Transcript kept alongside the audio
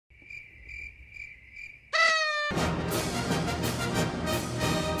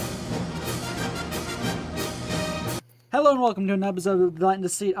Hello and welcome to an episode of Delight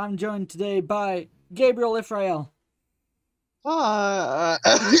Deceit. I'm joined today by Gabriel Israel.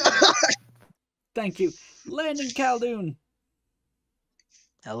 Thank you. Landon Caldoon.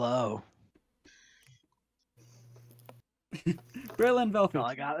 Hello. Braylon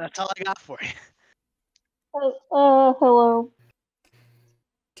Velford. That's all I got for you. Hello.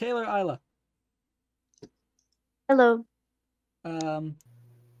 Taylor Isla. Hello.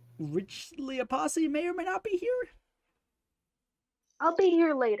 Rich Leoposse may or may not be here. I'll be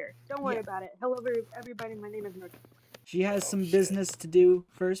here later. Don't worry Yeah. about it. Hello, everybody. My name is Norton. She has some business to do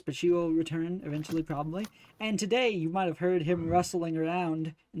first, but she will return eventually, probably. And today, you might have heard him rustling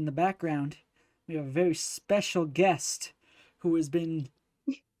around in the background. We have a very special guest who has been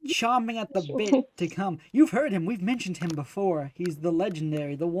chomping at the bit to come. You've heard him. We've mentioned him before. He's the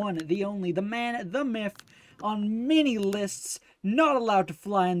legendary, the one, the only, the man, the myth, on many lists, not allowed to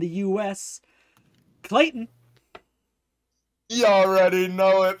fly in the U.S. Clayton. You already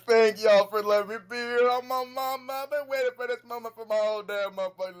know it. Thank y'all for letting me be here on my mom. I've been waiting for this moment for my whole damn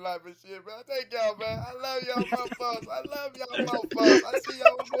motherfucking life and shit, man. Thank y'all, man. I love y'all motherfuckers. I love y'all motherfuckers. I see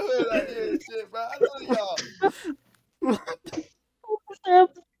y'all in the hood out here and shit, man. I love y'all.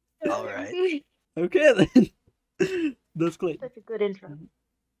 All right. Okay, then. That's Clayton. Such a good intro.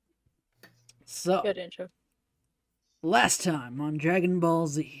 So, Good intro. last time on Dragon Ball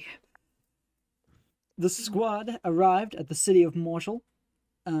Z, the squad arrived at the city of Mortal.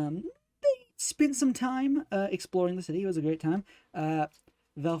 They spent some time exploring the city. It was a great time.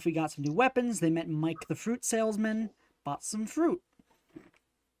 Velfie got some new weapons. They met Mike the fruit salesman, bought some fruit.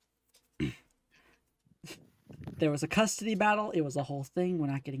 There was a custody battle. It was a whole thing. We're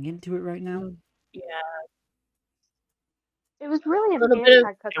not getting into it right now. Yeah. It was really A little bit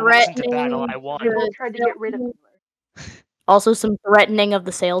of It wasn't a battle. I won. People tried to get rid of Miller. Also, some threatening of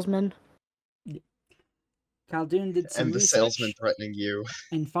the salesman. Caldoon did some And the research salesman threatening you.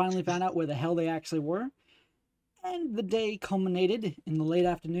 and finally found out where the hell they actually were. And the day culminated in the late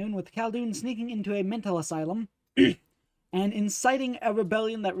afternoon with Caldoon sneaking into a mental asylum and inciting a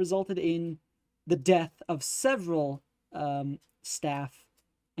rebellion that resulted in the death of several staff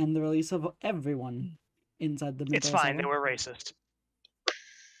and the release of everyone inside the mental It's fine. asylum. They were racist.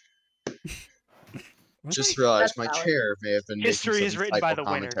 Were Just they? realized That's my valid. chair may have been History making is some written by insightful the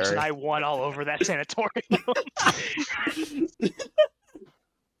winners, commentary. and I won all over that sanatorium.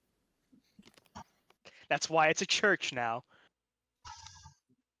 That's why it's a church now.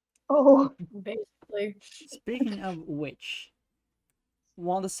 Oh. Basically. Speaking of which,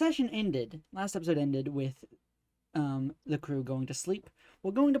 while the session ended, last episode ended with the crew going to sleep,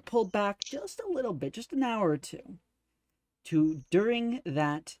 we're going to pull back just a little bit, just an hour or two, to during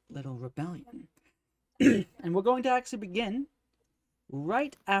that little rebellion. And we're going to actually begin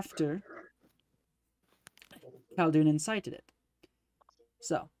right after Caldoon incited it.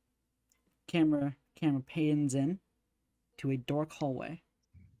 So, camera pans in to a dark hallway.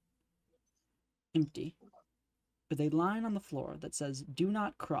 Empty. With a line on the floor that says, "Do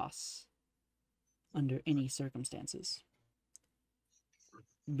not cross under any circumstances."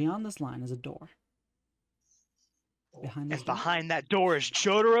 Beyond this line is a door. Behind this And door behind that door is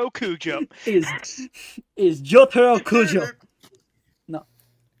Jotaro Kujo. is Jotaro Kujo. No.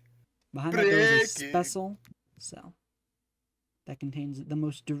 Behind that door is a Breaking. special cell that contains the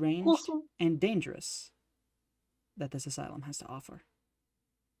most deranged and dangerous that this asylum has to offer.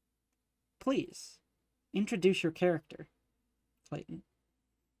 Please, introduce your character, Clayton.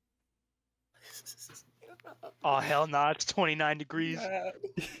 Oh, hell no, it's 29 degrees.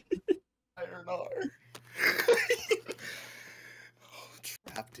 Iron R.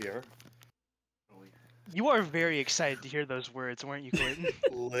 Trapped here. You are very excited to hear those words, weren't you, Clayton?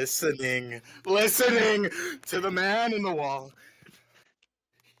 Listening to the man in the wall.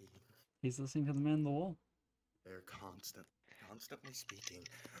 He's listening to the man on the wall. They're constantly speaking.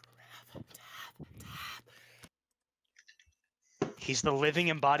 He's the living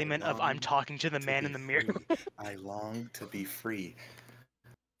embodiment of I'm talking to the man in the mirror. I long to be free.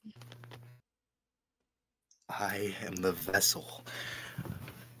 I am the vessel.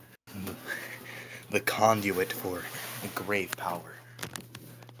 The conduit for grave power.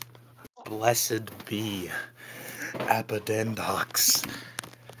 Blessed be Apodendox.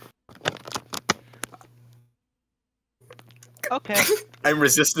 Okay. I'm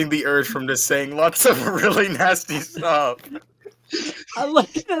resisting the urge from just saying lots of really nasty stuff. I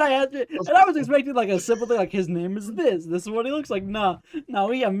like that I had to, and I was expecting like a simple thing like his name is this is what he looks like. No,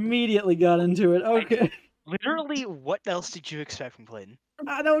 we immediately got into it. Okay. Literally, what else did you expect from Clayton?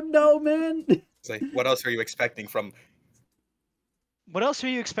 I don't know, man. It's like, what else are you expecting from What else are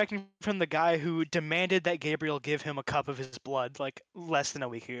you expecting from the guy who demanded that Gabriel give him a cup of his blood like less than a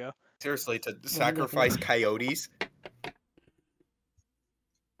week ago? Seriously, to Well, sacrifice coyotes?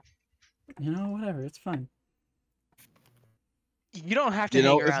 You know, whatever. It's fine. You don't have to You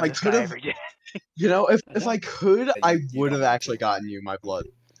know, hang if around I this could guy have, every day. you know, if Okay. I could, Yeah, I you would have don't have actually to. gotten you my blood.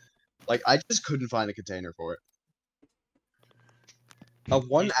 Like, I just couldn't find a container for it. A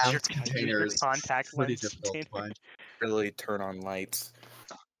 1 Use ounce your container is contact pretty lens difficult to container. find. Really turn on lights.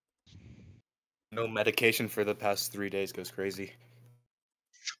 No medication for the past 3 days goes crazy.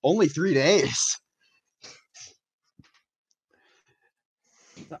 Only 3 days.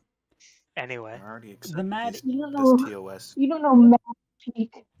 Anyway, I already The accepted mad. this You don't know. TOS. You don't know Matt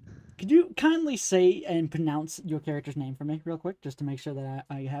Peak. Could you kindly say and pronounce your character's name for me, real quick, just to make sure that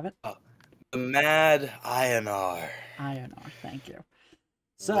I have it? The Mad INR. INR. Thank you.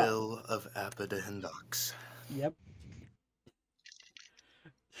 So. Will of Apidahendox. Yep.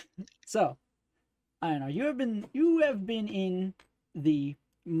 So, I don't know. You have been in the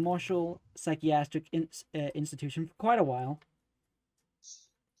Marshall Psychiatric Institution for quite a while,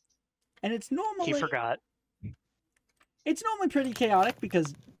 and it's he normally forgot. pretty chaotic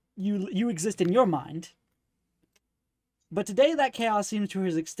because you exist in your mind. But today that chaos seems to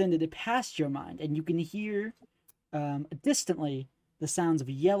have extended past your mind, and you can hear distantly the sounds of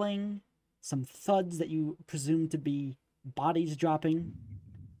yelling, some thuds that you presume to be bodies dropping.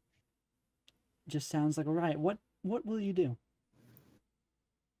 Just sounds like a riot. What will you do?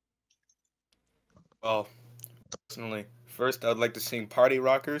 Well, personally, first I'd like to sing Party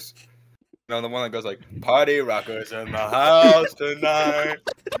Rockers. You know, the one that goes like, Party Rockers in the house tonight.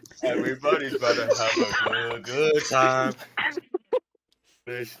 Everybody's about to have a good time.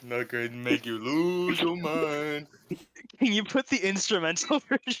 This snooker make you lose your mind. Can you put the instrumental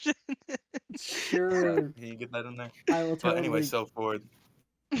version? Sure. Can you get that in there? I will But totally. anyway, so for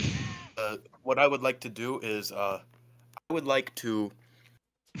what I would like to do is I would like to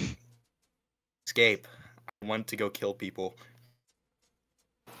escape. I want to go kill people.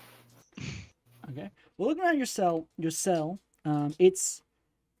 Okay. Well, looking at your cell, it's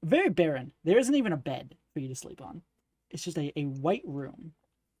very barren. There isn't even a bed for you to sleep on. It's just a white room.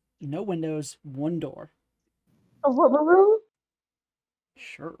 No windows, one door. A rubber room?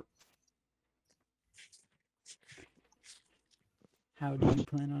 Sure. How do you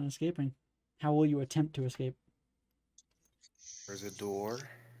plan on escaping? How will you attempt to escape? There's a door.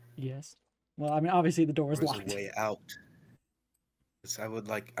 Yes. Well, I mean, obviously the door is There's locked. a way out. Yes, I would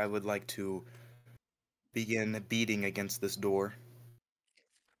like to begin beating against this door.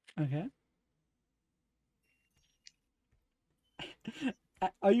 Okay.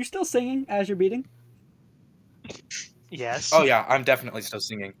 Are you still singing as you're beating? Yes. Oh yeah, I'm definitely still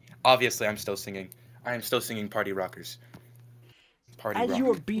singing. Obviously, I'm still singing. I am still singing Party Rockers. Party As Rock.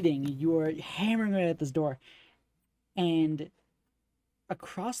 you are beating, you are hammering it at this door, and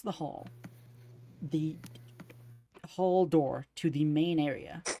across the hall, the hall door to the main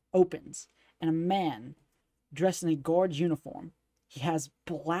area opens, and a man dressed in a guard's uniform. He has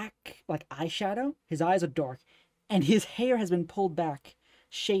black, like, eyeshadow. His eyes are dark, and his hair has been pulled back,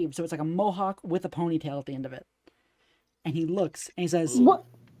 shaved, so it's like a mohawk with a ponytail at the end of it. And he looks, and he says, What?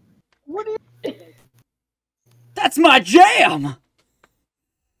 What is? "That's my jam!"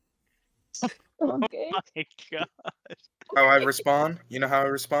 Okay. Oh my god. How I respond? You know how I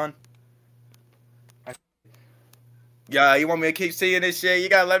respond? Yeah, you want me to keep singing this shit? You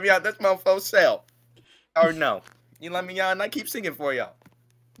gotta let me out. That's my full self. Or no. You let me out and I keep singing for y'all.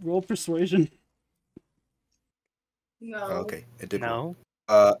 Roll persuasion. No. Okay, it did. No.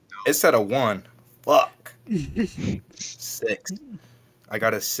 It said a 1. Fuck. 6. I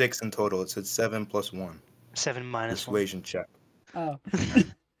got a 6 in total. It said 7 plus 1. 7 minus 1. Persuasion check. Oh.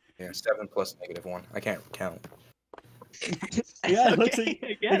 Yeah, 7 plus -1. I can't count. The guy looks at Okay,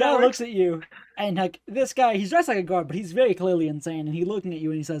 the yeah, guy that works. looks at you, and like this guy, he's dressed like a guard, but he's very clearly insane. And he's looking at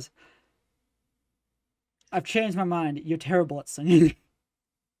you, and he says, "I've changed my mind. You're terrible at singing."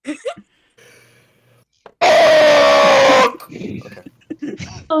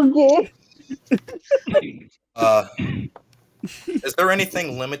 Okay. Okay. Is there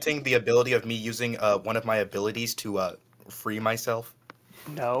anything limiting the ability of me using one of my abilities to free myself?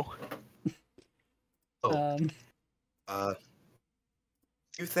 No. Oh.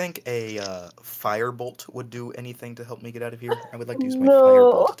 You think a firebolt would do anything to help me get out of here? I would like to use my No.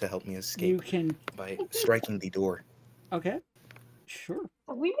 firebolt to help me You escape can. by striking the door. Okay. Sure.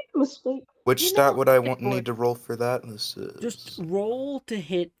 We made a mistake. Which You stat know- would I need to roll for that? This is... Just roll to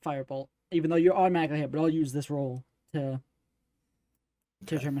hit firebolt, even though you're automatically hit. But I'll use this roll to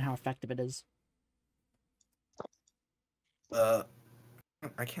determine how effective it is.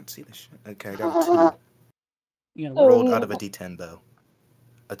 I can't see this shit. Okay, I got a 2. You gotta Oh. roll. Rolled out of a D10 though.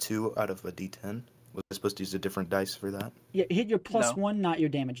 A 2 out of a D10. Was I supposed to use a different dice for that? Yeah, hit your plus No. 1, not your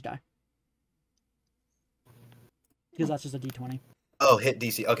damage die. Because that's just a d20. Oh, hit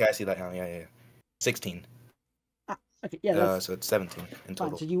DC. Okay, I see that now. Yeah. 16. Okay, yeah, that's So it's 17 in fine.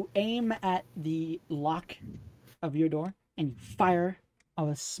 total. So you aim at the lock of your door, and you fire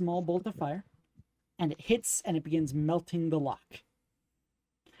a small bolt of fire, and it hits, and it begins melting the lock.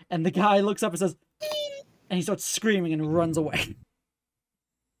 And the guy looks up and says, and he starts screaming and runs away.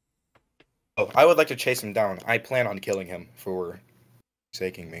 Oh, I would like to chase him down. I plan on killing him for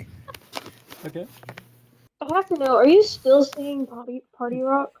forsaking me. Okay. I have to know, are you still singing Party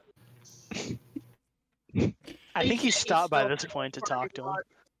Rock? I think he stopped by this point to talk to him.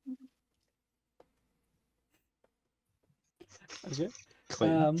 Okay.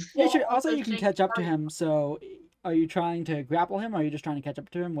 Clayton. Also, you can catch up to him. So, are you trying to grapple him, or are you just trying to catch up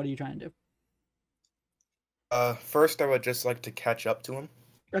to him? What are you trying to do? First I would just like to catch up to him.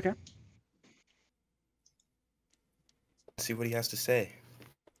 Okay. See what he has to say.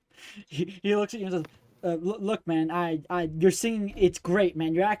 He looks at you and says, "Look, man, you're singing. It's great,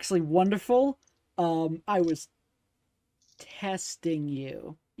 man. You're actually wonderful. I was testing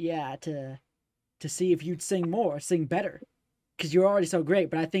you, yeah, to see if you'd sing more, sing better, because you're already so great.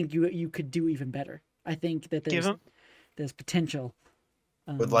 But I think you could do even better. I think that there's potential."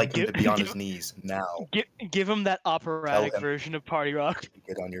 Would like him to be on give- his knees now. Give him that operatic him. version of Party Rock.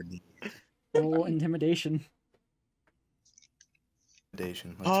 Get on your knees. Roll intimidation. Let's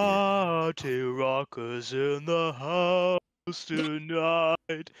hear it. Party Rockers in the house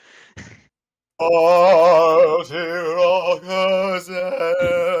tonight. Party rockers in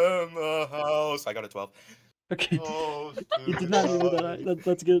the house. I got a 12. Okay. House You did not give me that.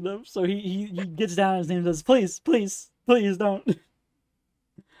 That's good enough. So he gets down on his knees and says, "Please don't.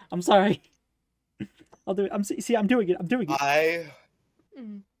 I'm sorry. I'll do it. I'm doing it. I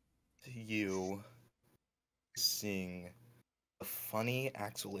you sing a funny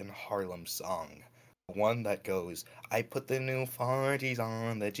Axel in Harlem song. The one that goes, I put the new parties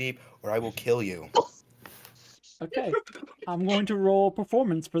on the Jeep or I will kill you. Okay. I'm going to roll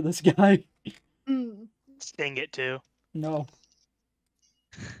performance for this guy. Sting it too. No.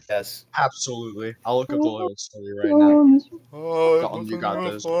 Yes. Absolutely. I'll look up the lyrics for you right now. Oh, Dalton, you got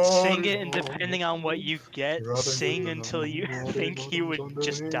this. Sing it, and depending on what you get, sing until you think he would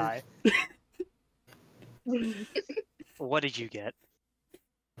just die. What did you get?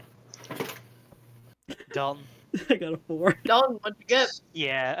 Dalton? I got a 4. Dalton, what'd you get?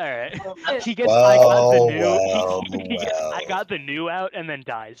 Yeah, alright. He gets Well, I got the new out and then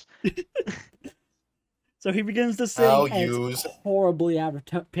dies. So he begins to sing, I'll and use it's horribly out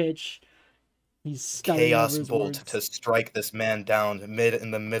of pitch. He's stuttering Chaos over his Bolt words. to strike this man down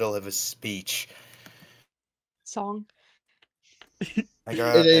in the middle of his speech. Song. I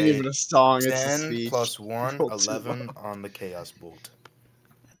got It ain't even a song, it's a 10 speech. plus 1, Roll too 11 on the Chaos Bolt.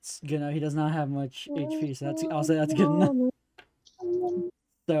 That's, he does not have much HP, so I'll say that's good enough.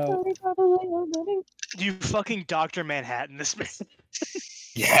 So You fucking Dr. Manhattan this man.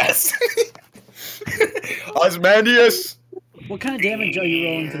 Yes! Osmandius! what kind of damage are you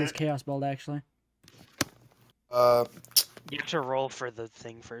rolling for this chaos bolt, actually? You have to roll for the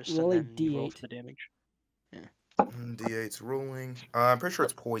thing first, Roll a and then you roll D8. for the damage. D8's rolling. I'm pretty sure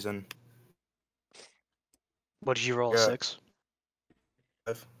it's poison. What did you roll? Yeah. 6?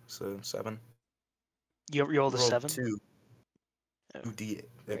 5, so 7. You rolled a 7? 2. Oh.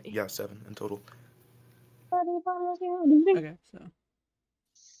 2D8. Yeah, 7 in total. Okay,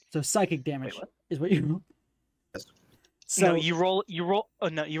 so psychic damage is what you roll. Yes. So No, you roll. Oh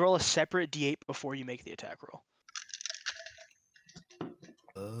no, you roll a separate D8 before you make the attack roll,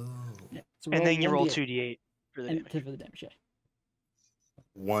 Oh. yeah, so and then you roll 1d8 2d8 for the and damage. for the damage. Yeah.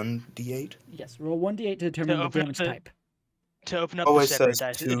 1d8? Yes, roll 1d8 to determine the open up damage the- type. To open up Oh, the it separate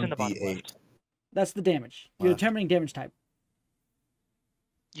says dice, it's in the bottom 2d8. left. That's the damage. You're Left. determining damage type.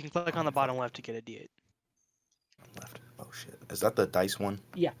 You can click on the bottom left to get a D8. Left. Oh shit. Is that the dice one?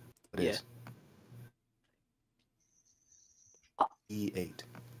 Yeah. It is. E8.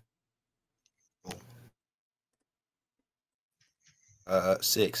 Oh.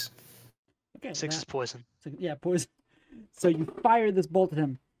 6. Okay. 6 is poison. So, yeah, poison. So you fire this bolt at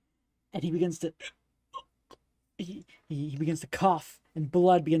him, and he begins to. He begins to cough, and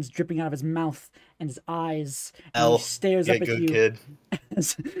blood begins dripping out of his mouth and his eyes. And he L. stares Get up at good, you kid.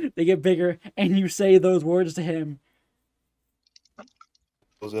 as they get bigger, and you say those words to him,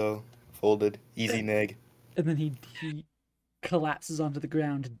 Bozo. Folded. Easy neg. and then he collapses onto the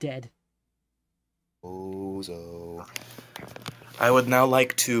ground dead. Bozo. I would now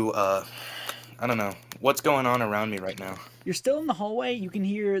like to, I don't know. What's going on around me right now? You're still in the hallway. You can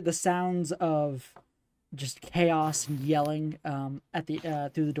hear the sounds of just chaos and yelling at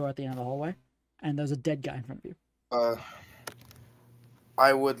the through the door at the end of the hallway, and there's a dead guy in front of you.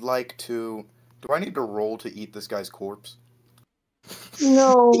 I would like to... Do I need to roll to eat this guy's corpse?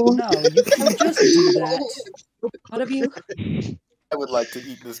 No. No, you can just do that. What of you? I would like to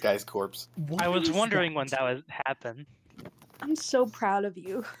eat this guy's corpse. What I was is wondering when that would happen. I'm so proud of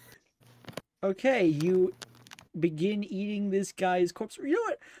you. Okay, you begin eating this guy's corpse. You know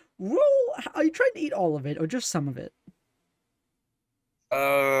what? Roll. Are you trying to eat all of it or just some of it?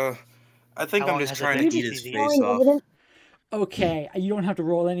 I think How I'm long just has it trying been to eat his eating? face off. Okay, you don't have to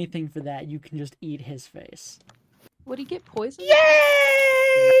roll anything for that. You can just eat his face. Would he get poisoned?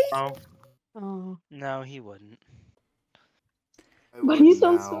 No, Oh. no, he wouldn't. I But would he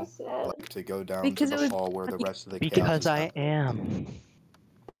sounds so now sad. like to go down Because to it the would- hall where the rest of the chaos Because is I happening. am.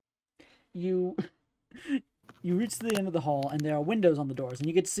 You reach to the end of the hall, and there are windows on the doors, and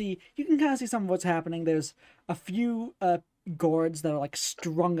you can kind of see some of what's happening. There's a few guards that are like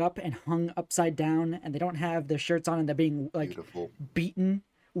strung up and hung upside down, and they don't have their shirts on, and they're being like Beautiful. beaten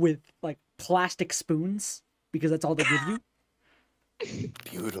with like plastic spoons because that's all they give you.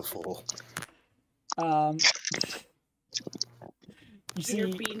 Beautiful. You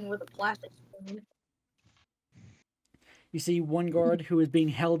You're see, beaten with a plastic spoon. you see one guard who is being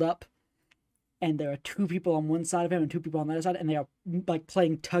held up, and there are two people on one side of him and two people on the other side, and they are like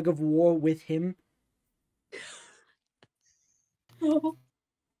playing tug of war with him. Oh.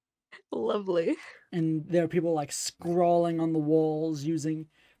 Lovely. And there are people like scrawling on the walls using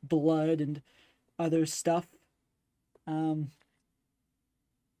blood and other stuff. So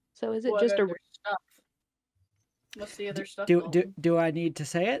is it What just a other stuff? What's the other stuff? Do I need to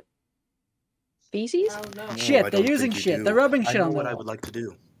say it? feces? I don't know. Shit, I they're don't using think you shit. do. They're rubbing I shit know on the what I wall. would like to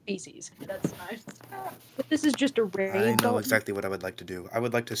do. Feces. That's nice. But this is just a I raid. know exactly what I would like to do. I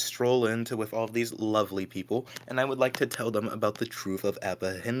would like to stroll into with all these lovely people, and I would like to tell them about the truth of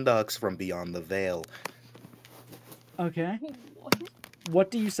Appa Hindox from beyond the veil. Okay. What?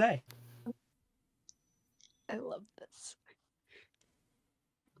 What do you say? I love this.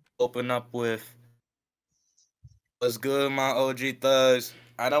 Open up with, "What's good, my OG thugs?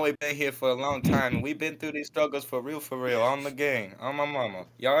 I know we've been here for a long time, and we've been through these struggles for real, on the gang, on my mama.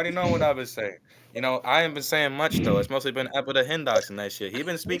 Y'all already know what I've been saying. You know, I ain't been saying much, though. It's mostly been Apple the Hindox and that shit. He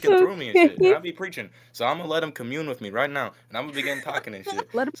been speaking through me and shit, and I be preaching. So I'm gonna let him commune with me right now, and I'm gonna begin talking and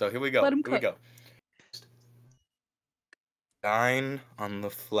shit. Let him. So here we go. Let him Here we cook. go. Dine on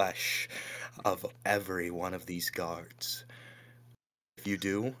the flesh of every one of these guards. If you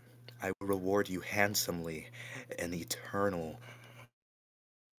do, I will reward you handsomely an eternal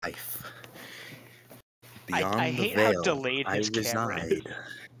life. Beyond I the hate how veil, delayed I his camera is. reside.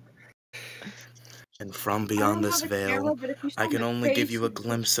 And from beyond this veil, I can only give you a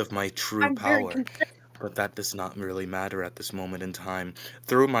glimpse of my true power. But that does not really matter at this moment in time.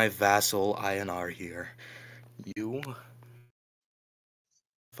 Through my vassal INR here, you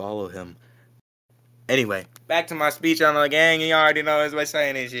follow him. Anyway, back to my speech on the gang. You already know as we're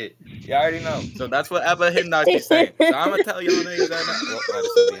saying this shit. You already know. So that's what Abba Hindosh is saying. So I'm gonna tell y'all niggas that now. Well, I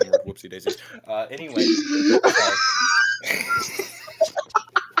just said the N-word. Whoopsie daisies. Anyway.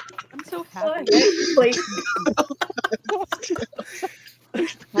 I'm so happy. Like,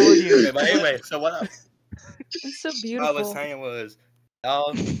 Okay, but anyway, so what It's so I was beautiful. saying was,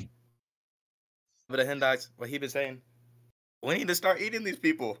 y'all, Abba Hindosh, what he been saying, we need to start eating these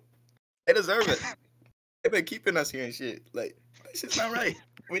people. They deserve it. They've been keeping us here and shit. Like, that shit's not right.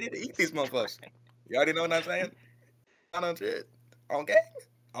 We need to eat these motherfuckers. You already know what I'm saying? Not on shit. On gang?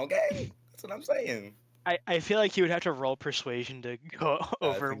 On gang? That's what I'm saying. I feel like you would have to roll persuasion to go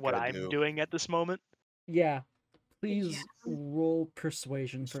over think what I I'm do. doing at this moment. Yeah. Please roll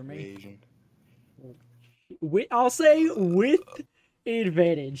persuasion for me. Persuasion. I'll say with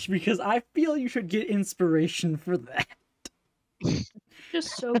advantage because I feel you should get inspiration for that.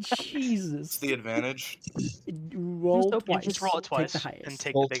 Just so Jesus. What's the advantage? Roll so twice. Just roll it twice Take the and highest.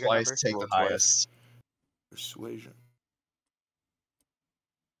 take Roll the bigger twice, number. take Roll the twice. highest. Persuasion.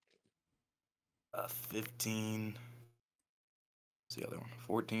 15. What's the other one?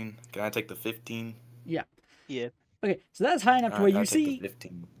 14. Can I take the 15? Yeah. Okay, so that's high enough to where Alright, you I'll take see the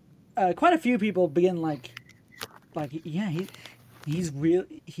 15. quite a few people begin like yeah, he's right.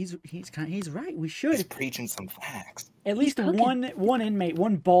 We He's should preaching some facts. at least cooking. one inmate,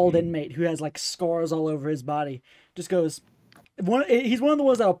 one bald inmate who has like scars all over his body, just goes. He's one of the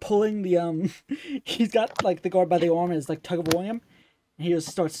ones that are pulling the He's got like the guard by the arm and is like tug of warring him, and he just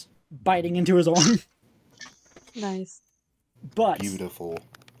starts biting into his arm. nice. But Beautiful.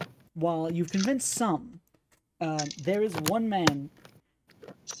 while you've convinced some, there is one man.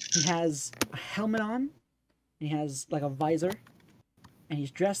 He has a helmet on. He has like a visor, and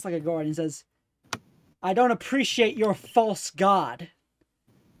he's dressed like a guard. And he says, "I don't appreciate your false god.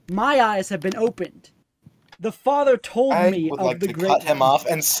 My eyes have been opened. The father told I me would of like the to great cut him one." off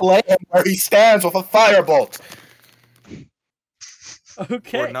and slay him where he stands with a firebolt. For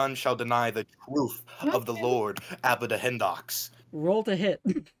Okay, none shall deny the truth of the Lord Abaddon-Hendox. roll to hit.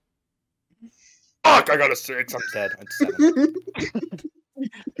 Fuck, I got a 6. I'm dead. It's 7.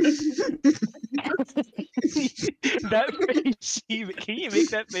 That face. Can you make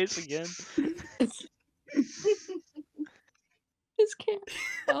that face again? Just can't.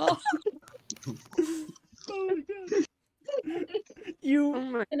 Oh, Oh my god. You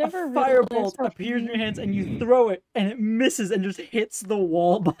I a never realized firebolt how appears in your hands and you throw it and it misses and just hits the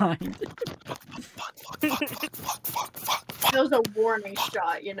wall behind. That was a warning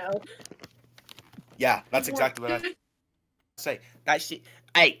shot, you know. Yeah, that's exactly what I say. That shit.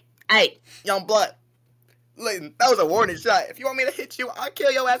 Hey, young blood. Listen, that was a warning shot. If you want me to hit you, I'll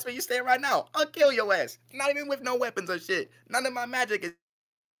kill your ass where you stand right now. I'll kill your ass. Not even with no weapons or shit. None of my magic is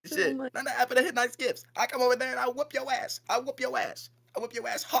shit. my- None of that hit nice gifts. I come over there and I whoop your ass. I whoop your ass. I whoop your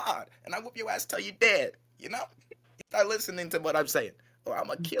ass hard. And I whoop your ass till you dead. You know? Start listening to what I'm saying. Or I'm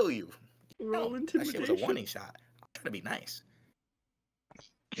gonna kill you. Roll No, that shit intimidation. was a warning shot. I'm trying to be nice.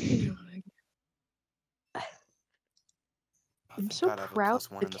 I'm Thank so God I have a proud +1 of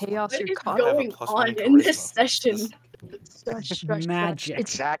the in this one. chaos What you're is causing. I have a going +1 on in in this charisma. session? Magic.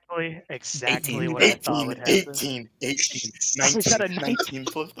 Exactly 18, what I thought would happen. 18, 18, I got a 19, 19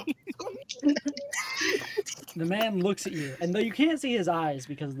 plus the... The man looks at you, and though you can't see his eyes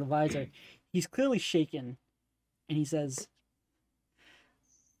because of the visor, he's clearly shaken, and he says,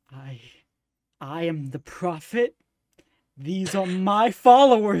 I am the prophet. These are my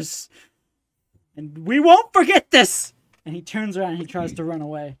followers, and we won't forget this. And he turns around and he tries to run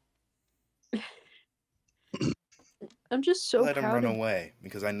away. I'm just so Let him proud run of away,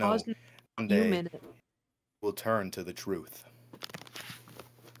 because I know causing one you day minute. we'll turn to the truth.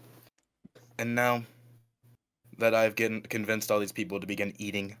 And now that I've convinced all these people to begin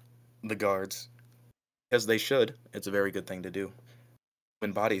eating the guards, as they should, it's a very good thing to do.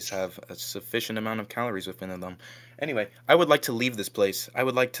 When bodies have a sufficient amount of calories within them. Anyway, I would like to leave this place. I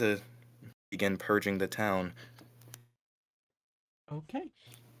would like to begin purging the town. Okay.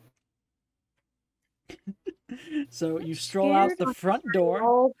 So you stroll out the front door,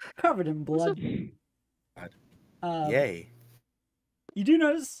 Oh, covered in blood. Yay. You do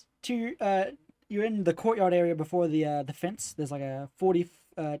notice you're in the courtyard area before the fence. There's like a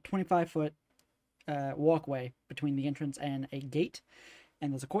 25-foot walkway between the entrance and a gate,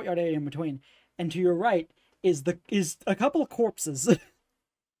 and there's a courtyard area in between. And to your right is a couple of corpses.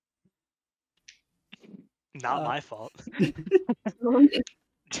 Not my fault.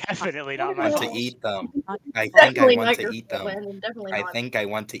 Definitely not I my want to fault. eat them. I think Definitely I want not to your eat fault, them. Landon. Definitely I not. think I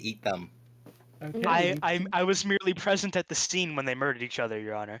want to eat them. Okay. I was merely present at the scene when they murdered each other,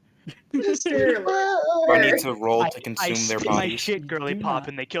 Your Honor. Sure, Do I need to roll to I consume their spit my bodies? shit girly Do pop not.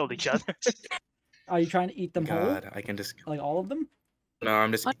 and they killed each other. Are you trying to eat them whole? God, I can just... Like all of them? No,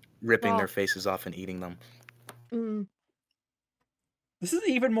 I'm just ripping their God. faces off and eating them. Mm. This is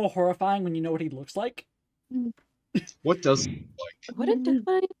even more horrifying when you know what he looks like. What does What a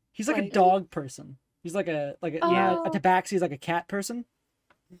define. He's like a Like- dog person. He's like a Yeah. a tabaxi's like a cat person.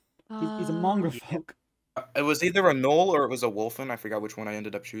 He's a mongrel Yeah. folk. It was either a knoll or it was a wolfen. I forgot which one I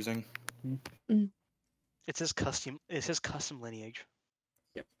ended up choosing. It's his custom lineage.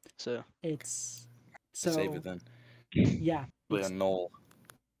 Yep. So It's Save so it then. yeah, Probably a it's knoll.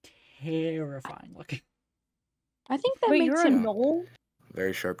 terrifying looking. I think that Wait, makes you're a him. knoll?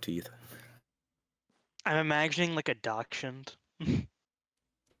 Very sharp teeth. I'm imagining like a dachshund.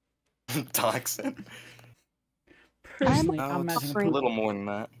 Dachshund. Personally, No, I'm it's imagining a afraid. little more than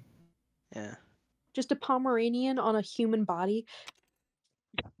that. Yeah. Just a Pomeranian on a human body.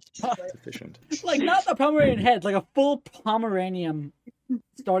 Sufficient. like not the Pomeranian head, like a full Pomeranian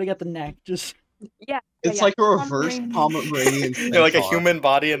starting at the neck. Just Yeah. It's yeah. like a reverse Pomeranian. Pomeranian Yeah, like a centaur. human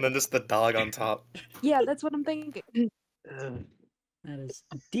body and then just the dog on top. Yeah, that's what I'm thinking. Ugh. that is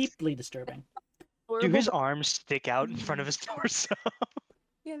deeply disturbing. Do his arms stick out in front of his torso?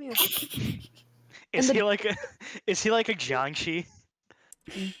 Yeah, yeah. Is And he like a Jiangxi?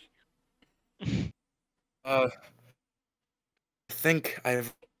 I think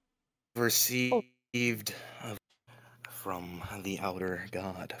I've received from the outer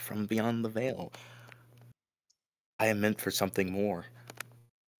god, from beyond the veil. I am meant for something more.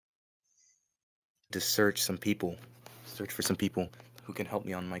 To search some people, search for some people who can help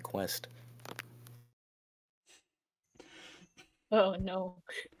me on my quest. Oh no.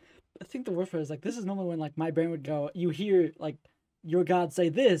 I think the word for it is like, this is normally when like my brain would go, you hear like your god say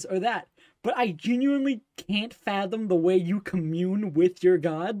this or that, but I genuinely can't fathom the way you commune with your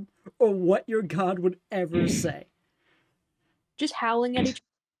god or what your god would ever say. Just howling at each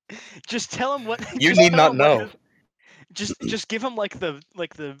Just tell him what. You just need tell not him know. what just give him like the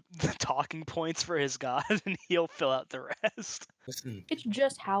talking points for his god, and he'll fill out the rest. Listen, It's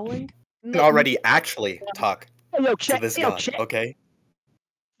just howling. I can already actually talk Hey, yo, to this god, okay?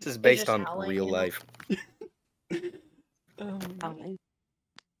 This is based just on howling, real you know? life. Howling.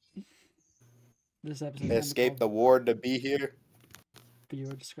 This episode Escape the ward to be here.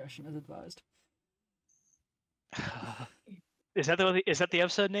 viewer discretion is advised. Is that the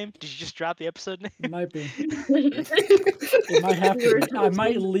episode name? Did you just drop the episode name? It might be. It might have to Viewer be. I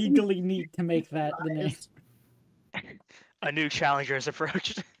might discretion. legally need to make that the name. A new challenger has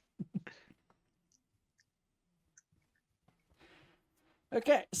approached.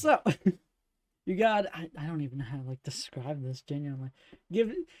 Okay, so you got I don't even know how to like describe this genuinely.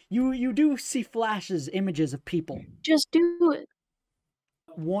 You do see flashes, images of people. Just do it.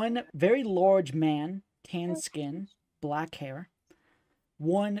 One very large man, tan skin, black hair.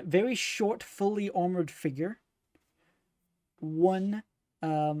 One very short, fully armored figure. One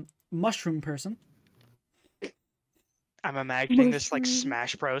mushroom person. I'm imagining this like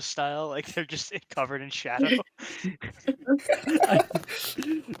Smash Bros style, like they're just covered in shadow. It's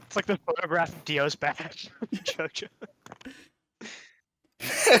like the photograph of Dio's back. JoJo.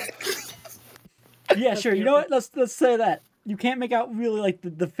 Yeah, sure. You know what? Let's say that. You can't make out really like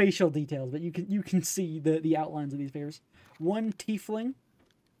the facial details, but you can see the outlines of these figures. One tiefling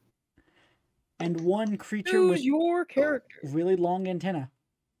and one creature with your character. really long antenna.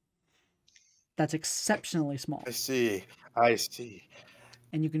 That's exceptionally small, I see.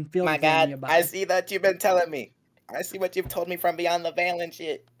 and you can feel My the thing God, nearby. I see that you've been telling me. I see what you've told me from beyond the veil and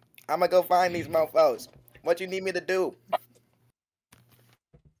shit. I'ma go find these mofos. What you need me to do?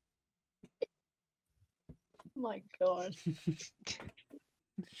 My God.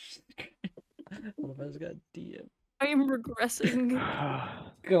 What if I just got DM? I am regressing.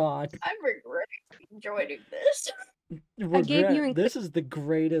 God, I'm regretting joining this. gave you regret. This is the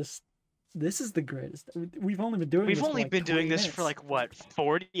greatest. This is the greatest. We've only been doing. We've this for only like been doing 20 this for minutes. like what,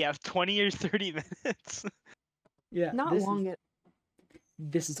 40? Yeah, 20 or 30 minutes. Yeah, Not this long.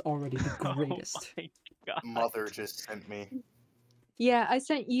 This is already the greatest. Oh my God. Mother just sent me. Yeah, I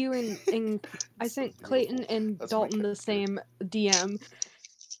sent you and I So sent Clayton beautiful. and That's my Dalton the character. same DM.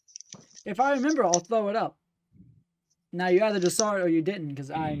 If I remember, I'll throw it up. Now you either just saw it or you didn't, because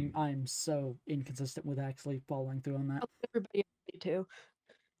I'm so inconsistent with actually following through on that. I'll let everybody else too.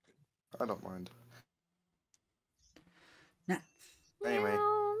 I don't mind. Nah. Anyway,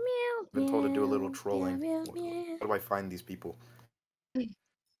 I've been told to do a little trolling. How do I find these people?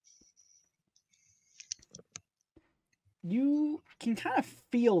 You can kind of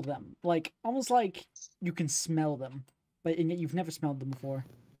feel them, like almost like you can smell them, but and yet you've never smelled them before,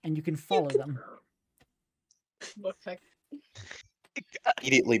 and you can follow them. Okay.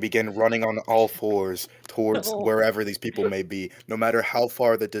 Immediately begin running on all fours towards Oh. wherever these people may be. No matter how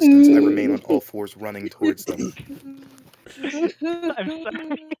far the distance, I remain on all fours running towards them. I'm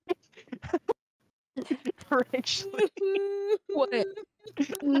sorry. Rachel. What?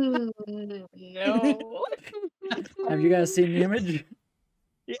 No. Have you guys seen the image?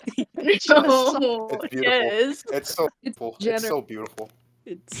 No. It's beautiful. Yes. It's so beautiful. It's so beautiful.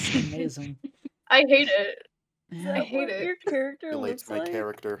 It's amazing. I hate it. I Yeah. hate it. Your character Relates my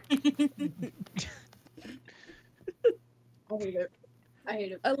character. I hate it. I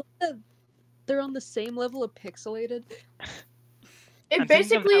hate it. I love that they're on the same level of pixelated. It I'm thinking of that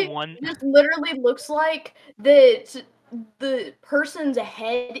basically one. just literally looks like that the person's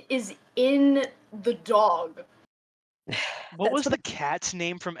head is in the dog. What was That's the cat's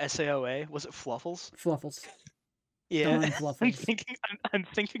name from SAOA? Was it Fluffles? Fluffles. Yeah. Darn I'm Fluffles.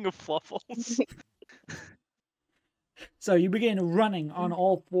 thinking of Fluffles. So you begin running on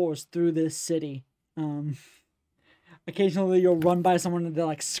all fours through this city. Occasionally you'll run by someone and they'll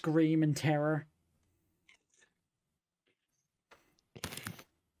like scream in terror.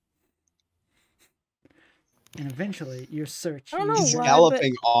 And eventually your search. I don't leads know you- why.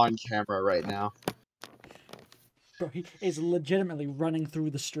 Galloping on camera right now. Bro, he is legitimately running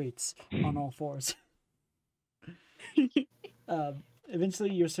through the streets on all fours.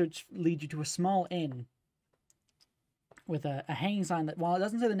 Eventually your search leads you to a small inn with a hanging sign that, while it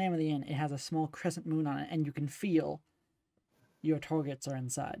doesn't say the name of the inn, it has a small crescent moon on it, and you can feel your targets are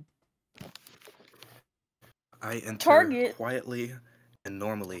inside. I enter Target. quietly and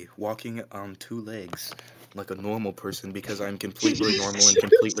normally, walking on 2 legs like a normal person because I'm completely normal and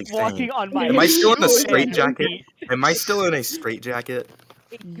completely sane. Walking on my Am I still in a bare straitjacket? feet. Am I still in a straitjacket?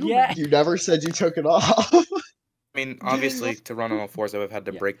 Yeah. You never said you took it off. I mean, obviously, to run on all fours, I would have had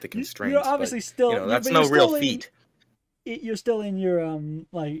to Yeah. break the You're constraints. obviously but, still. you know, that's but no you're real still in- feat. You're still in your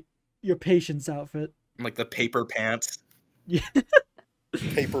like your patient's outfit. Like the paper pants, Yeah.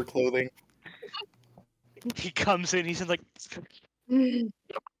 paper clothing. He comes in, he's in like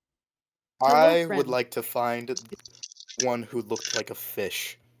I friend. would like to find one who looked like a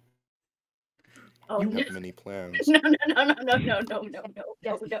fish. Oh I no. have many plans. No, no, no, no, no, no, no, no,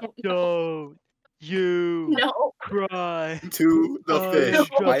 no, no, no, you no. cry. To the Oh, fish.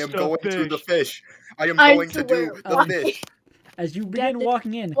 no. I am Just a going to the fish. I am I going to do swear. the Um, fish. As you begin Dad,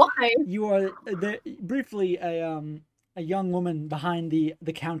 walking in, Why? you are there briefly a young woman behind the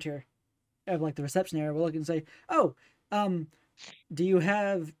counter of like the reception area will look and say, "Oh, do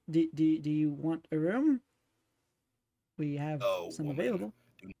you want a room? We have Oh, some woman, available."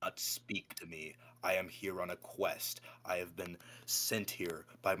 do not speak to me. I am here on a quest. I have been sent here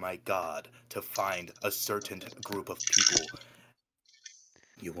by my god to find a certain group of people.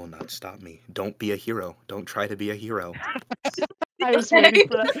 You will not stop me. Don't be a hero. Don't try to be a hero. I was waiting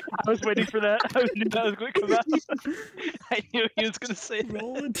for that. I was waiting for that. I knew that was going to come out. I knew he was going to say that.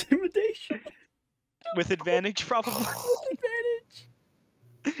 Roll intimidation. With advantage, probably.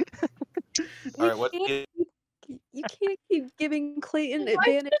 Advantage. All right, what? You can't keep giving Clayton Why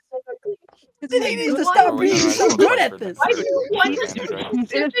advantage. He needs to Why- stop Oh, being wait, no, I so have a good quest at for this. Why do you want for to advantage, right?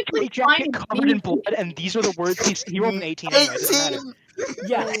 He's in a specifically jacket find covered in me? blood, and these are the words he rolled an 18 anyway. It doesn't matter.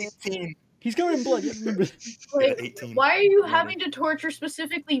 Yeah, 18. he's covered in blood. You have to remember. Yeah, Like, 18. why are you Remember. having to torture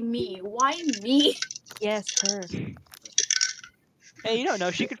specifically me? Why me? Yes, her. Hey, you don't know.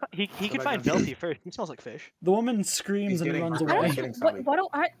 He could find Velthy first. He smells like fish. The woman screams He's and getting runs hurt. I away. He's don't. getting What? sorry. Why don't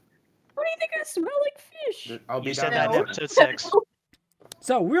I? What do you think I smell like fish? I'll be You said down that in No. episode 6.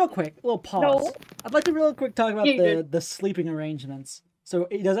 So, real quick, little pause. No. I'd like to real quick talk about Yeah, you the sleeping arrangements. So,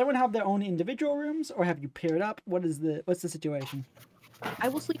 does everyone have their own individual rooms, or have you paired up? What's the situation? I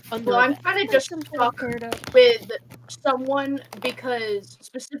will sleep under. Well, a I'm bed. kind of just stuck with someone because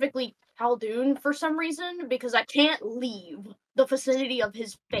specifically Caldoon for some reason because I can't leave the vicinity of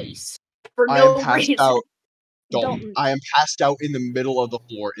his face for I no am passed reason. out. Dalton, Dalton. I am passed out in the middle of the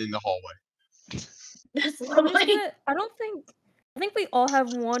floor in the hallway. That's Isn't lovely. it- I don't think. I think we all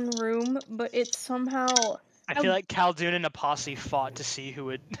have one room, but it's somehow. I feel like Caldoon and a posse fought to see who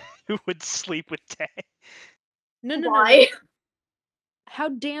would who would sleep with Tay. No, no, no, no. Why? How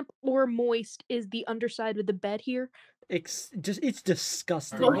damp or moist is the underside of the bed here? It's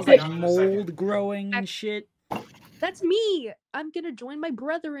disgusting. Oh, There's wait. like mold growing and shit. That's me. I'm gonna join my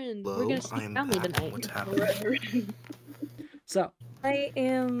brethren. We're Hello, gonna I sleep am family back. tonight. What's happening? So, I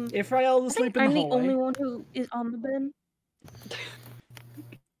am. if Rael is I think asleep in I'm the the hallway, only one who is on the bed.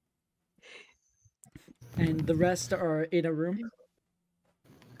 and the rest are in a room,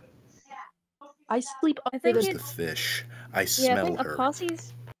 I sleep under Where's the the fish? I Yeah, I smell think a her.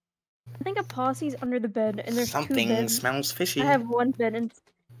 posse's. I think a posse's under the bed, and there's two Something beds. smells fishy. I have one bed, and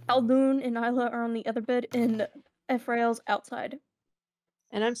Aldoon and Isla are on the other bed, and Ephrael's outside.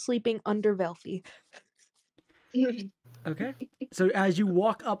 And I'm sleeping under Velfie. okay? So, as you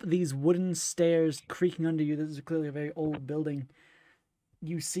walk up these wooden stairs creaking under you, this is clearly a very old building,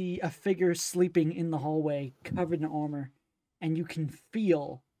 you see a figure sleeping in the hallway, covered in armor, and you can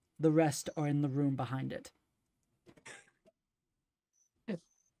feel the rest are in the room behind it.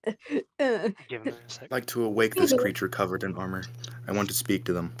 Give him a sec. I'd like to awake this creature covered in armor. I want to speak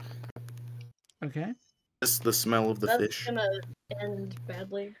to them. Okay? This the smell of the That's fish. gonna end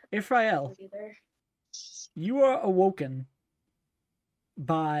badly. Ephrael, Either. you are awoken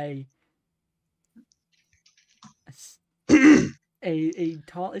by a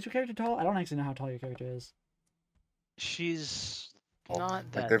tall. Is your character tall? I don't actually know how tall your character is. She's not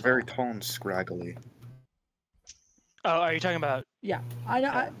that. Like they're very tall. tall and scraggly. Oh, are you talking about? Yeah,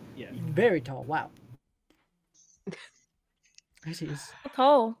 I Yeah. very tall. Wow. I see. How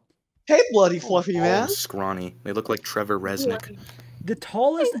tall? Hey, bloody fluffy Tall man. and scrawny. They look like Trevor Resnick. The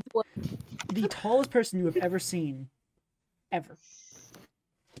tallest person you have ever seen, ever.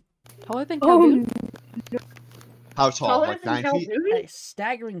 Taller than Oh, Caldoon? How tall? taller Like than 9 feet? Caldoon? A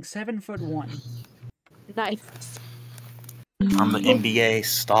staggering 7'1". Nice. I'm the NBA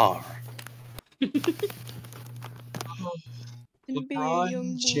star. And be a LeBron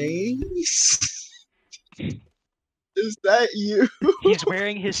young boy. James? Is that you? He's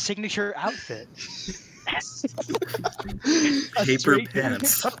wearing his signature outfit. A Paper straight jacket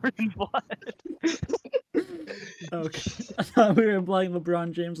pants. covered in blood. Okay. I thought we were implying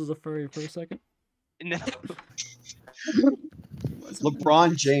LeBron James was a furry for a second. No.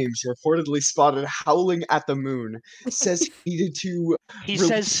 LeBron James reportedly spotted howling at the moon. Says he needed to He release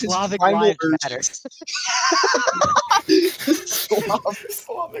says his Slavic primal lives matter. urges.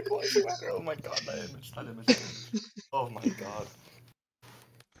 Slavic lives matter. Oh my god, that image. Oh my god.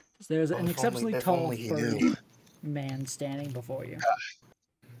 There's Oh, an if exceptionally only tall he furry knew. man standing before you.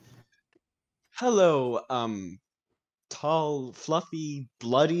 Hello, tall, fluffy,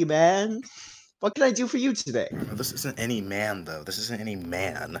 bloody man. What can I do for you today? This isn't any man, though. This isn't any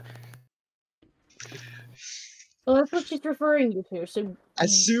man. Well, that's what she's referring you to. So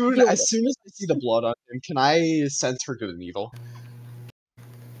As soon deal with as I see the blood on him, can I sense for good and evil?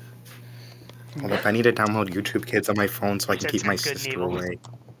 Hold up, I need to download YouTube Kids on my phone so I can keep my Sense good and sister evil. away.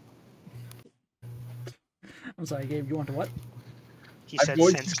 I'm sorry, Gabe, you want to what? He I'm said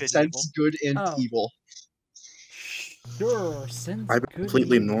going sense to good and sense evil. good and Oh. evil. Sure, sense I'm a good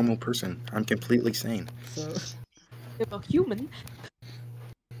completely and evil. normal person. I'm completely sane. So, If a human,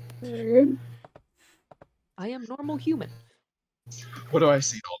 it. I am normal human. What do I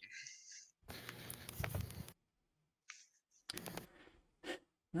see, well,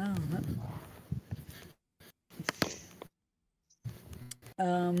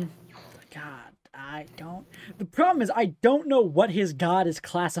 God, I don't. The problem is, I don't know what his god is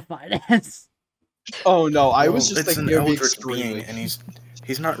classified as. Oh no, I was Well, just it's thinking an it would be eldritch extremely. being, and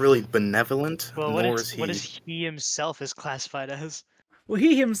he's not really benevolent, Well, nor is what he. is he himself is classified as? Well,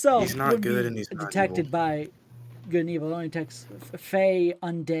 he himself He's not would good be and he's not detected evil. by good and evil. It only detects fae,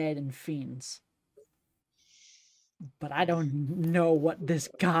 undead, and fiends. But I don't know what this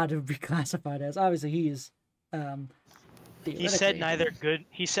god would be classified as. Obviously, he is. He said Theoretically. neither good.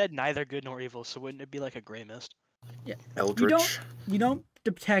 He said neither good nor evil. So wouldn't it be like a gray mist? Eldritch. You don't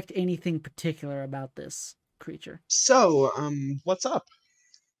detect anything particular about this creature. So, what's up?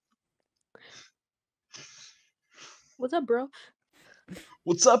 What's up, bro?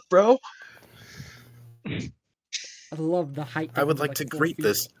 What's up, bro? I love the height. I would difference, like to 4 greet feet.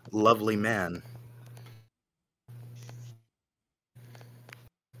 this lovely man.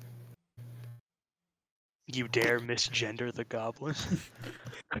 You dare misgender the goblin?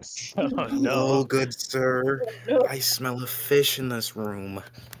 Oh Hello, no! good sir. No. I smell a fish in this room.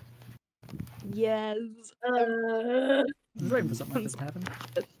 Yes. I was waiting for something like this to happen.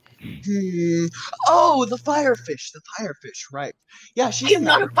 Oh, the firefish. The firefish, right. Yeah, she's I am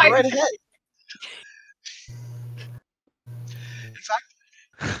not a Go right firefish. ahead. In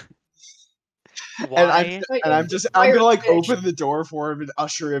fact, Why? I'm gonna like Firefish. open the door for him and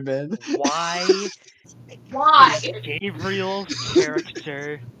usher him in. Why Why? is Gabriel's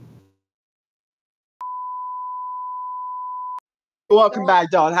character? Welcome back,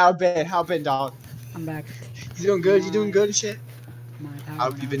 dog. How been, dog? I'm back. You doing good? You doing good and shit? My I power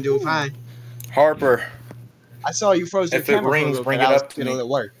hope you've now. been doing fine. Harper, I saw you froze your if it camera for a rings, little bring bit. it I was up to getting a me. little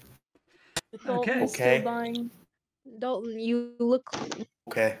work. Dalton is Okay. still dying. Dalton, you look.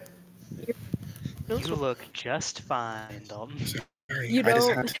 Okay. No, You look just fine, Dalton. Sorry, You I just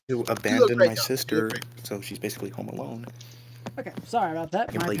don't- had to abandon great, my though. sister, great. so she's basically home alone. Okay, sorry about that.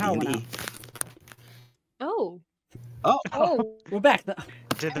 I can My play power went out. D&D. Oh. Oh, Oh. We're back though.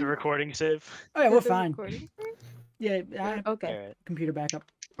 Did the recording save? Oh yeah, Did we're the fine. recording start? Yeah, I have Okay. Alright. computer backup.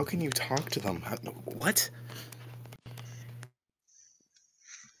 How can you talk to them? What?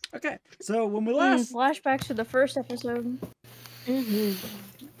 Okay, so when we last, Flashbacks to the first episode. Mm-hmm.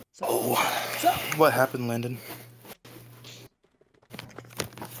 Oh. So- What happened, Landon?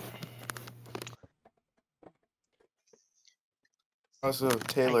 Also,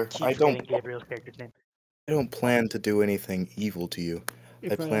 Taylor, I keep I forgetting don't Gabriel's character's name. plan to do anything evil to you.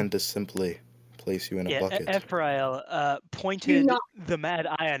 I plan to simply place you in a Yeah, bucket. Ephrael pointed not- the Mad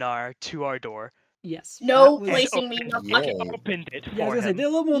Ionar to our door. yes. No that was- placing me in a Yeah. bucket. Opened it Yeah, I was for gonna say him. did a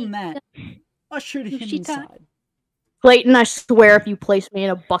little more than that. Ushered him She ta- inside. Clayton, I swear if you place me in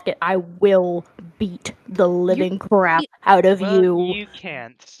a bucket, I will beat the living crap out of Well, you. you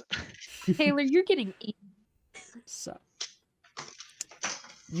can't. Taylor, you're getting eaten. So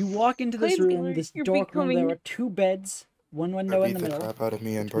you walk into this Clayton, room, Taylor, this you're dark room. There becoming- are 2 beds, one window in beat the the middle. crap out of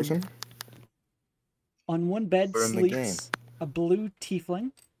me in person On one bed Or in the game. sleeps a blue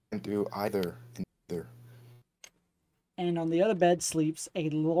tiefling, and do either. and on the other bed sleeps a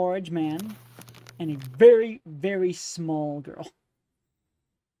large man and a very, very small girl.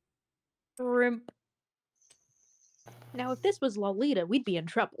 Shrimp. Now, if this was Lolita, we'd be in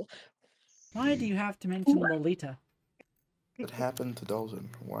trouble. Why do you have to mention Lolita? What happened to Dalton?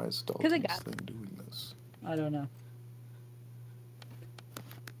 Why is 'Cause I Dalton's got- thing doing this? I don't know.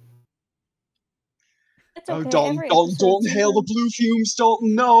 It's Oh, okay. Dalton, every Dalton, episode's Dalton, hail the different. blue fumes,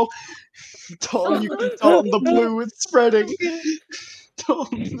 Dalton, no! Dalton, Dalton, the blue, it's spreading!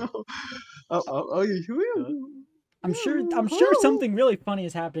 Dalton, no! I'm sure something really funny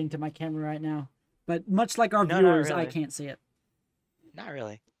is happening to my camera right now. But much like our No, not viewers, I really. can't see it. Not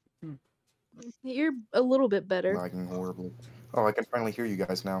really. You're a little bit better. Lagging horribly. Oh, I can finally hear you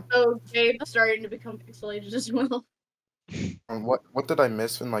guys now. Oh, Gabe's starting to become pixelated as well. What did I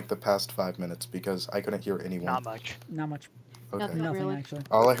miss in like the past 5 minutes? Because I couldn't hear anyone. Not much. Not much. Okay. Nothing. Nothing really. actually.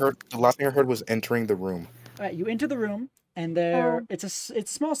 The last thing I heard was entering the room. All right, you enter the room, and it's a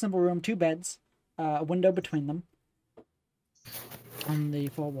small, simple room, 2 beds, a window between them, on the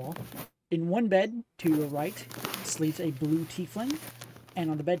far wall. In one bed to your right sleeps a blue tiefling,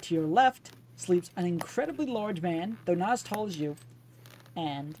 and on the bed to your left sleeps an incredibly large man, though not as tall as you,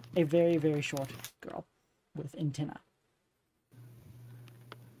 and a very, very short girl with antenna.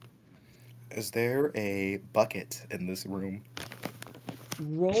 Is there a bucket in this room?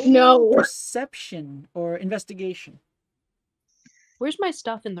 Roll No. perception or investigation. Where's my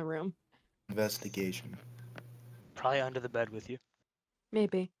stuff in the room? Investigation. Probably under the bed with you.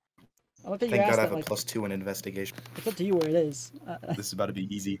 Maybe. I like that you Thank asked God I that, have a like, +2 in investigation. it's up to you where it is. This is about to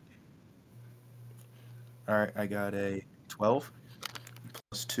be easy. Alright, I got a 12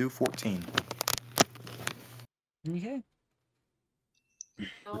 +2, 14. Okay.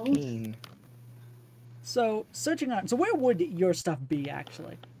 14. So, searching on... So where would your stuff be,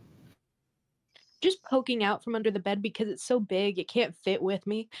 actually? Just poking out from under the bed because it's so big, it can't fit with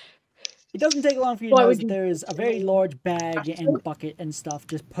me. It doesn't take long for you to Why notice would that you there is a very large bag and bucket and stuff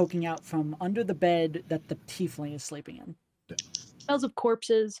just poking out from under the bed that the tiefling is sleeping in. Smells of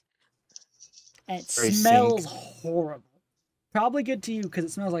corpses. And it Very smells horrible. Probably good to you because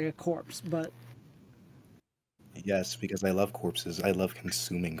it smells like a corpse, but... Yes, because I love corpses. I love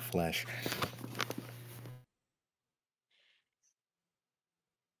consuming flesh.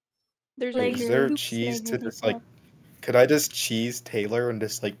 There's Like, Is there a cheese to just like... Could I just cheese Taylor and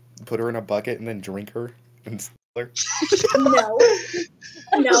just like put her in a bucket and then drink her? And steal her? No.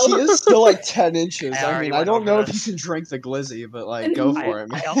 She No. is still like 10 inches. I I already mean, I went don't over know if you this. can drink the glizzy, but like, go for it,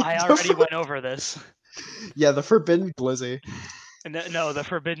 man. I already went over this. Yeah, the forbidden glizzy. No, the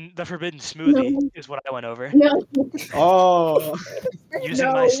forbidden smoothie is what I went over. No. Oh. Using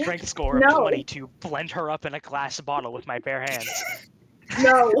No. my strength score of No. 20 to blend her up in a glass bottle with my bare hands.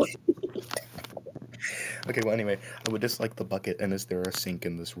 No. Okay, well anyway, I would just like the bucket, and is there a sink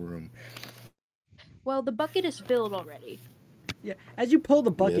in this room? Well, the bucket is filled already. Yeah, as you pull the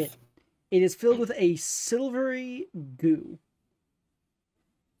bucket, With? it is filled with a silvery goo.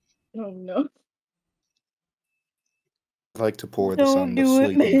 Oh no. I'd like to pour this Don't on the do it,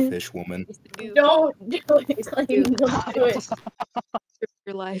 sleeping man. fish woman. It's the goo Don't do it, Clayton. Dude. Don't do it. for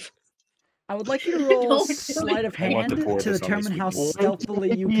your life. I would like you to roll Don't do sleight it. of I want hand to pour to this on these determine how people.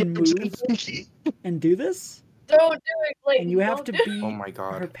 stealthily you can move and do this. Don't do it, Clayton. And you have Don't to do it. beat Oh my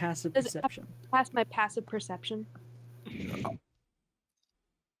god. her passive Does it have- perception. Past my passive perception.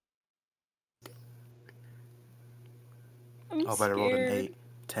 I'm Oh, but I rolled an scared. 8,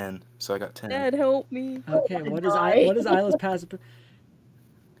 10, so I got 10. Dad, help me. Okay, what is Die. Isla's passive?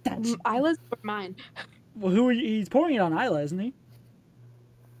 That's Isla's or mine. well. Who are you, he's pouring it on Isla, isn't he?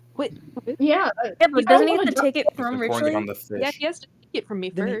 Wait. Yeah. Yeah, but You doesn't he don't have to wanna take it He's from been pouring it on Richland? the Yeah, fish. he has to take it from me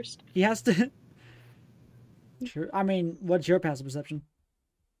Then he- first. He has to. Sure. I mean, what's your passive perception?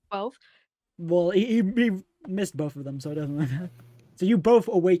 12. Well, he missed both of them, so it doesn't matter. So you both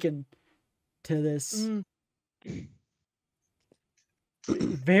awaken to this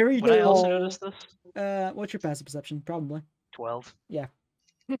very Would I also tall. notice this? What's your passive perception? Probably. 12.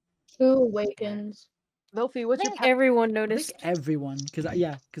 Who awakens? Velfie, I what's your think everyone I noticed. think everyone, because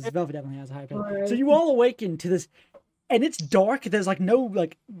Velvet definitely has a higher passive. So Alright. you all awaken to this, and it's dark. There's like no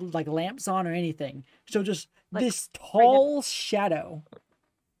like lamps on or anything. So just Like, this tall shadow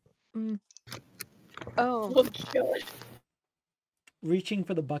Oh. Oh god. reaching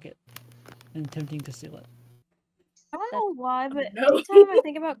for the bucket and attempting to steal it. I don't know why, but No. anytime I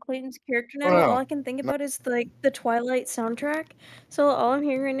think about Clayton's character now, Wow. all I can think about is like the Twilight soundtrack. So all I'm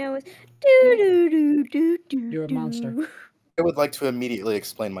hearing right now is do do do do do. You're a monster. do. I would like to immediately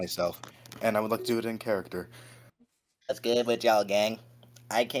explain myself, and I would like to do it in character. What's good with y'all, gang?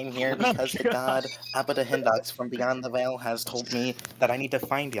 I came here because the god Abada Hindax from Beyond the Veil has told me that I need to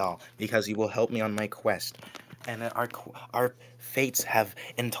find y'all because you will help me on my quest. And our fates have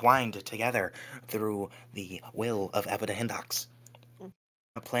entwined together through the will of Abada Hindax.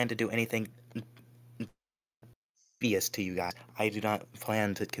 I plan to do anything devious to you guys. I do not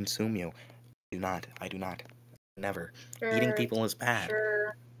plan to consume you. I do not. Never. Eating Sure, people is bad.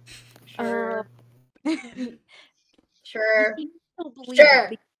 Sure. Uh, Sure. Sure. I don't believe Sure. that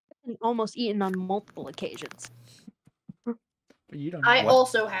because I've been almost eaten on multiple occasions. But you don't. I know. What?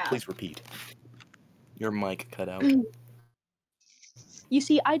 also have. Please repeat. Your mic cut out. You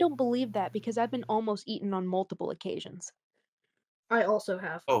see, I don't believe that because I've been almost eaten on multiple occasions. I also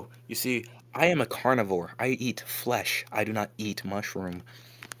have. Oh, you see, I am a carnivore. I eat flesh. I do not eat mushroom.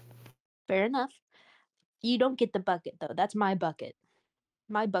 Fair enough. You don't get the bucket though. That's my bucket.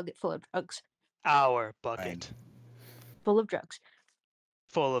 My bucket full of drugs. Our bucket Full of drugs.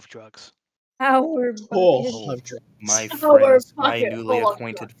 full of drugs. Our Full bucket. Oh, of drugs. my Our friends, my bucket newly full of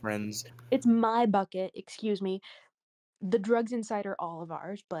acquainted friends. It's my bucket, excuse me. The drugs inside are all of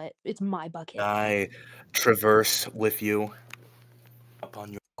ours, but it's my bucket. I traverse with you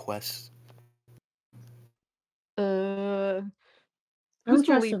upon your quest. Uh, I don't who's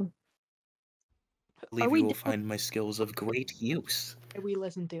trust believe him. I believe we you will doing- find my skills of great use. we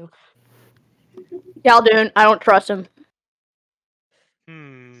listen to? Galdoon, I don't trust him.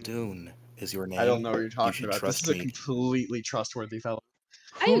 Dune is your name. I don't know what you're You talking should about. This trust is a me. completely trustworthy fellow.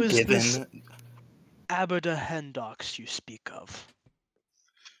 Who is this Given Abada Hendox you speak of?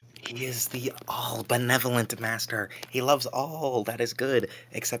 he is the all-benevolent master. He loves all that is good,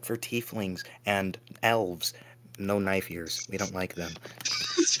 except for tieflings and elves. No knife ears. We don't like them.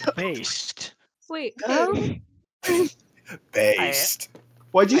 Based. Wait, Based.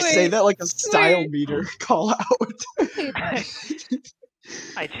 Why'd you say Wait, that like a style wait. meter call out?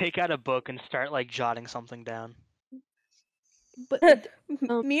 I take out a book and start like jotting something down. but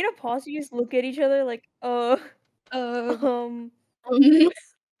Me and Apostle just look at each other like,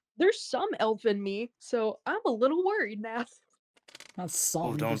 there's some elf in me, so I'm a little worried now. Not some.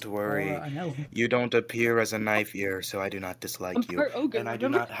 Oh, don't just worry. I know. You don't appear as a knife ear, so I do not dislike you. part ogre, And I do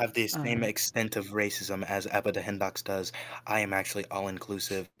remember? not have the same Alright. extent of racism as Abada Hendox does. I am actually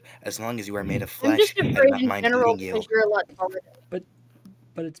all-inclusive. As long as you are made of I'm flesh, just I do afraid not in mind general eating you. because you're a lot taller.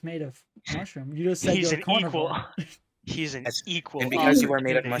 But it's made of mushroom. You just said He's you're an a carnivore. equal. He's an As- equal. And because you are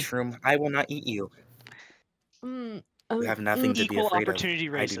made of opportunity- mushroom, I will not eat you. You have nothing to be Equal afraid of. opportunity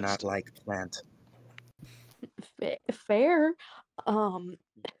I do not racist. like plant. Fair.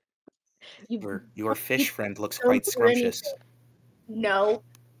 Your fish friend looks Don't quite do scrumptious. No.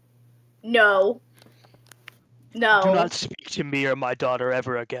 No. No. Do not speak to me or my daughter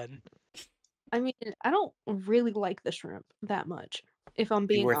ever again. I mean, I don't really like the shrimp that much, if I'm You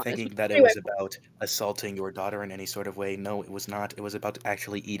being were honest. thinking that it was about assaulting your daughter in any sort of way. No, it was not. It was about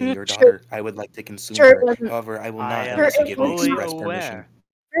actually eating your Sure. daughter. I would like to consume Sure, it her. wasn't. However, I will I not am unless you Sure, give me fully express permission. aware.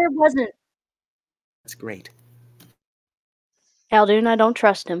 Sure it wasn't. That's great. Galdoon, I don't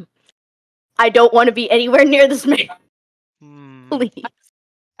trust him. I don't want to be anywhere near this man. Please.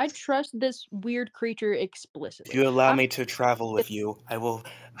 I trust this weird creature If explicitly. you allow me to travel with you, I will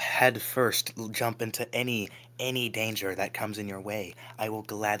head first jump into any danger that comes in your way. I will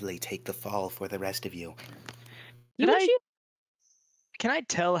gladly take the fall for the rest of you. You Can and I- she- Can I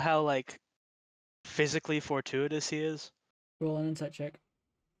tell how like physically fortuitous he is? Roll an insight check.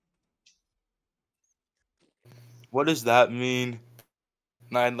 What does that mean?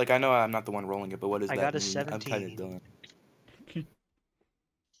 No, I know I'm not the one rolling it, but what does I that got a mean? I'm kind of 17. done.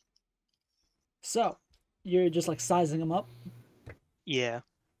 So, you're just like sizing him up. Yeah.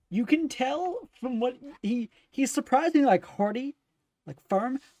 You can tell from what he's surprisingly like hardy, like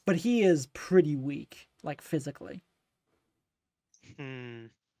firm, but he is pretty weak, like physically.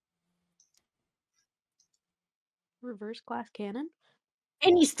 Reverse class cannon?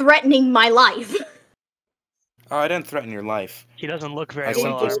 And he's threatening my life. Oh, I didn't threaten your life. He doesn't look very I well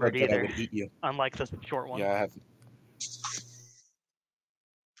simply armored said that I either. would eat you. Unlike the short one. Yeah, I have.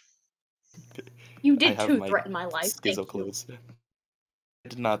 You I did have too my threaten my life. Thank Schizo you. clothes. I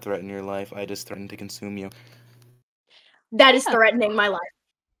did not threaten your life. I just threatened to consume you. That is Yeah. threatening my life.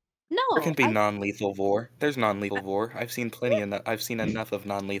 No, There can be I- non-lethal vor. There's non-lethal vor. I've seen plenty enough. I've seen enough of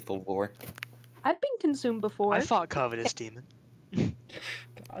non-lethal vor. I've been consumed before. I fought Covetous Demon.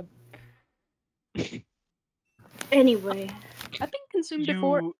 God. Anyway. I've been consumed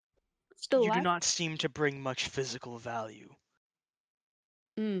before. You Still do alive. not seem to bring much physical value.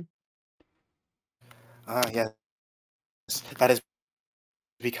 Yes. That is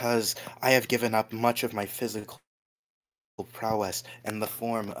because I have given up much of my physical prowess in the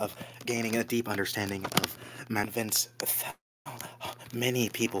form of gaining a deep understanding of convince many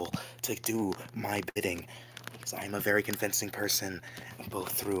people to do my bidding. Because I am a very convincing person,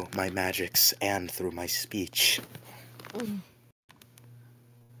 both through my magics and through my speech.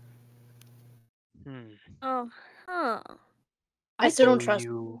 Oh, huh. I still don't Do trust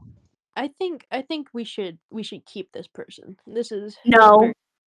I think we should keep this person. This is No.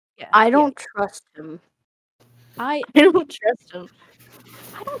 Yeah. I don't trust him. I I don't trust him.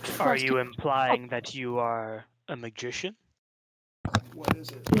 I don't trust Are you him. implying that you are a magician? What is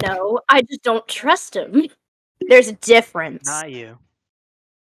it? No, I just don't trust him. There's a difference. Not you.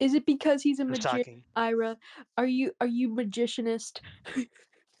 Is it because he's a Who's magician, talking? Ira? Are you magicianist?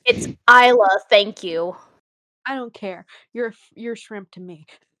 It's Isla, thank you. I don't care. You're a shrimp to me.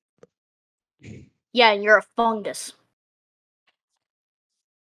 Yeah, and you're a fungus.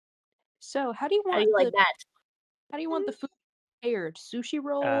 So how do you How want do you like that? how do you want the food prepared? Sushi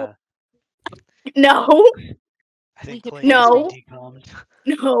roll? No, I think hit Clayton No. is decalmed.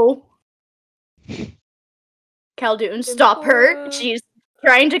 no. Khaldun, stop her. Tempura. She's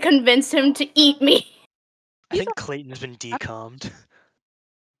trying to convince him to eat me. I think Clayton's been decalmed.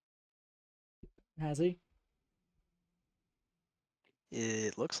 Has he?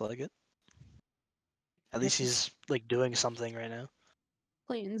 It looks like it. At least Yes. he's like doing something right now.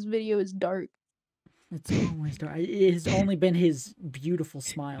 Clayton's video is dark. It's always dark. It has only been his beautiful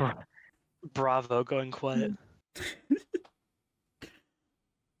smile. Bravo, going quiet.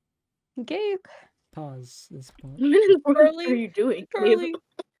 Okay, Pause this part. What in the world Charlie, are you doing, Charlie. Caleb?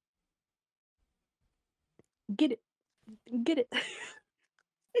 Get it. Get it.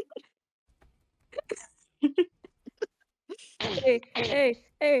 Hey, hey,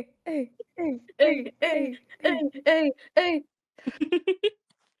 hey, hey, hey, Hey, hey, hey, hey.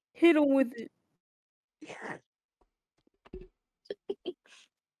 hit him with it.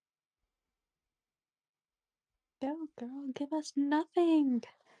 Go, girl, give us nothing.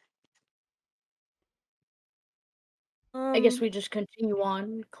 I guess we just continue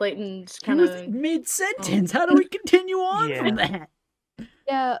on. Clayton's He kind was of. mid-sentence. How do we continue on from Yeah. that?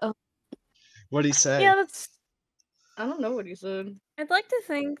 Yeah, What'd he say? Yeah, that's. I don't know what he said. I'd like to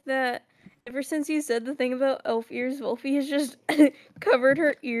think that ever since you said the thing about elf ears, Wolfie has just covered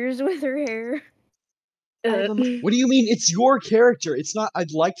her ears with her hair. I have a What do you mean? It's your character. It's not.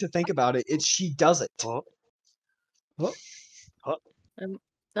 I'd like to think about it. It's she does it. Oh, No.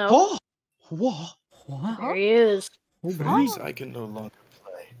 Oh, whoa. What? There he is. Oh, Please, boy. I can no longer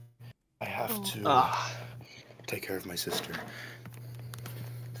play. I have Oh. to take care of my sister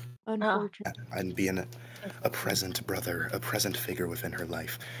unfortunate. and be a present brother, a present figure within her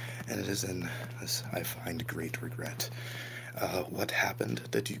life. And it is in this I find great regret. What happened?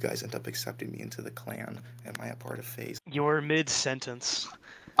 Did you guys end up accepting me into the clan? Am I a part of FaZe? you're mid-sentence.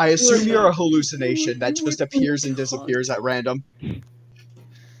 I assume were- you're a hallucination that you were just appears and taught. disappears at random.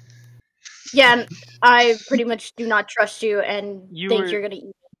 Yeah, and I pretty much do not trust you and You think were- you're gonna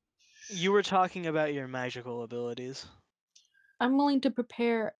eat. You were talking about your magical abilities. I'm willing to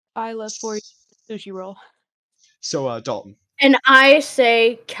prepare Isla for sushi roll. So, Dalton, And I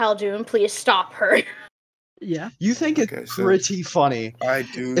say, Khaldun, please stop her. Yeah. you think Okay, it's so- pretty funny I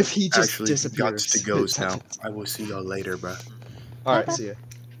do if he just actually got disappears. to go now. I will see y'all later, bro. All right, see ya.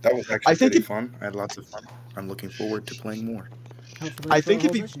 That was actually I think pretty it- fun. I had lots of fun. I'm looking forward to playing more. Hopefully I for think a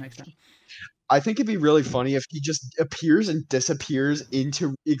it'd whole be- session next time. I think it'd be really funny if he just appears and disappears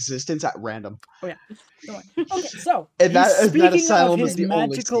into existence at random. Don't worry. Okay, so And that speaking Asylum of is his the only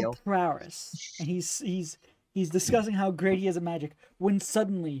magical skill. prowess, and he's discussing how great he is at magic, when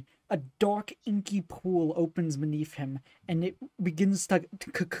suddenly a dark, inky pool opens beneath him, and it begins to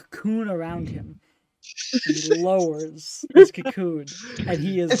cocoon around him. And he lowers his cocoon, and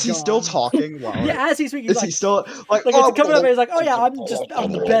he is Is he still gone. talking while Yeah, as he's speaking, he's Is like, he still like it's coming up, and he's like, "Oh yeah, I'm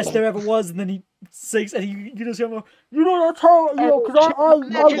the best there ever was," and then he sinks, and you just hear him go, "You know that's how you know because I'm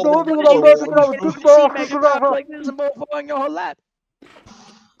the like this and falling your whole lap.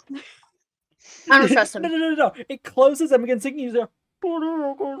 I don't trust him. No. It closes and begins singing. He's there.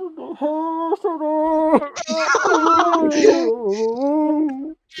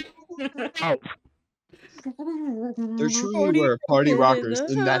 There truly were party rockers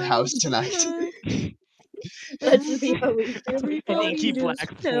in that house tonight. Let's be honest. An inky black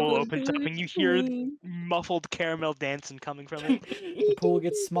just pool have a opens up good and you hear time. muffled caramel dancing coming from it. The pool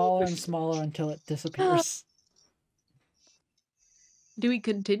gets smaller and smaller until it disappears. Do we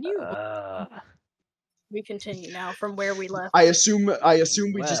continue? We continue now from where we left. I assume we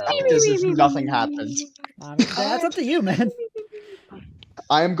just Well. act as if nothing happened. I mean, that's up to you, man.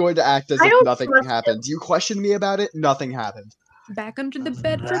 I am going to act as I if don't nothing trust happened. You questioned me about it, nothing happened. Back under the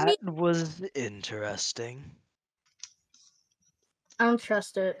bed for me? That was interesting. I don't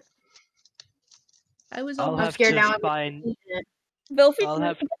trust it. I was I'll almost have scared to now. find. Eat it. Velfie, I'll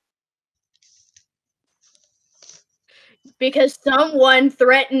have. Because someone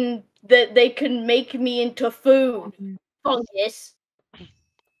threatened that they could make me into food. Fungus.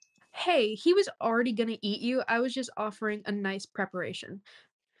 Hey, he was already gonna eat you. I was just offering a nice preparation.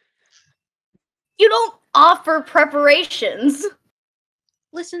 You don't offer preparations.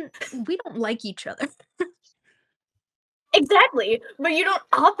 Listen, we don't like each other. Exactly, but you don't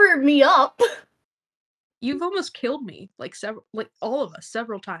offer me up. You've almost killed me, like all of us,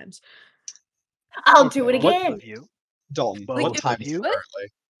 several times. I'll Okay, do it what- again. Of you. Dalton, Both what of time is it you?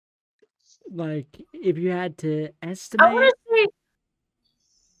 currently? Like, if you had to I estimate, want to say,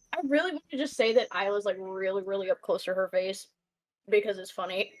 I really want to just say that Isla's like really, really up close to her face because it's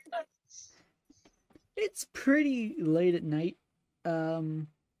funny. it's pretty late at night.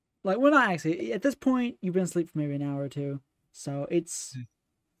 Like, well, not actually. At this point, you've been asleep for maybe an hour or two, so it's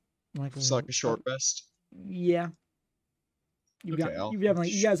like It's like a short rest. Yeah. You Okay, I'll you guys have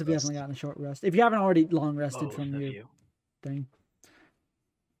short definitely rest. gotten a short rest. If you haven't already long rested Both from of your you. thing.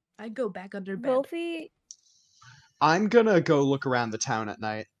 I'd go back under bed. Wolfie, I'm gonna go look around the town at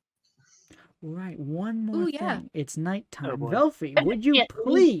night. Right, one more Ooh, yeah. thing. It's nighttime. boy. Velfie, would you can't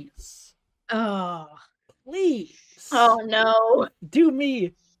please, Oh, please Oh no. do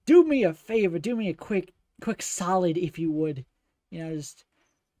me a favor, do me a quick solid if you would. You know,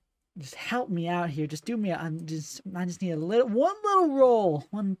 just help me out here. Just do me I just need one little roll.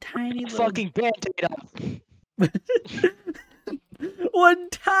 One tiny little Fucking band-aid up. one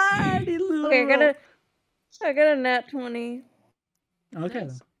tiny little okay, roll. I got a nat 20. Okay, Nice.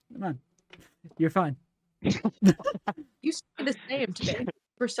 then. Come on. You're fine. you stay the same today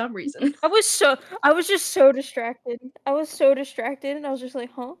for some reason. I was just so distracted. I was so distracted, and I was just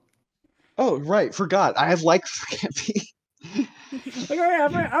like, huh? Oh, right, forgot. I have lycanthropy. Like,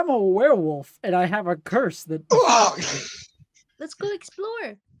 I'm a werewolf, and I have a curse that. Let's go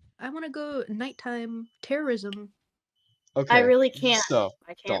explore. I want to go nighttime terrorism. Okay, I really can't. so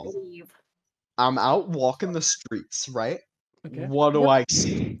I can't Dalton, leave. I'm out walking the streets, right? Okay. What do I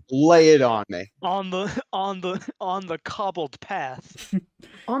see? Lay it on me. On the cobbled path.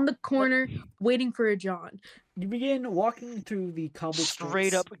 On the corner, waiting for a John. You begin walking through the cobbled Straight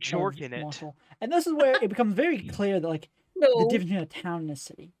streets up of jorking it. Marshall. And this is where it becomes very clear that, like, the No. difference between a town and a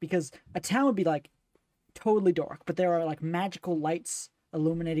city. Because a town would be, like, totally dark, but there are, like, magical lights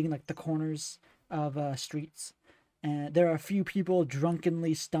illuminating, like, the corners of streets. And there are a few people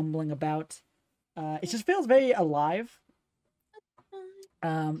drunkenly stumbling about. It just feels very alive.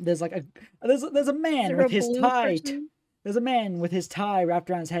 There's like there's a man Is there with a his blue tie. person? There's a man with his tie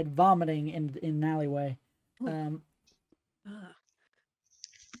wrapped around his head, vomiting in an alleyway. Ugh.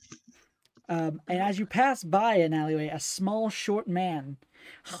 And as you pass by an alleyway, a small, short man,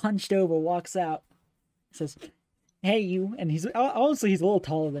 hunched over, walks out. Says, "Hey, you!" And he's honestly he's a little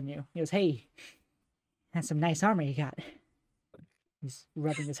taller than you. He goes, "Hey, that's some nice armor you got." He's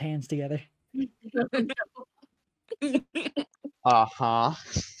rubbing his hands together. Uh-huh.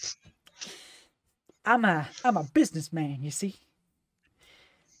 I'm a businessman, you see,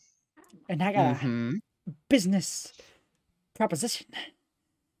 and I got Mm-hmm. a business proposition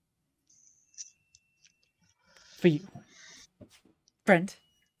for you, friend.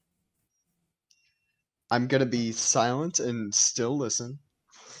 I'm gonna be silent and still listen.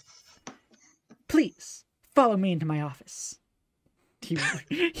 Please follow me into my office.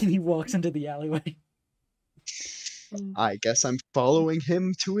 He walks into the alleyway. I guess I'm following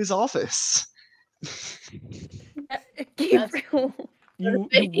him to his office. Gabriel. You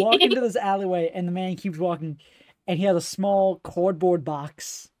walk into this alleyway, and the man keeps walking, and he has a small cardboard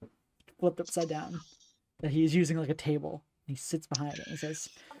box flipped upside down that he is using like a table. He sits behind it and says,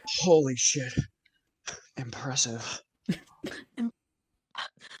 Holy shit. Impressive.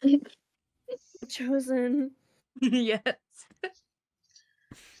 Chosen. Yes.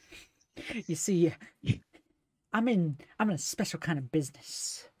 "You see, I'm in a special kind of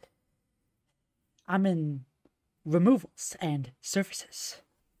business. I'm in removals and surfaces.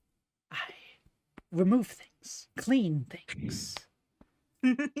 I remove things, clean things.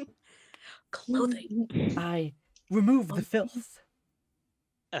 Clothing. I remove the filth.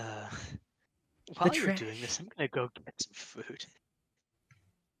 While you're doing this, I'm gonna go get some food.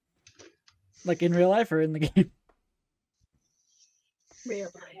 Like in real life or in the game?"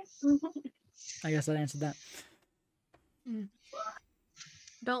 Real life. I guess that answered that.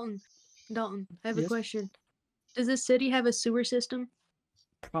 Dalton, I have Yes? a question. Does this city have a sewer system?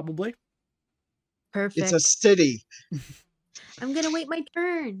 Probably. Perfect. It's a city. I'm gonna wait my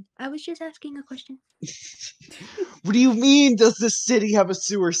turn. I was just asking a question. What do you mean, does the city have a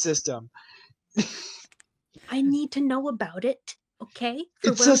sewer system? I need to know about it, okay? For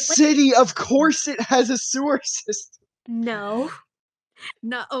It's when a I'm city. Of course it has a sewer system. No.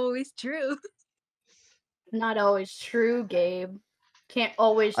 Not always true. Not always true, Gabe. Can't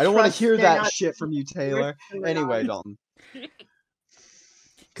always I don't want to trust hear they're that not shit from you, Taylor. true or Anyway, not. Dalton.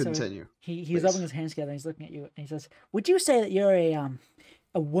 Continue. He's please. rubbing his hands together and he's looking at you and he says, "Would you say that you're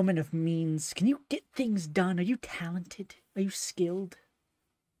a woman of means? Can you get things done? Are you talented? Are you skilled?"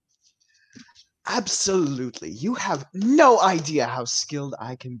 Absolutely. You have no idea how skilled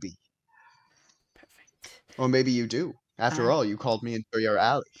I can be. Perfect. Or maybe you do. After all, you called me into your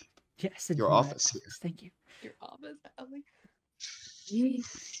alley. Yes, into Your my office here. Thank you. Your office, Ellie.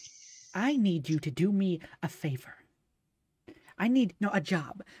 I need you to do me a favor. I need a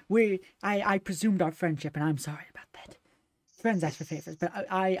job. I presumed our friendship, and I'm sorry about that. Friends ask for favors, but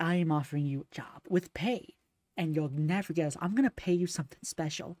I am offering you a job with pay, and you'll never guess. I'm gonna pay you something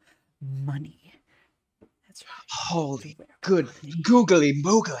special, money. That's right. Holy good googly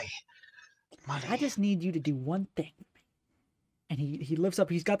moogly. Money. I just need you to do one thing. And he lifts up.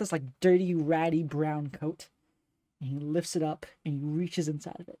 He's got this like dirty, ratty brown coat, and he lifts it up and he reaches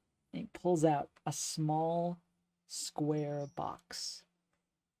inside of it, and he pulls out a small square box.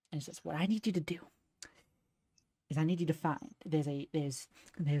 And he says, "What I need you to do is I need you to find there's an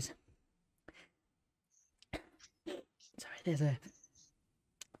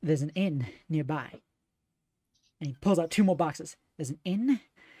inn nearby." And he pulls out 2 more boxes. There's an inn,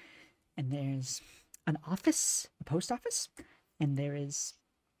 and there's an office, a post office, and there is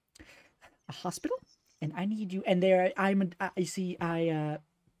a hospital. And I need you. And there, I need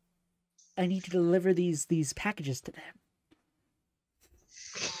to deliver these packages to them.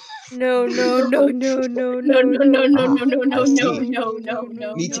 No. No.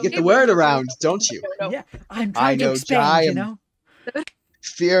 Need to get the word around, don't you? Yeah, I'm I trying to know expand. I am.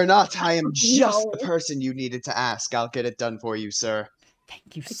 Fear not, I am just the person you needed to ask. I'll get it done for you, sir.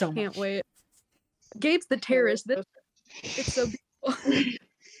 Thank you so much. Can't wait. Gabe's the terrorist. It's so beautiful.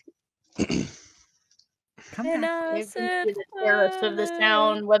 Come And back. I He's said, the terrorist of this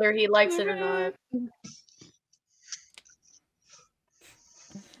town, whether he likes it or not.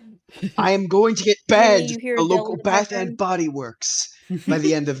 I am going to get Maybe bed you hear the Adele local in the Bath background. and Body Works by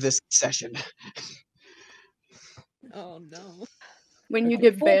the end of this session. Oh no. When you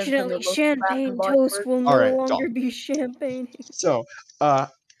get banned from the Fortunately, local champagne Bath and toast will no Alright, longer Dalton. be champagne. So,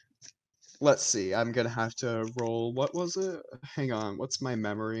 let's see. I'm gonna have to roll. What was it? Hang on. What's my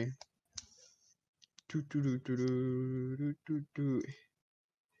memory?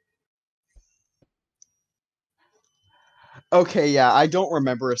 Okay, yeah, I don't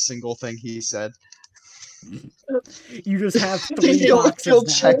remember a single thing he said. You just have 3 You'll boxes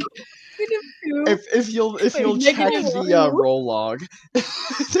now. check if you'll check the roll log.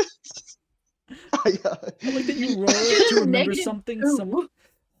 I like that you roll it to remember something.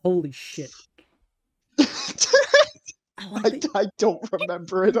 Holy shit! I don't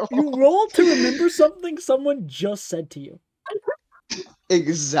remember it all. You rolled to remember something someone just said to you.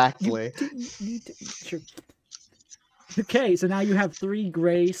 Exactly. You didn't need to. Sure. Okay, so now you have 3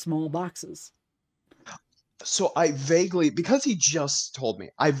 gray small boxes. So I vaguely, because he just told me,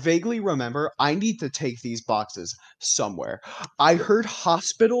 I vaguely remember I need to take these boxes somewhere. I heard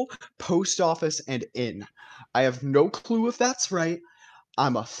hospital, post office, and inn. I have no clue if that's right.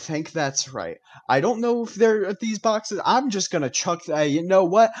 I'ma think that's right. I don't know if they're at these boxes. I'm just gonna chuck that. You know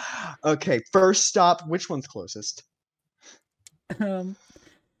what? Okay, first stop. Which one's closest?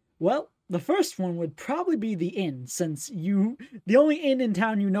 Well, the first one would probably be the inn, since the only inn in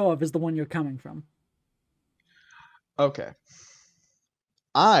town you know of is the one you're coming from. Okay.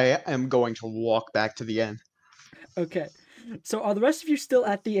 I am going to walk back to the inn. Okay. So are the rest of you still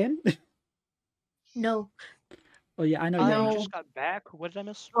at the inn? No. Oh yeah, I know I you. just got back. What did I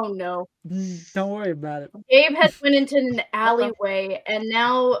miss? Oh no. Don't worry about it. Gabe had went into an alleyway, and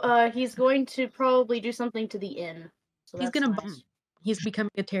now he's going to probably do something to the inn. So He's that's gonna nice. He's becoming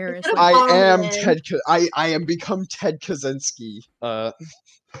a terrorist. gonna I bomb am the Ted. I am become Ted Kaczynski.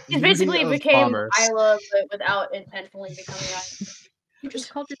 He basically Unit of became Commerce. Isla, but without intentionally becoming Isla. You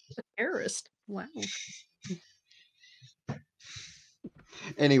just called yourself a terrorist. Wow.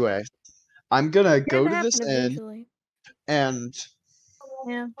 Anyway, I'm gonna go to this inn, eventually. and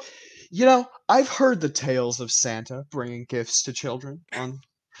Yeah. you know, I've heard the tales of Santa bringing gifts to children.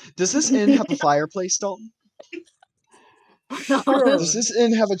 Does this inn have a fireplace, Dalton? Sure. Does this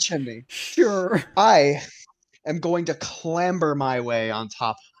inn have a chimney? Sure. I am going to clamber my way on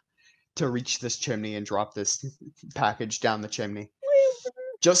top to reach this chimney and drop this package down the chimney.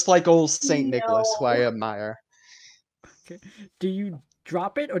 Just like old Saint Nicholas, who I admire. Okay. Do you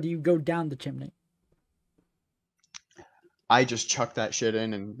drop it or do you go down the chimney? I just chuck that shit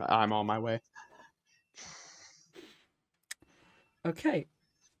in and I'm on my way. Okay.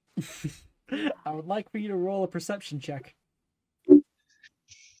 I would like for you to roll a perception check.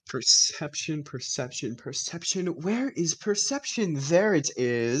 Perception, perception, perception. Where is perception? There it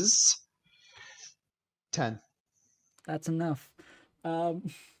is. 10. That's enough. That's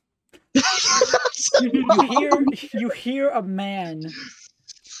You hear a man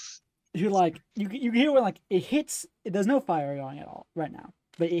who like you hear when like it hits. There's no fire going at all right now,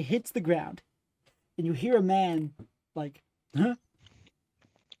 but it hits the ground, and you hear a man like, huh?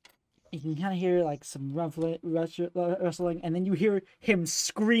 You can kind of hear like some rustling, and then you hear him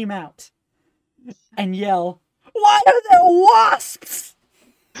scream out and yell, "Why are there wasps?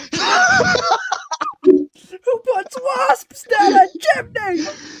 Who puts wasps down a chimney?"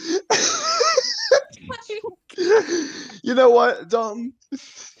 You know what, Dom?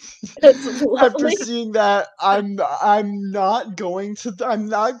 That's After lovely. seeing that, I'm not going to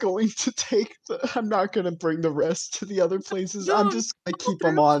bring the rest to the other places. I'm Dom, just gonna follow keep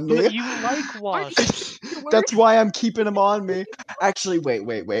them through. on me. But you like wasps. That's why I'm keeping them on me. Actually, wait.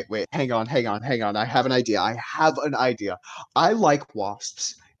 Hang on. I have an idea. I like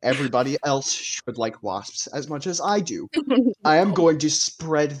wasps. Everybody else should like wasps as much as I do. I am going to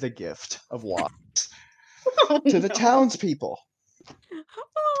spread the gift of wasps to the townspeople.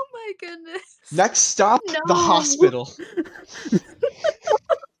 Oh my goodness. Next stop, the No. hospital.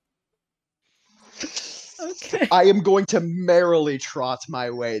 Okay. I am going to merrily trot my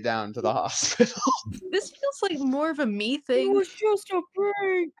way down to the hospital. This feels like more of a me thing. just a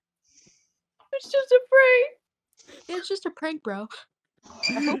prank. It's just a prank. It's just a prank, bro.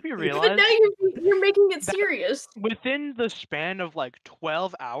 I hope you But realize now you're making it serious. within the span of like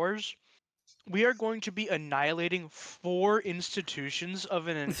 12 hours, we are going to be annihilating 4 institutions of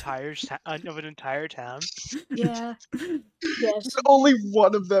an entire town. Yeah. Yes. Only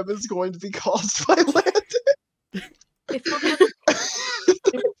one of them is going to be caused by land. If we're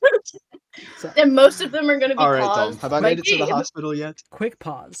So, And most of them are going to be All right, Dom. caused Have I by made it to the Gabe. hospital yet? quick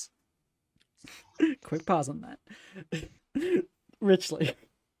pause. Quick pause on that. Richly,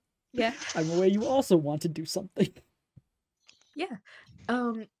 yeah. I'm aware you also want to do something.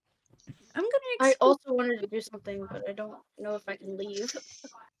 I'm gonna I also wanted to do something, but I don't know if I can leave.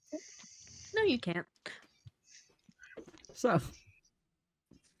 No, you can't. So,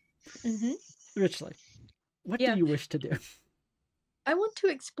 Mm-hmm. Richly, what Yeah. do you wish to do? I want to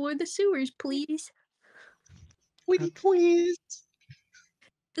explore the sewers, please. Pretty please.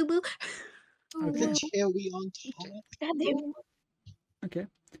 Boo-boo. Okay. The cherry on top. Goddamn. Okay.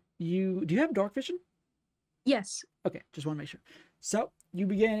 Do you have dark vision? Yes. Okay, just want to make sure. So you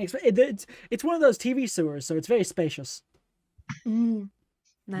begin. It's one of those TV sewers, so it's very spacious,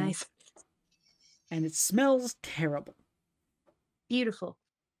 Nice. and it smells terrible. Beautiful.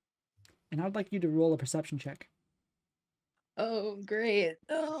 And I'd like you to roll a perception check. Oh, great.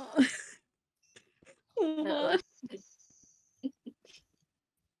 Oh. Hold on.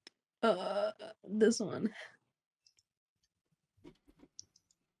 This one.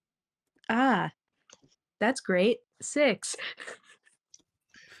 Ah, that's great. 6.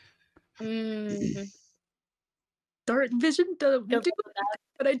 Mm-hmm. Dark vision doesn't Good do for it,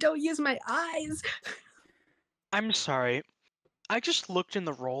 but I don't use my eyes. I'm sorry. I just looked in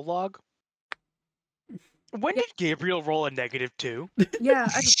the roll log. When did Gabriel roll a -2? Yeah.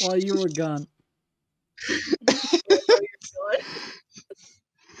 While you were gone.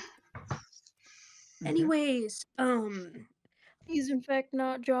 Anyways, He's in fact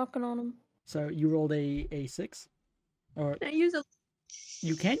not jocking on him. So you rolled a 6, or I use a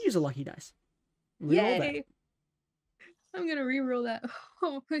you can use a lucky dice. Reroll that. yay. I'm gonna re-roll that.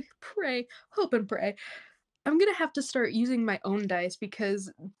 Oh, pray, hope and pray. I'm gonna have to start using my own dice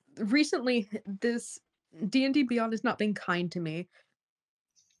because recently this D&D Beyond has not been kind to me.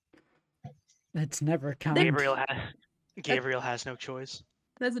 That's never kind. Gabriel has no choice.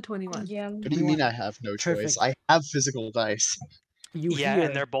 That's a 21. Yeah. What do you mean I have no choice? Perfect. I have physical dice. You Yeah, hear,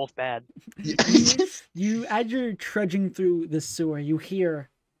 and they're both bad. you as you're trudging through the sewer, you hear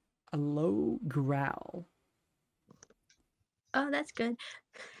a low growl. Oh, that's good.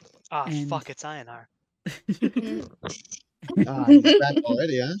 Ah, And- fuck, it's INR. He's back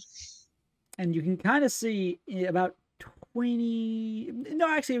already, huh? And you can kind of see about 20, no,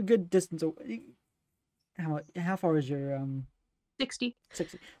 actually a good distance away. How far is your 60.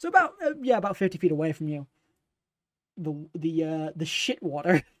 60? So about about 50 feet away from you. The shit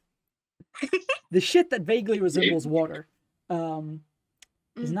water, the shit that vaguely resembles water,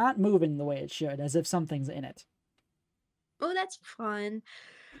 is not moving the way it should, as if something's in it. Oh, that's fun.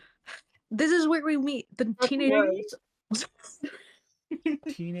 This is where we meet the That's teenagers.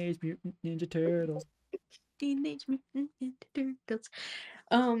 Teenage Mutant Ninja Turtles. Teenage Mutant Ninja Turtles.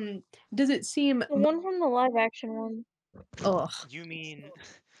 Does it seem? The one from the live action one. Oh, You mean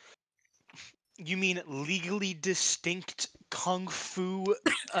You mean legally distinct kung fu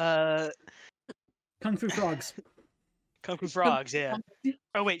Kung Fu frogs. kung fu frogs, yeah.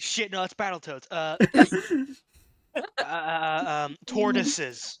 Oh wait, shit, no, it's Battletoads.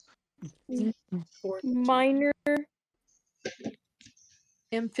 Tortoises. Minor.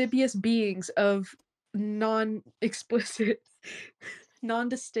 Amphibious beings of non-explicit,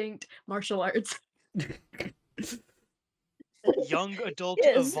 non-distinct martial arts. Young adult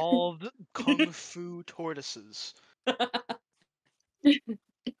Yes. evolved kung fu tortoises.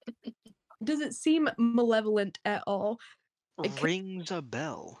 Does it seem malevolent at all? Rings a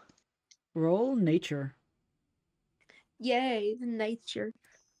bell. Roll nature. Yay, nature.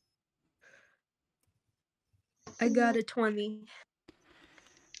 I got a 20.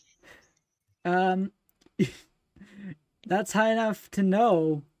 That's high enough to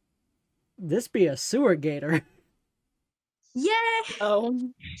know this be a sewer gator. Yay!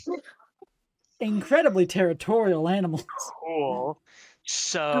 Oh. Incredibly territorial animals. Cool.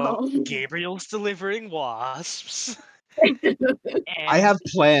 So Oh. Gabriel's delivering wasps. I have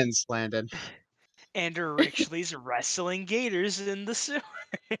plans, Landon. And Richley's wrestling gators in the sewers.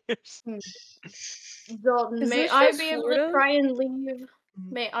 Dalton, Is may this I just be able Florida? to try and leave?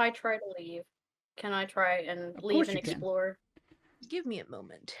 May I try to leave? Can I try and Of leave course and you can. explore? Give me a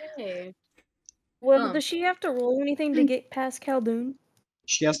moment. Hey. What does she have to roll anything to get past Caldoon?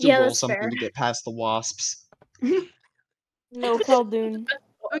 She has to Yeah, roll that's something fair. to get past the wasps. No, Caldoon.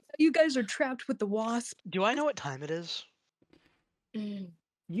 Oh, you guys are trapped with the wasp. Do I know what time it is?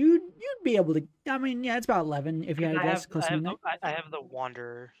 You'd be able to. I mean, yeah, it's about 11 if you had to guess. Close to midnight. I have the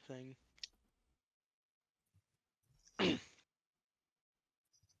wanderer thing.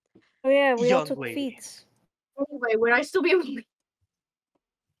 Oh yeah, we all Young took lady. feats. Anyway, would I still be able to leave?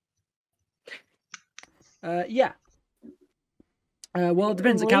 Yeah. Well, it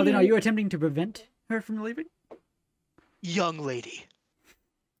depends. Young Calvin, are lady. you attempting to prevent her from leaving? Young lady.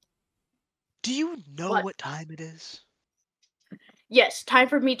 Do you know What? what time it is? Yes, time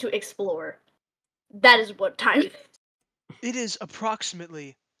for me to explore. That is what time. It is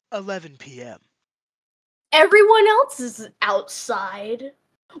approximately 11 p.m. Everyone else is outside.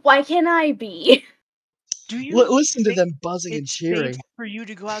 Why can't I be? Do you Listen to think them buzzing and it's cheering. safe for you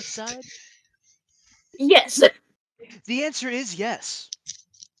to go outside? Yes. The answer is yes.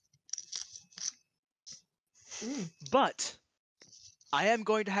 But I am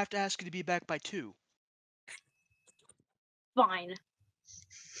going to have to ask you to be back by 2. Fine.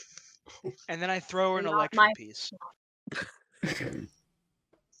 And then I throw her an Not electric my- piece.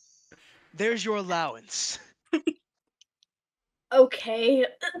 There's your allowance. Okay.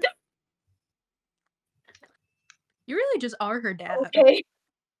 You really just are her dad. Okay.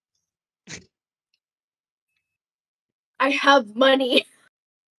 I have money.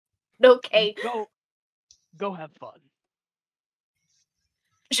 Okay. Go have fun.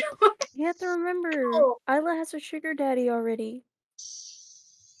 You have to remember, Oh. Isla has a sugar daddy already.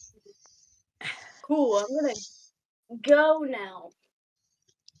 Cool. I'm gonna go now.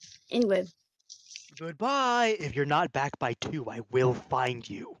 Anyway. Goodbye. If you're not back by 2, I will find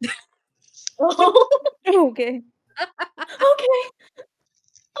you. Oh. Okay. Okay.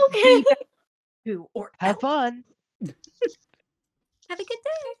 Okay. Who or Have else. fun. Have a good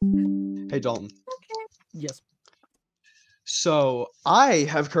day. Hey, Dalton. Yes. So, I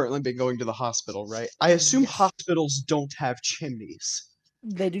have currently been going to the hospital, right? I assume Yes. hospitals don't have chimneys.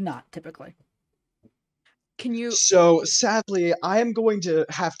 They do not typically. Can you? So, sadly, I am going to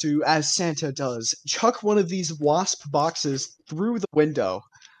have to, as Santa does, chuck one of these wasp boxes through the window.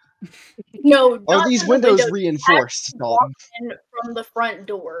 No, Are not these through the windows window. reinforced, Walk Dalton? in from the front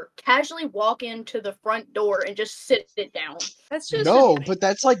door. Casually walk into the front door and just sit it down. That's just No, but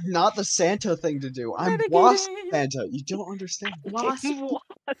that's like not the Santa thing to do. I'm Wasp Santa. You don't understand. wasp.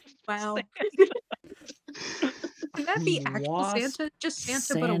 Wow. Can that be actual Wasp Santa? Just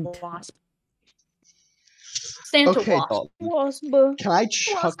Santa, but Santa. a wasp. Santa Okay, wasp. Dalton.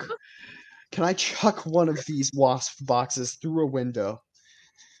 Waspa. Can I chuck one of these wasp boxes through a window?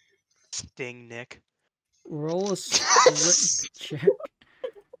 Sting, Nick. Roll a strength check.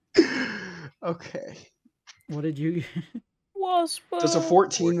 Okay. What did you? Waspa. Does a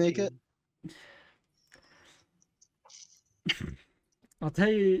 14 make it? I'll tell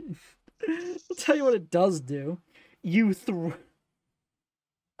you. I'll tell you what it does do. You throw.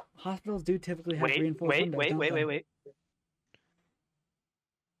 Hospitals do typically have reinforced windows. don't they? Wait.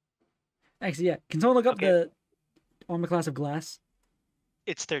 Actually, yeah. Can someone look up Okay. the armor class of glass?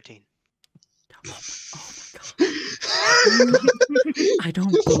 It's 13. Oh my god. I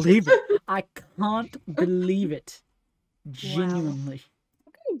don't believe it. I can't believe it. Genuinely.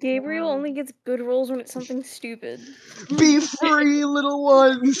 Gabriel only gets good rolls when it's something stupid. Be free, little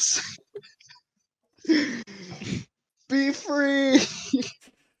ones. Be free.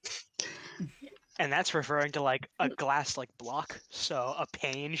 And that's referring to like a glass like block, so a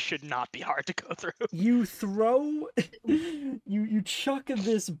pane should not be hard to go through. You throw, you chuck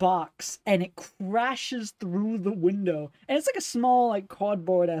this box, and it crashes through the window. And it's like a small, like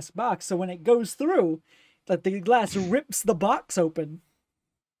cardboard-esque box. So when it goes through, like the glass rips the box open,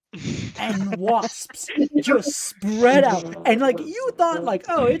 and wasps just spread out. And like you thought, like,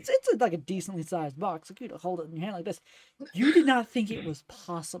 oh, it's like a decently sized box. Like you'd hold it in your hand like this. You did not think it was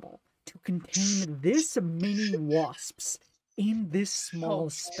possible to contain this many wasps in this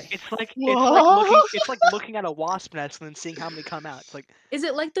small space. It's like looking at a wasp nest and then seeing how many come out. It's like, Is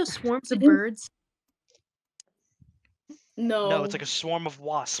it like those swarms of birds? no, it's like a swarm of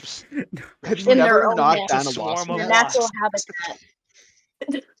wasps. Have you In their never own knocked nest. down a Swarm wasp of Their nest? natural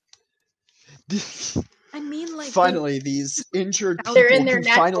habitat. I mean, like Finally, these injured They're people in their can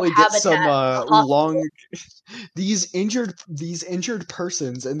natural finally get some habitat, the long. These injured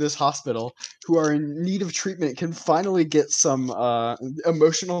persons in this hospital who are in need of treatment can finally get some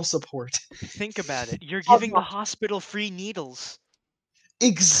emotional support. Think about it. You're giving the hospital free needles,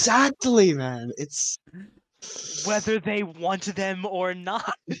 Exactly, man. It's whether they want them or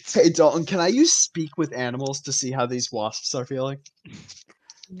not. Hey Dalton, can I use speak with animals to see how these wasps are feeling?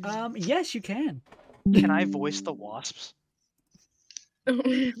 Yes, you can. Can I voice the wasps?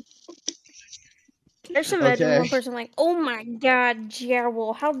 I just imagine Okay. one person like, "Oh my God,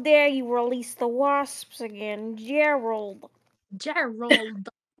 Gerald! How dare you release the wasps again, Gerald?" Gerald.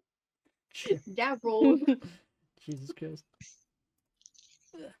 Dabble. Jesus Christ.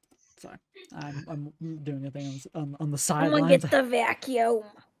 Sorry, I'm doing a thing on the I'm gonna sidelines. get the vacuum.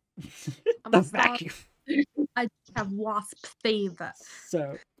 I'm The a stop. vacuum. I have wasp favor.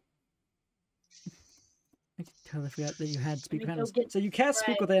 So I totally forgot that you had speak with me go animals. get So you can't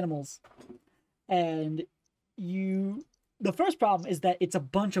speak bread. with animals, and the first problem is that it's a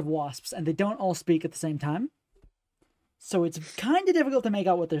bunch of wasps and they don't all speak at the same time. So it's kind of difficult to make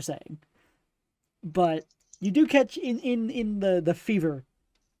out what they're saying. But you do catch in the fever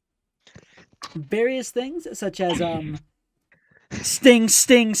various things such as sting,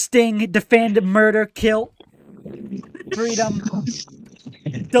 sting, sting, defend, murder, kill, freedom,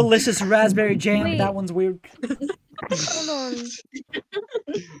 delicious raspberry jam. Wait. That one's weird. Hold on.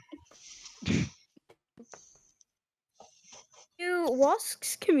 Do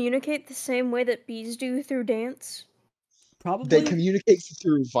wasps communicate the same way that bees do through dance? Probably. They communicate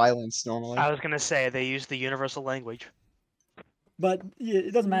through violence normally. I was gonna say they use the universal language. But yeah,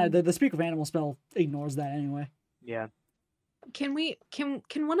 it doesn't matter. The speak of animal spell ignores that anyway. Yeah. Can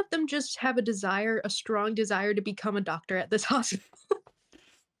one of them just have a strong desire to become a doctor at this hospital?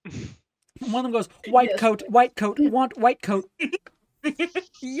 One of them goes, white coat, want white coat.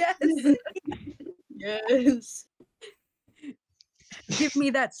 Yes. Yes. Give me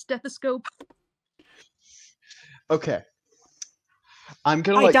that stethoscope. Okay. I'm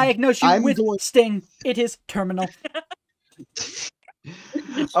gonna I diagnose you I'm with going- sting. It is terminal.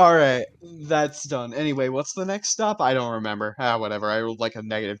 Alright, that's done. Anyway, what's the next stop? I don't remember. Whatever. I rolled like a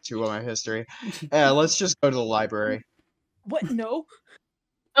 -2 on my history. Let's just go to the library. What? No.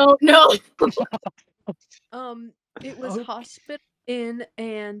 Oh no. It was Okay. hospital in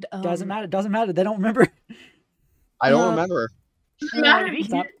and Doesn't matter. Doesn't matter. They don't remember. I don't Um, remember. Matter.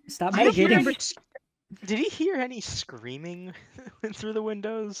 Stop I don't mitigating. remember. Did he hear any screaming through the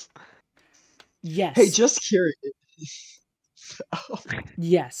windows? Yes. Hey, just curious.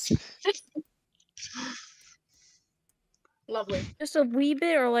 Yes. Lovely. Just a wee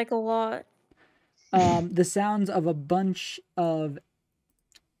bit or like a lot? The sounds of a bunch of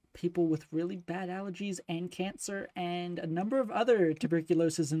people with really bad allergies and cancer and a number of other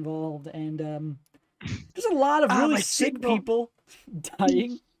tuberculosis involved, and there's a lot of really my sick signal. people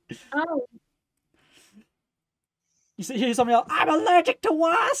dying. Oh. You hear somebody else, I'm allergic to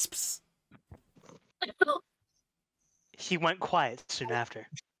wasps! He went quiet soon after.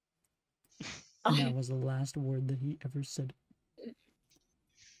 And that was the last word that he ever said.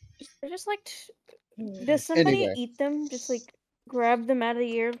 They're just like, does somebody Anyway. eat them? Just like grab them out of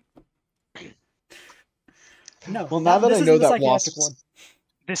the air? No. Well, now that this I isn't know the that psychiatric wasps. ward.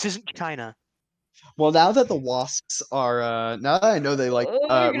 This isn't China. Well, now that the wasps are, now that I know they like Oh,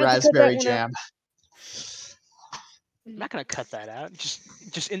 you're gonna have to cut that raspberry one out. jam. I'm not gonna cut that out.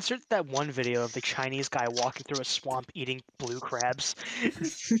 Just insert that one video of the Chinese guy walking through a swamp eating blue crabs.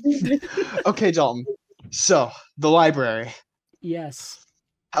 Okay, Dalton. So, the library. Yes.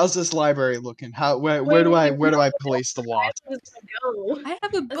 How's this library looking? Where do I place the wasp? I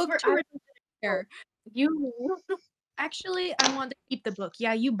have a book That's to where I repair. You. Actually, I want to keep the book.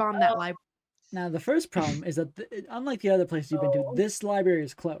 Yeah, you bombed that library. Now, the first problem is that, unlike the other places you've been to, Oh. this library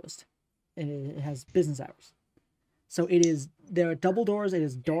is closed. It has business hours. So there are double doors, it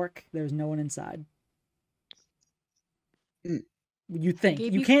is dark, there's no one inside. Mm. You think.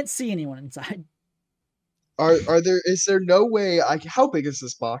 Gave You you- can't see anyone inside. Is there no way how big is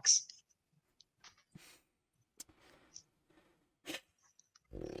this box?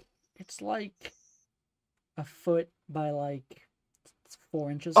 It's like a foot by like 4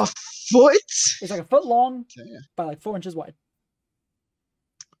 inches. A foot? It's like a foot long Okay. by like 4 inches wide.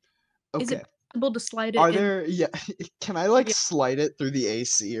 Is Okay. it possible to slide it Are in? there can I like Yeah. slide it through the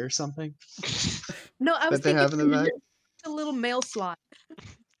AC or something No, I was that they thinking have in the back? a little mail slot.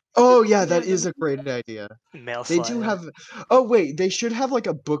 Oh yeah, that Yeah, is a great idea. Mail They slide. do have. Oh wait, they should have like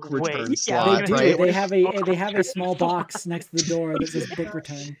a book Wait, return yeah, I was slot, They gonna do. say, right? what They if have book a return small slot? box next to the door that says book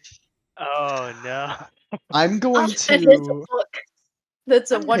return. Oh no. I'm going That is a to. book.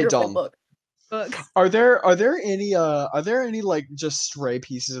 That's a Hey, wonderful Dom. book. Book. Are there any like just stray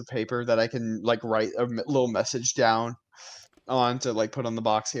pieces of paper that I can like write a little message down on to like put on the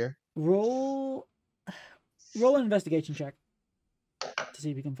box here? Roll an investigation check to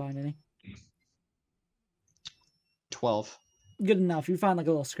see if you can find any. 12. Good enough. You find like a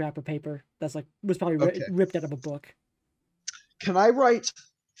little scrap of paper that's like was probably Okay. ripped out of a book. Can I write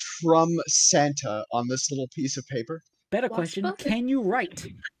from Santa on this little piece of paper? Better Wasp question: book? can you write?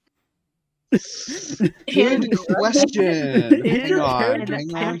 Good question. Is Hang your on, character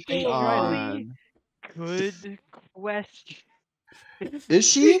hang on, hang capable of writing? on. Good question. Is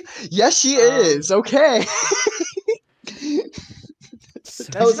she? Yes, she Um, is. Okay. So-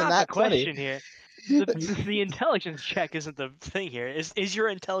 That That's was a not nat the 20. question here. The intelligence check isn't the thing here. Is your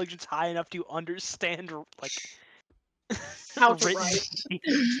intelligence high enough to understand like How to written write. speech?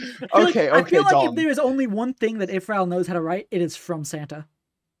 I feel like if Dom. there is only one thing that Ifral knows how to write, it is from Santa.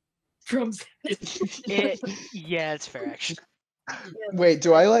 From Yeah, it's fair actually. Wait,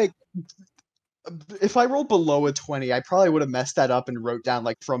 do I like? If I roll below a 20, I probably would have messed that up and wrote down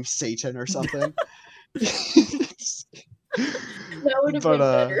like from Satan or something. That would have But, been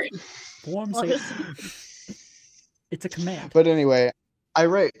better. Form Honestly. Satan. It's a command. But anyway, I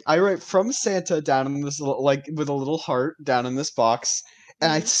write from Santa down in this little, like with a little heart down in this box,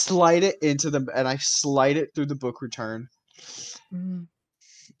 and I slide it through the book return. Mm.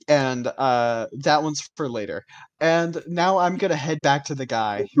 And that one's for later. And now I'm gonna head back to the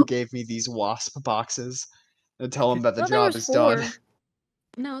guy who gave me these wasp boxes and tell him that the Well, there job was is done. 4.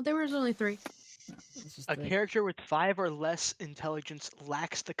 No, there was only 3. It's just A like- character with 5 or less intelligence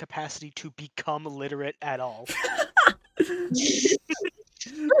lacks the capacity to become literate at all.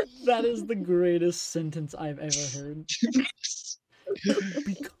 That is the greatest sentence I've ever heard.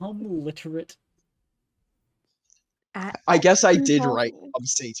 Become literate. I guess I did write Impossible. from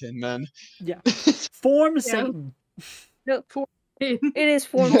Satan then. Yeah. Form Satan. No, For it is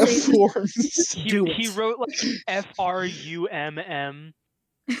form Satan. Forms. Do He it. wrote like FRUMM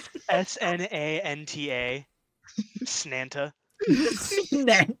SNANTA Snanta.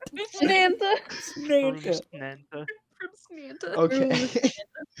 Snant. Samantha. Snanta. Snanta. from Santa. Okay.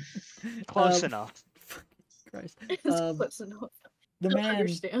 Close Um, enough. Christ. It's close enough. The I man,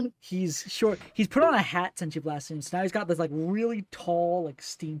 understand. he's short. He's put on a hat since you've last seen him. So now he's got this like really tall like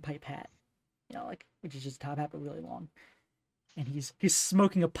steam pipe hat. You know, like which is just a top hat but really long. And he's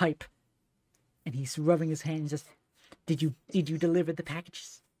smoking a pipe. And he's rubbing his hands. Just, did you deliver the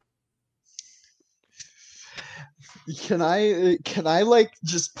packages? Can I like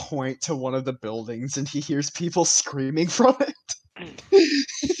just point to one of the buildings and he hears people screaming from it?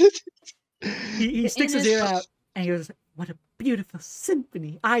 He sticks his his- ear out and he goes, "What a beautiful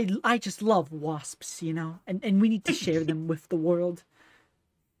symphony! I just love wasps, you know, and we need to share them with the world.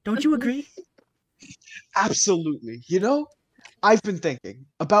 Don't you agree?" Absolutely. You know, I've been thinking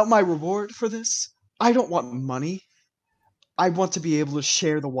about my reward for this. I don't want money. I want to be able to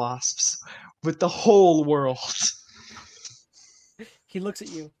share the wasps with the whole world. He looks at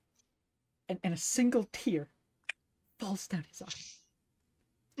you, and a single tear falls down his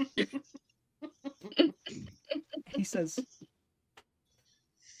eye. And he says,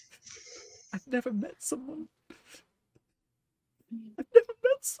 "I've never met someone. I've never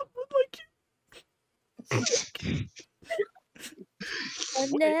met someone like you."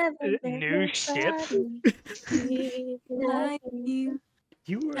 I've never met New ship? nobody Like you.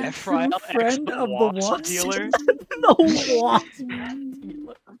 You were a Ephraim true X, friend the of the wasp wasp dealer? The wasp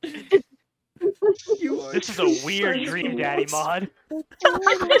dealer. You are This is true a weird friend of dream the daddy wasp. mod.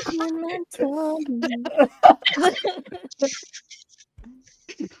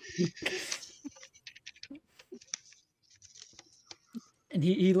 And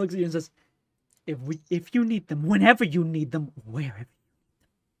he looks at you and says, if you need them, whenever you need them, wherever,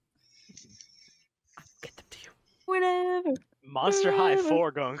 I'll get them to you. Whenever. Monster High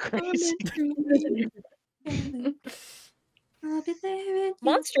 4 going crazy.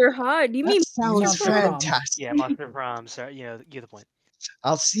 Monster High? Do you mean That sounds Monster Prom. fantastic. Yeah, Monster Prom. Sorry, you get the point.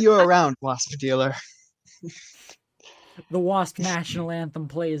 I'll see you around, Wasp Dealer. The Wasp national anthem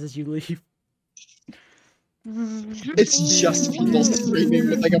plays as you leave. It's just people screaming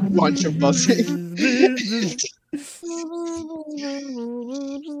with like a bunch of buzzing. It's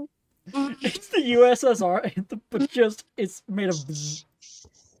the USSR anthem, but just it's made of bzz.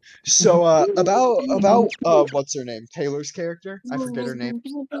 So about what's her name? Taylor's character? I forget her name.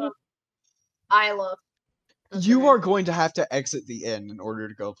 Isla. That's her You name. are going to have to exit the inn in order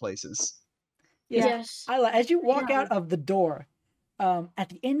to go places. Yes. Isla, as you walk out of the door, at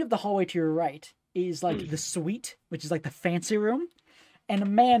the end of the hallway to your right is like the suite, which is like the fancy room, and a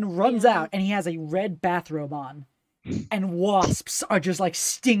man runs out and he has a red bathrobe on, and wasps are just like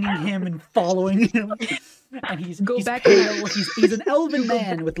stinging him and following him. And he's back pale. He's an elven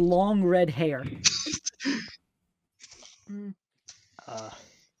man with long red hair.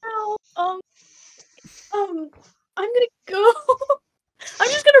 I'm gonna go. I'm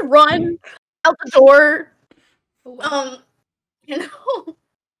just gonna run out the door. You know.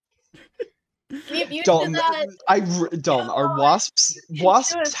 If you Dalton, did that, Dalton, are wasps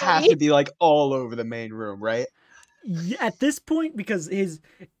have to be like all over the main room, right? Yeah, at this point, because his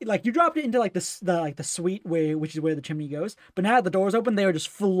you dropped it into like the suite which is where the chimney goes, but now that the door's open, they are just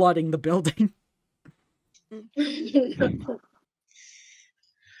flooding the building.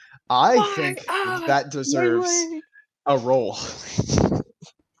 I think that deserves a roll.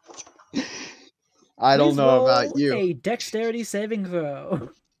 I don't Please know about roll you. a dexterity saving throw.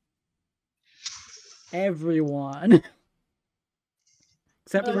 Everyone,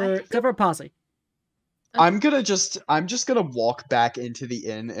 except for Posse. I'm just gonna walk back into the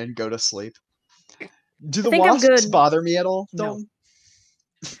inn and go to sleep. Do the think I'm wasps good. bother me at all? No. Dalton?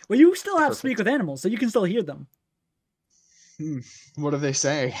 Well, you still have Perfect. speak with animals, so you can still hear them. What do they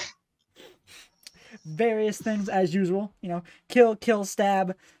say? Various things as usual. You know, kill,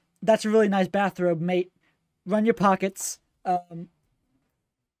 stab. That's a really nice bathrobe, mate. Run your pockets.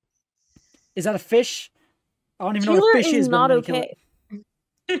 Is that a fish? I don't even know what a Taylor fish is is. But I'm not gonna kill okay.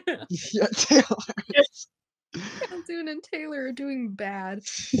 it. Yeah, Taylor. Khaldun and Taylor are doing bad.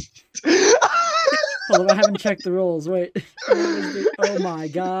 Hold on, I haven't checked the rolls. Wait. Oh my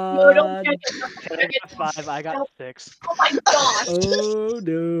no, don't god. check it. Don't I check it. got 5. I got 6. Oh my gosh. Oh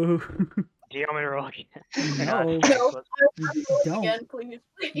no. Do you want me to roll again? No. No, You I'm rolling don't. again, please.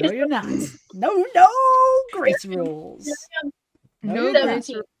 No, you're not. No, grace rolls. No, No you're not.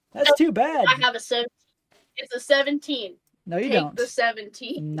 17. That's too bad. I have a 17. It's a 17. No, you Take don't. the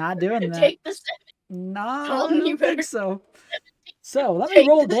 17. Not doing that. Take the 17. Nah, I Dalton, you don't better- think so. So, let me Take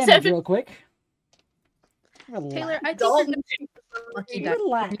roll the damage 7. real quick. Taylor, I think Dalton, you're take the lucky 17. that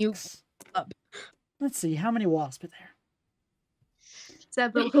Relax. you up. Let's see, how many wasps are there?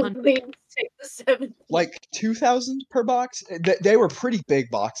 700. Please take the 17. Like 2,000 per box? They were pretty big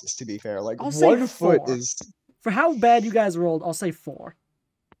boxes, to be fair. Like I'll say 1 foot 4. is. For how bad you guys rolled, I'll say 4.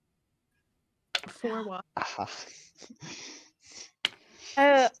 4 what?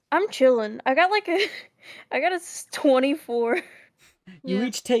 I'm chilling. I got a 24. You Yeah.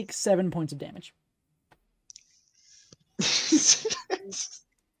 each take 7 points of damage.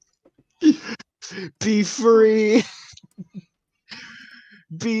 Be free.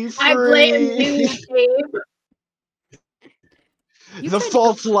 Be free. I blame you, Gabe. The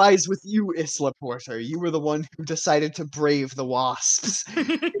fault lies with you, Isla Porter. You were the one who decided to brave the wasps.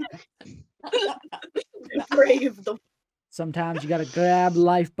 Brave the. Sometimes you gotta grab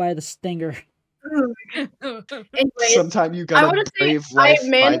life by the stinger. Anyways, Sometimes you I gotta want to say brave I life by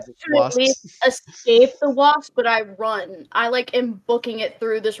managed the to at least wasps. escape the wasp, but I run. I am booking it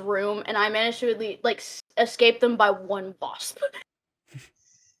through this room, and I managed to at least escape them by one wasp.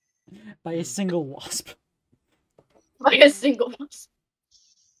 By a single wasp. By a single wasp.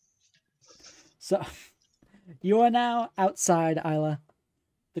 So, you are now outside, Isla.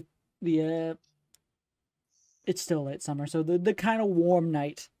 It's still late summer, so the kind of warm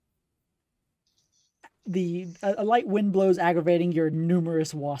night. A light wind blows, aggravating your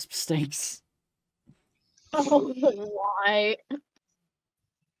numerous wasp stings. Oh, why?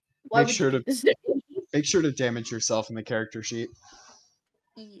 Why Make would sure you to do this? make sure to damage yourself in the character sheet.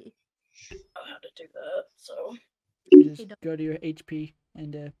 I know how to do that, so You just Hey, go to your HP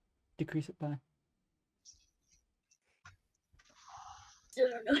and decrease it by. I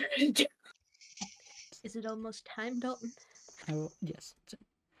don't know how to do. Is it almost time, Dalton? Oh yes. Just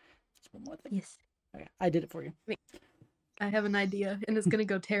one more thing. Yes. Okay, I did it for you. I have an idea, and it's gonna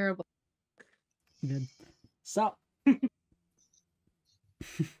go terrible. Good. So,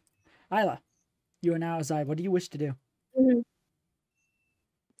 Isla, you are now outside. What do you wish to do?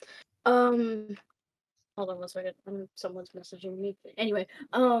 Hold on one second. Someone's messaging me. Anyway,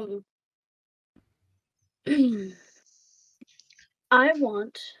 I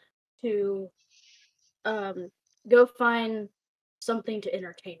want to go find something to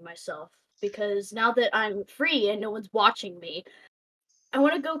entertain myself because now that I'm free and no one's watching me, I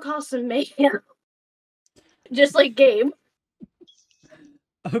want to go cause some mayhem, just like Gabe.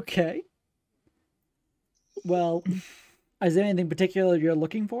 Okay. Well, is there anything particular you're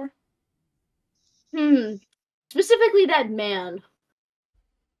looking for? Specifically that man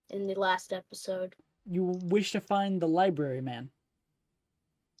in the last episode. You wish to find the library man.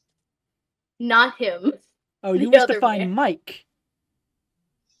 Not him. Oh, you The wish to other find man. Mike.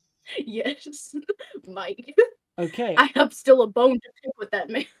 Yes, Mike. Okay. I have still a bone to pick with that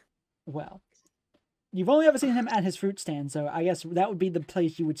man. Well, you've only ever seen him at his fruit stand, so I guess that would be the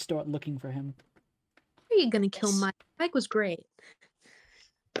place you would start looking for him. How are you gonna kill Mike? Mike was great.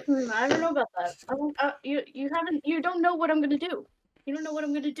 I don't know about that. You don't know what I'm gonna do. You don't know what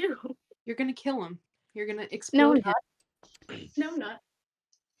I'm gonna do. You're gonna kill him. You're gonna No, explode I'm him. not. No, I'm not.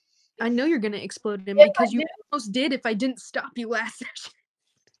 I know you're gonna explode him If because I you do- almost did if I didn't stop you last session.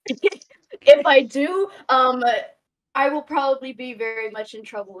 If I do, I will probably be very much in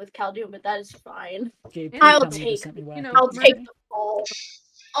trouble with Khaldun, but that is fine. Okay, please I'll tell me you take- just sent me what you I know, think I'll you take sent me. the fall.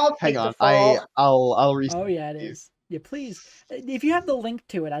 I'll Hang take on, the fall. I'll read. Oh yeah, it is. Yeah, please. If you have the link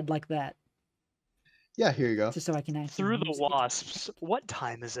to it, I'd like that, Yeah, here you go. just so I can actually Through the use it. wasps. What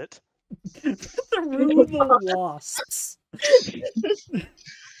time is it? Through the wasps.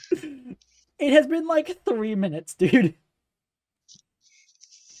 It has been like 3 minutes, dude.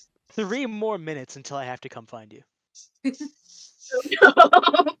 3 more minutes until I have to come find you.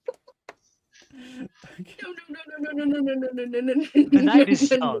 The night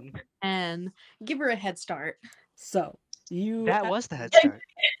is young. And give her a head start. So you That was the head start.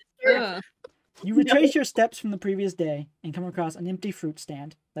 Ugh. you retrace your steps from the previous day and come across an empty fruit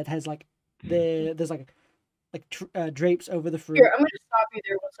stand that has like there's like drapes over the fruit. Here, I'm gonna stop you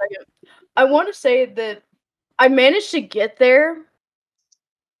there 1 second. I want to say that I managed to get there,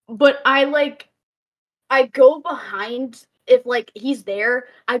 but I go behind if he's there.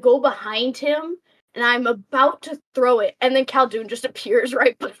 I go behind him, and I'm about to throw it, and then Khaldun just appears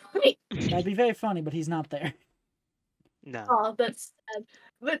right behind. That'd be very funny, but he's not there. No. Oh, that's sad.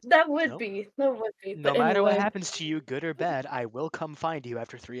 But that would Nope. be. That would be. No But matter what anyway, happens to you, good or bad, I will come find you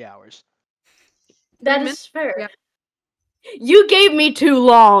after 3 hours. that 3 is fair. Yeah. You gave me too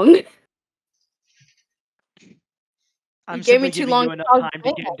long. I'm gave me simply too giving long you to enough cause time to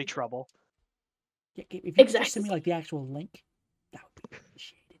get trouble. into trouble. Yeah, if you could just send Exactly. me like the actual link, that would be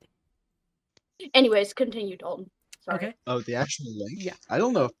appreciated. Anyways, continue, Dalton. Sorry. Okay. Oh, the actual link? Yeah. I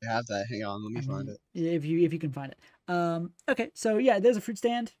don't know if I have that. Hang on, let me I find mean, it. if you can find it. Okay, so yeah, there's a fruit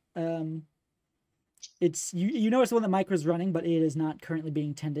stand. It's you know it's the one that Mike was running, but it is not currently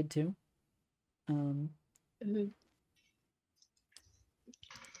being tended to. Mhm.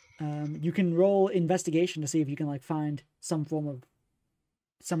 You can roll investigation to see if you can find some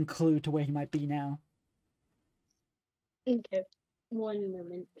clue to where he might be now. Okay. 1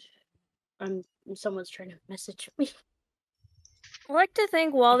 moment. Someone's trying to message me. I like to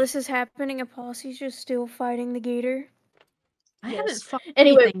think while this is happening, Apollo's just still fighting the gator. I Yes. haven't fought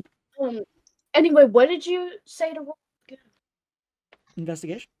Anyway, anything. Anyway, what did you say to roll?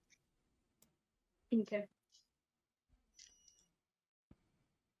 Investigation. Okay.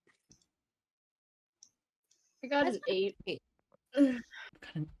 I got That's an 8.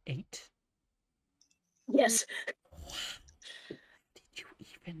 Got an 8. Yes. Did you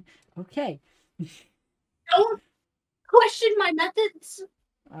even? Okay. Don't question my methods.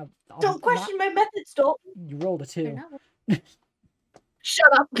 I'll Don't question my methods, Dalton. You rolled a They're 2. not-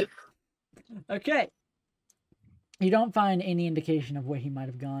 Shut up. Okay. You don't find any indication of where he might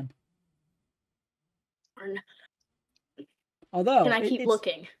have gone. Although Can I keep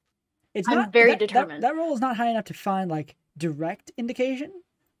looking? It's I'm not very that- determined. That roll is not high enough to find direct indication,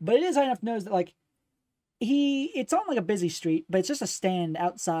 but it is high enough to know that it's on a busy street, but it's just a stand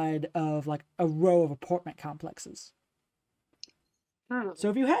outside of a row of apartment complexes. So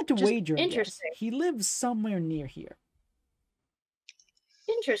if you had to Just wager, a guess, interesting. he lives somewhere near here.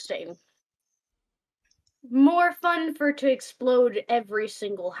 Interesting. more fun for to explode every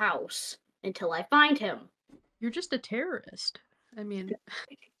single house until I find him. You're just a terrorist. I mean,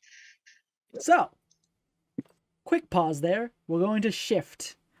 So, quick pause there. We're going to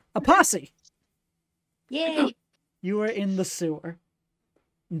shift. A posse. Yay! You are in the sewer.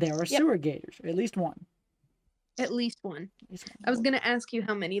 There are Yep. sewer gators, or at least one. at least one. At least one. I was gonna ask you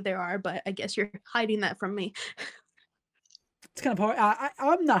how many there are, but I guess you're hiding that from me. It's kind of hard.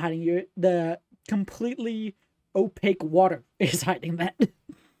 I'm not hiding you. The completely opaque water is hiding that.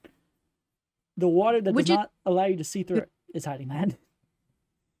 The water that Would does you- not allow you to see through it is hiding that.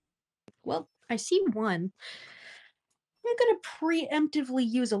 Well, I see one. I'm gonna preemptively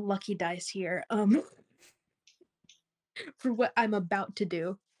use a lucky dice here. For what I'm about to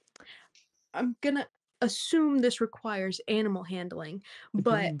do. I'm gonna assume this requires animal handling,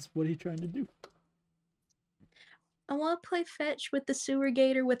 but Depends. What are you trying to do? I want to play fetch with the sewer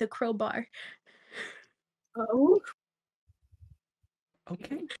gator with a crowbar. Oh,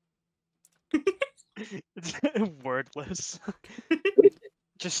 Okay. Wordless.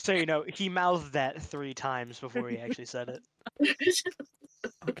 Just so you know, he mouthed that 3 times before he actually said it.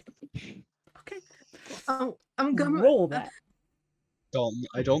 Okay. Oh, I'm gonna Roll that.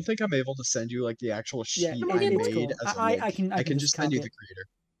 I don't think I'm able to send you like the actual Yeah, sheet it- I it's made cool. as a I link. can I can just send you copy the creator.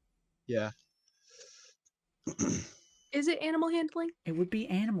 Yeah. Is it animal handling? It would be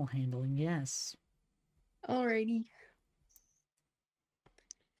animal handling, yes. Alrighty.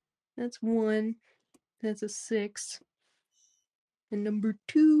 That's 1. That's a 6. And number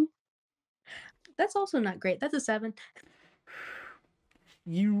 2. That's also not great. That's a 7.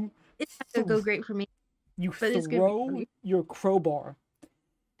 You It's not gonna go great for me. you But it's gonna be throw funny. your crowbar,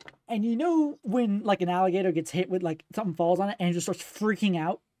 and you know when like an alligator gets hit with like something falls on it and it just starts freaking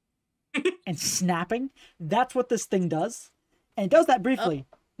out and snapping. That's what this thing does, and it does that briefly,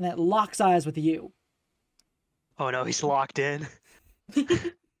 and then it locks eyes with you. Oh no, he's locked in. You're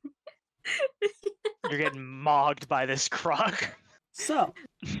getting mogged by this croc. So,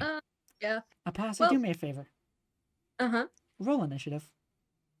 Yeah. Apostle, Well- do me a favor. Uh-huh. Roll initiative.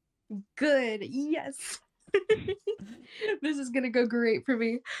 Good. Yes. This is gonna go great for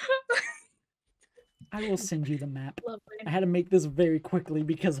me. I will send you the map. lovely. I had to make this very quickly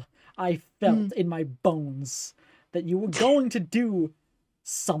because I felt in my bones that you were going to do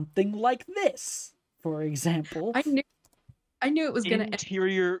something like this. For example, I knew it was gonna end.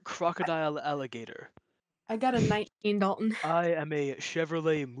 Interior crocodile alligator. I got a 19, Dalton. I am a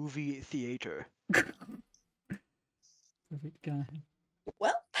Chevrolet movie theater. Go ahead.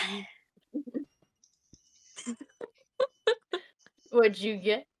 Well, What'd you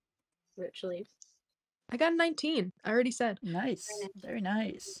get, Rich Leaf? I got a 19. I already said. Nice, very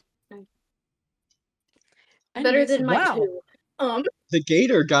nice. I Better missed- than my Wow. 2. The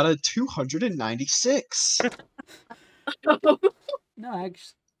gator got a 296. No,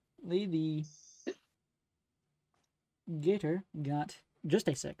 actually, the gator got just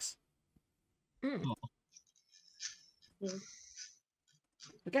a 6. Mm.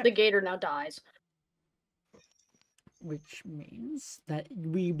 Okay, The gator now dies. which means that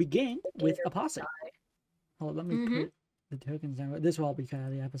we begin with Gator a posse. die. Hold on, let me Mhm. put the tokens down. This will all be kind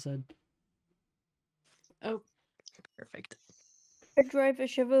of the episode. Oh, perfect. I drive a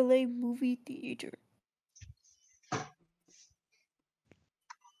Chevrolet movie theater.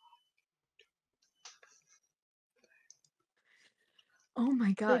 Oh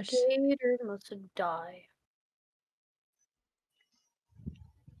my gosh. The gator must die.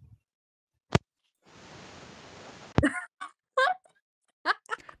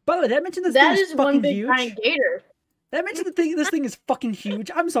 By the way, did I mention this That thing is is one fucking big huge? giant gator. Did I mention this thing is fucking huge?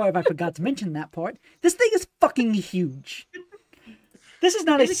 I'm sorry if I forgot to mention that part. This thing is fucking huge. This is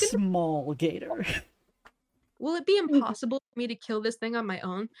not a Is it gonna- small gator. Will it be impossible for me to kill this thing on my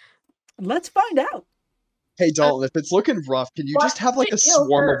own? Let's find out. Hey Dalton, if it's looking rough, can you Why just have like a did it kill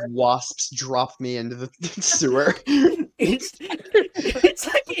swarm her? of wasps drop me into the sewer? It's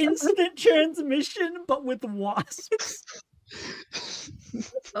like instant transmission, but with wasps.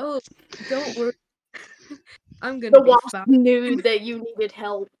 Oh, don't worry. I'm gonna The be wasp fine. knew that you needed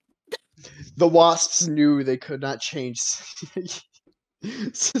help. The wasps knew they could not change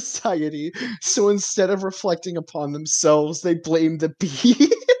society, so instead of reflecting upon themselves, they blamed the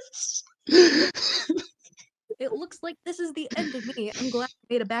bees. It looks like this is the end of me. I'm glad I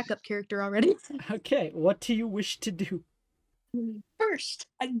made a backup character already. Okay, what do you wish to do? First,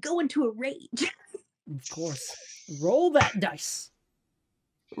 I go into a rage. Of course, roll that dice.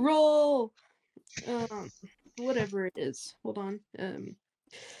 Roll. Whatever it is. Hold on.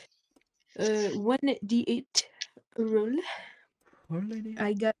 1d8 roll. Poor lady.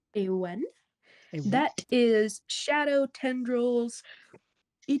 I got a 1. That is shadow tendrils.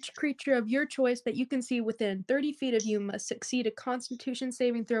 Each creature of your choice that you can see within 30 feet of you must succeed a Constitution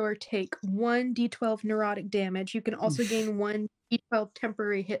saving throw or take 1d12 neurotic damage. You can also gain 1d12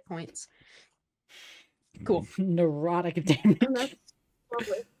 temporary hit points. Cool. Neurotic damage. That's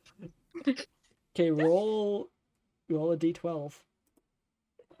lovely. Okay, roll a d12.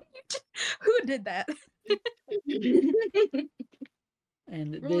 Who did that?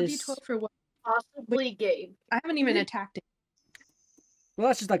 And Roll a this, d12 for what? Possibly Gabe. I haven't even attacked it. well,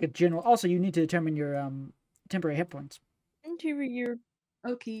 that's just like a general. Also, you need to determine your temporary hit points. Into your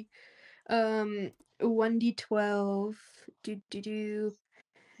Okay. 1d12.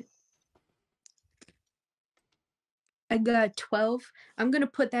 I got 12. I'm gonna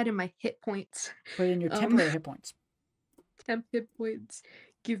put that in my hit points. Put in your temporary hit points. Temp hit points.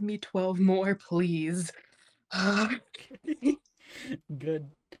 Give me 12 more, please.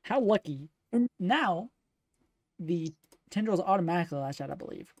 Good. How lucky. And- Now, the tendrils automatically lash out, I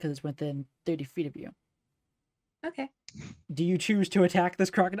believe, because it's within 30 feet of you. Okay. Do you choose to attack this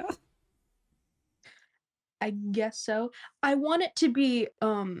crocodile? I guess so. I want it to be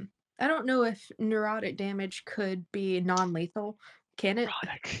I don't know if neurotic damage could be non-lethal. Can it?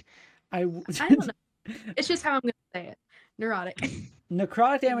 Neurotic. I don't know. It's just how I'm gonna say it. Neurotic.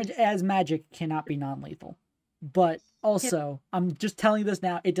 Necrotic damage as magic cannot be non-lethal. But also, I'm just telling you this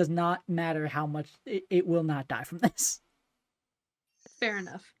now, it does not matter how much, it will not die from this. Fair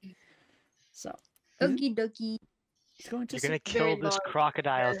enough. So. Okie dokie. He's going to You're gonna very kill this large.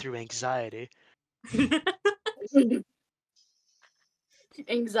 crocodile through anxiety.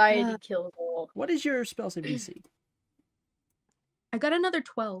 Anxiety kills all. What is your spell save DC? I got another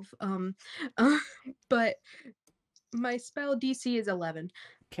 12. But my spell DC is 11.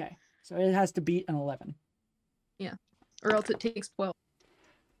 Okay. So it has to beat an 11. Yeah. Or else it takes 12.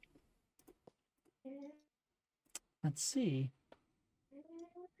 Let's see.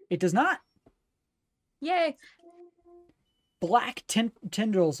 It does not. Yay! Black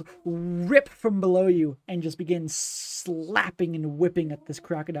tendrils rip from below you and just begin slapping and whipping at this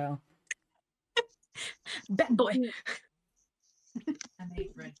crocodile. Bad boy. I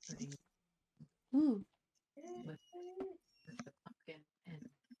made bread pudding Ooh. with the pumpkin and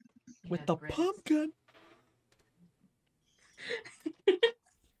With peanut the bread. pumpkin.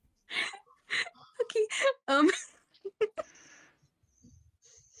 Okay.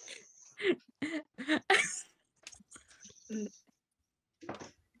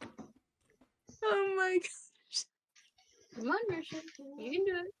 Oh my gosh. Come on, Merchant. You can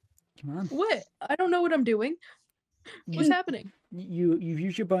do it. Come on. What? I don't know what I'm doing. What's happening? You've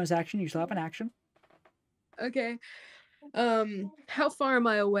used your bonus action. You still have an action. Okay. How far am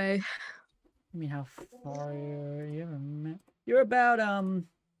I away? I mean, how far you're about I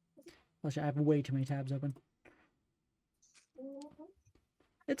have way too many tabs open.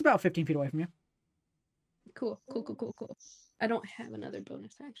 It's about 15 feet away from you. Cool. I don't have another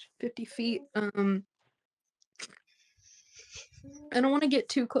bonus action. 50 feet. I don't want to get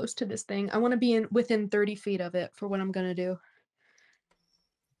too close to this thing. I want to be within 30 feet of it for what I'm gonna do.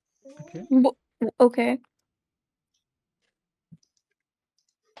 Okay. Okay.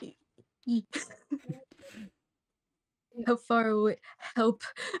 How far away? Help.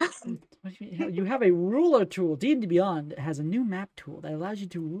 You have a ruler tool. D&D Beyond has a new map tool that allows you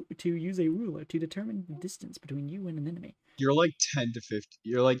to use a ruler to determine the distance between you and an enemy. You're like 10 to 50.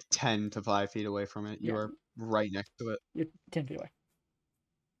 You're like 10 to 5 feet away from it. You Yeah. are right next to it. You're 10 feet away.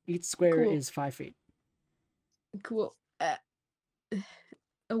 Each square Cool. is 5 feet. Cool.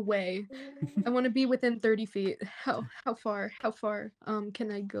 Away. I want to be within 30 feet. How far? How far? Can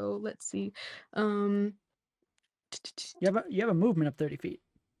I go? Let's see. You have a movement of 30 feet.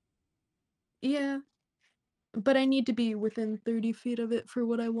 Yeah. But I need to be within 30 feet of it for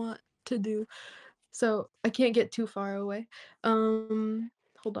what I want to do. So I can't get too far away.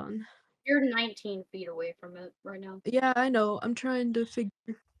 Hold on. You're 19 feet away from it right now. Yeah, I know. I'm trying to figure.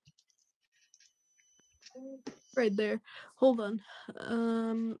 Right there. Hold on.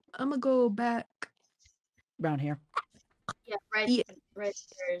 I'm gonna go back. Around here. Yeah, right. Yeah. Right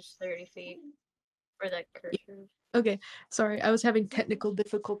there is 30 feet. Where that cursor is. Okay, sorry, I was having technical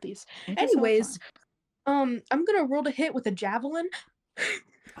difficulties. It is all Anyways, I'm gonna roll to hit with a javelin.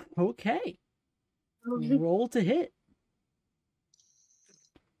 Okay. Roll to hit.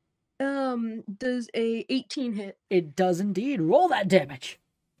 Does a 18 hit? It does indeed. Roll that damage.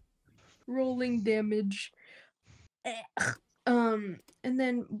 Rolling damage. And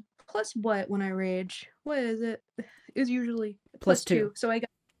then plus what when I rage? What is it? It's usually Plus two. So I got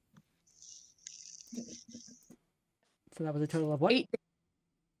So that was a total of what? 8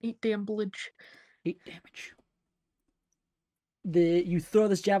 damage. 8 damage. You throw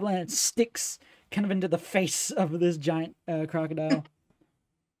this javelin and it sticks kind of into the face of this giant crocodile.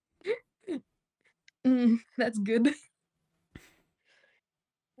 That's good.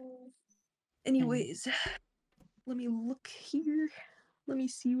 Anyways, let me look here. Let me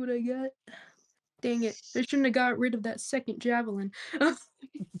see what I got. Dang it. I shouldn't have got rid of that second javelin.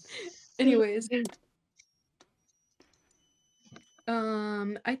 Anyways.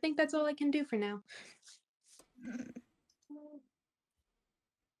 I think that's all I can do for now.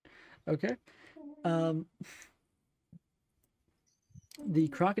 Okay. The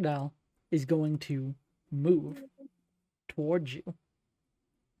crocodile is going to move towards you,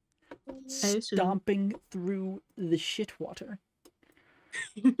 stomping through the shit water.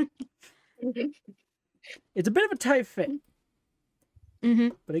 It's a bit of a tight fit,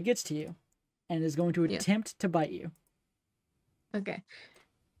 but it gets to you, and is going to attempt to bite you. Okay.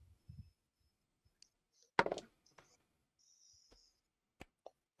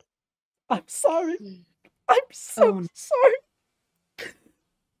 I'm sorry. I'm so sorry.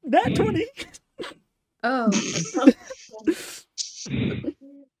 Nat 20. Oh.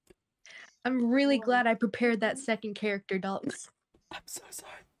 I'm really glad I prepared that second character, Dalton. I'm so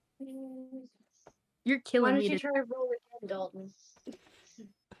sorry. You're killing me. Why don't you try to roll again, Dalton?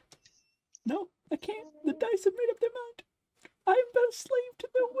 No, I can't. The dice have made up their mind. I am but a slave to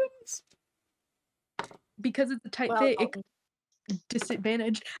their whims. Because it's a tight fit,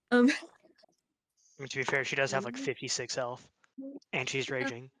 disadvantage. I mean, to be fair, she does have like 56 health, and she's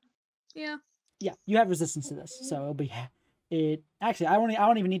raging. Yeah. Yeah, you have resistance to this, so it'll be it. Actually, I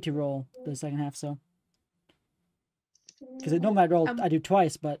won't even need to roll the second half, so because normally I do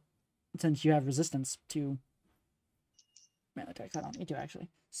twice, but since you have resistance to melee attacks, I don't need to actually.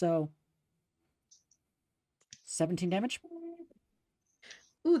 So 17 damage.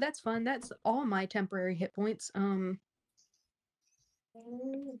 Ooh, that's fun. That's all my temporary hit points.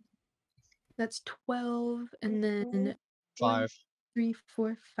 That's 12, and then 5. 3,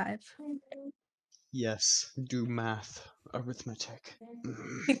 4, 5. Yes, do math, arithmetic.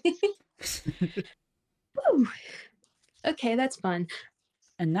 Woo. Okay, that's fun.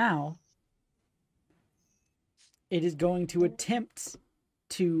 And now it is going to attempt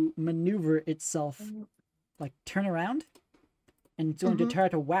to maneuver itself, like turn around, and it's going to try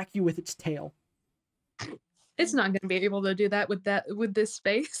to whack you with its tail. It's not going to be able to do that with this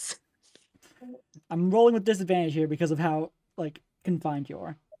space. I'm rolling with disadvantage here because of how like confined you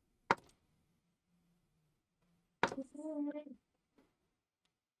are.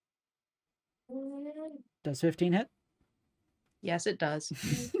 Does 15 hit? Yes, it does.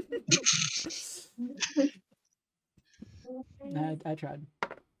 I tried.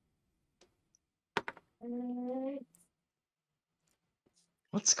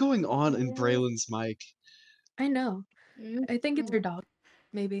 What's going on in Braylon's mic? I know. I think it's her dog.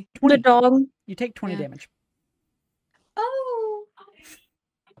 Maybe. 20. The dog. You take 20 damage. Oh.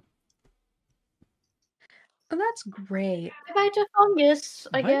 Oh, that's great. Bye to fungus,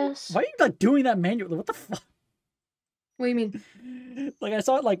 I guess. Why are you like doing that manually? What the fuck? What do you mean? Like I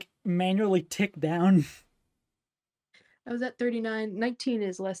saw it like manually tick down. I was at 39. 19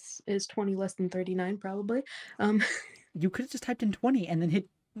 is 20 less than 39 probably. You could have just typed in 20 and then hit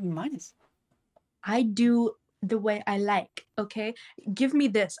minus. I do the way I like, okay? Give me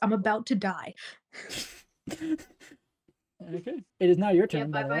this. I'm about to die. Okay. It is now your turn,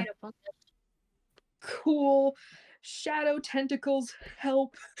 by the way. Cool. Shadow tentacles,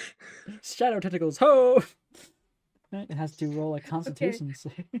 help. Shadow tentacles, ho! It has to roll a constitution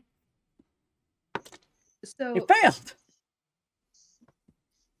save. So it failed!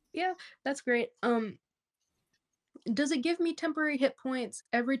 Yeah, that's great. Does it give me temporary hit points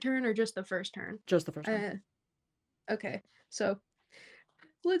every turn or just the first turn? Just the first turn. Okay, so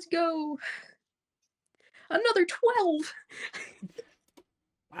let's go. Another 12.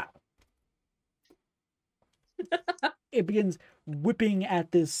 Wow. It begins whipping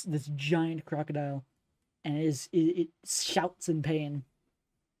at this giant crocodile, and it shouts in pain.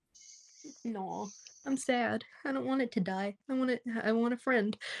 No, I'm sad. I don't want it to die. I want a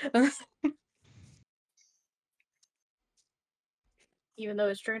friend. Even though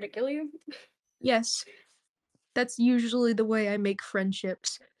it's trying to kill you? Yes. That's usually the way I make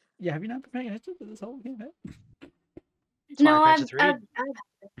friendships. Yeah, have you not been paying attention to this whole game? No, I've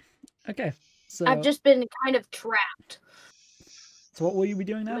Okay, so I've just been kind of trapped. So what will you be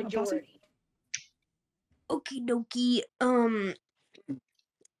doing now? Majority. Okie dokie.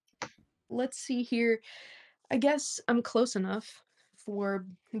 Let's see here. I guess I'm close enough for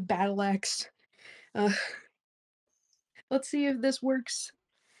battle axe. Let's see if this works.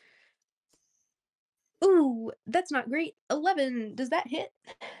 Ooh, that's not great. 11. Does that hit?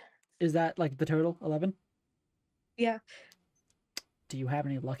 Is that like the total? 11? Yeah. Do you have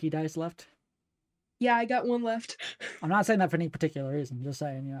any lucky dice left? Yeah, I got one left. I'm not saying that for any particular reason. I'm just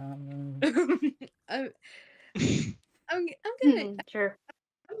saying, you know. I'm gonna Sure.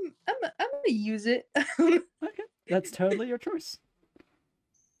 I'm gonna use it. Okay, that's totally your choice.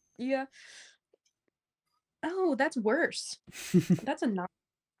 Yeah. Oh, that's worse. That's a 9.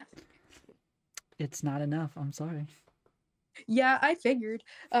 It's not enough. I'm sorry. Yeah, I figured.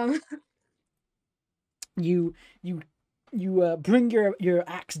 You bring your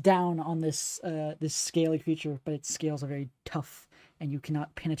axe down on this this scaly creature, but its scales are very tough, and you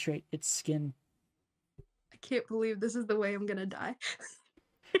cannot penetrate its skin. I can't believe this is the way I'm gonna die.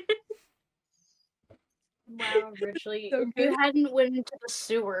 Wow, Richly. So If you good. hadn't went into the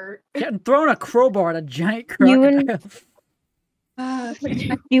sewer, Getting thrown a crowbar at a giant You and- crocodile.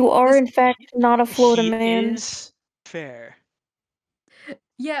 You are, This- in fact, not a Florida He man. is fair.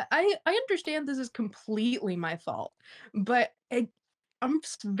 Yeah, I understand this is completely my fault, but I'm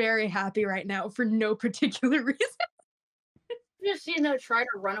just very happy right now for no particular reason. just try to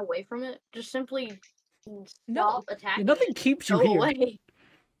run away from it. Just simply No. stop attacking. Nothing it. keeps you Go here, away.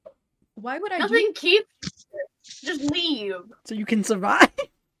 Why would I do Nothing keeps. Just leave. so you can survive.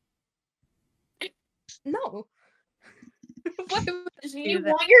 No. Why would I Do do you that?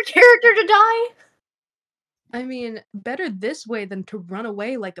 want your character to die? I mean, better this way than to run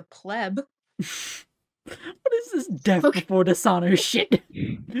away like a pleb. What is this death before dishonor shit?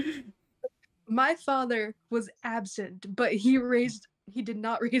 My father was absent, but he did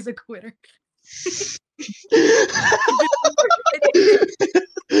not raise a quitter.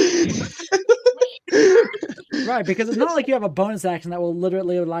 Right, because it's not like you have a bonus action that will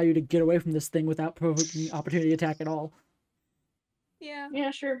literally allow you to get away from this thing without provoking opportunity attack at all. Yeah.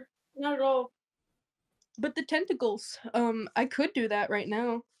 Yeah, sure. Not at all. But the tentacles, I could do that right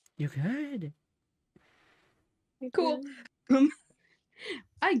now. You could. Cool.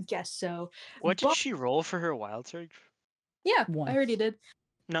 I guess so. What did But- she roll for her wild surge? Yeah, One. I already did.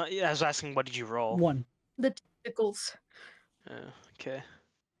 No, yeah, I was asking what did you roll? 1. The tentacles. Okay.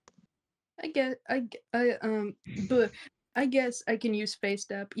 But I guess I can use face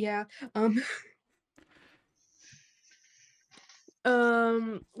step. Yeah.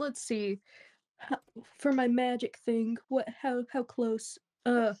 Let's see. For my magic thing, how close?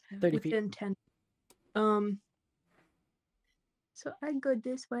 30 feet. Within 10. So I go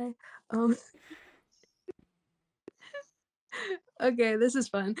this way. Okay, this is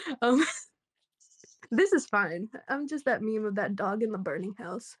fun. This is fine. I'm just that meme of that dog in the burning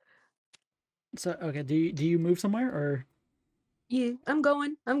house. So okay, do you move somewhere or? Yeah, I'm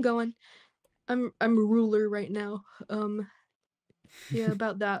going. I'm a ruler right now. Yeah,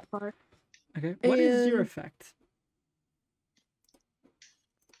 about that far. Okay, what is your And- effect?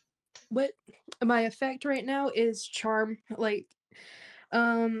 What my effect right now is charm. Like,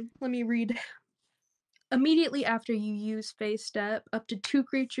 let me read. Immediately after you use face step, up to 2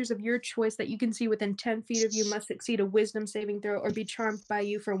 creatures of your choice that you can see within 10 feet of you must succeed a wisdom saving throw or be charmed by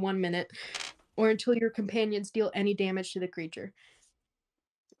you for 1 minute, or until your companions deal any damage to the creature.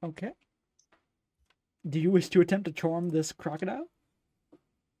 Okay. Do you wish to attempt to charm this crocodile?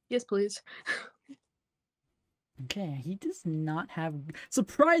 Yes, please. Okay, he does not have.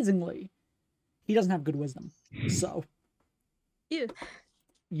 Surprisingly, he doesn't have good wisdom. So. Yeah.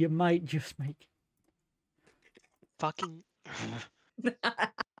 You might just make. Fucking.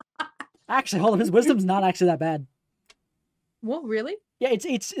 Actually, hold on. His wisdom's not actually that bad. What, really? Yeah,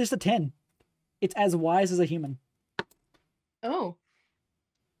 it's a 10. It's as wise as a human. Oh,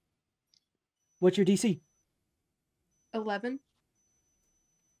 What's your DC? 11.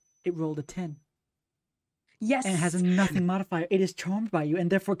 It rolled a 10. Yes. And it has a nothing modifier. It is charmed by you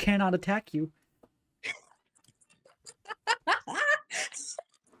and therefore cannot attack you.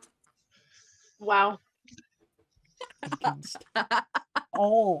 Wow. Against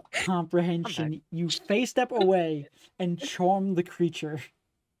all comprehension, you face step away and charm the creature.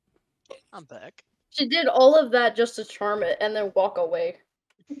 I'm back. She did all of that just to charm it and then walk away.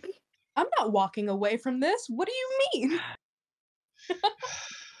 I'm not walking away from this. What do you mean?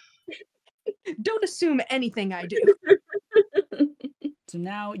 Don't assume anything I do. So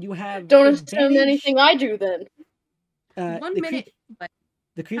now you have. Don't assume advantage. anything I do then. 1 the minute. But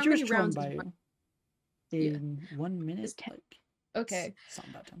The creature is many charmed rounds by is you. one? In 1 minute, It's 10. like Okay.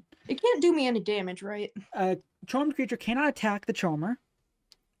 something about 10. It can't do me any damage, right? Charmed creature cannot attack the charmer.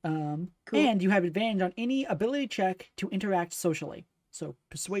 Cool. And you have advantage on any ability check to interact socially. So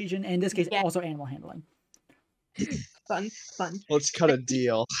persuasion, and in this case, Yeah. also animal handling. Fun. Let's cut a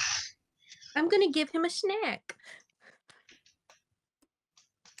deal. I'm gonna give him a snack.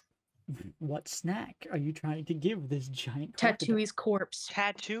 What snack are you trying to give this giant crocodile? Tattooey's corpse.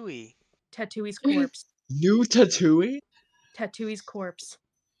 Tattooey. Tattooey's corpse. New Tatooine? Tattooey's corpse.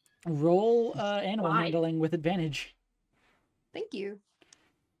 Roll animal Why? handling with advantage. Thank you.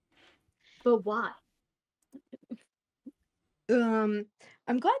 But why? I'm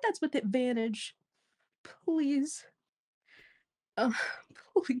glad that's with advantage. Please.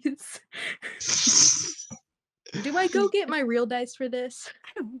 Please. Do I go get my real dice for this? I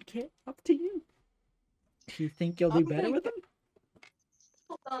don't care. Up to you. Do you think you'll do I'm better gonna with them?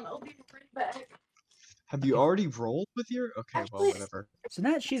 Hold on, I'll be right back. Have you already rolled with your? Okay, well, Actually- whatever. So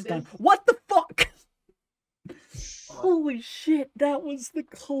now she's done. What the fuck? Holy shit, that was the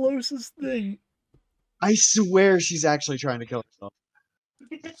closest thing. I swear she's actually trying to kill herself.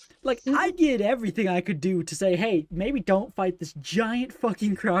 Like, I did everything I could do to say, hey, maybe don't fight this giant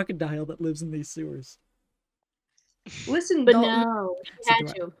fucking crocodile that lives in these sewers. Listen, But Dalton, no, she So had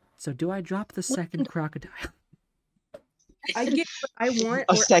do to. So do I drop the second crocodile? I get what I want.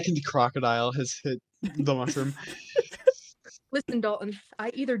 A Or second crocodile has hit the mushroom. listen, Dalton,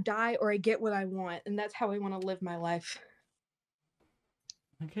 I either die or I get what I want, and that's how I want to live my life.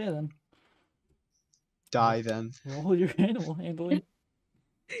 Okay then. Die then. Roll your animal handling.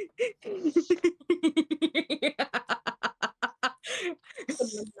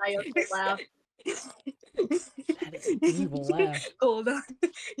 Maniacal laugh. That is an evil laugh. Hold on.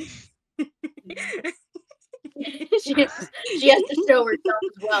 she has to show herself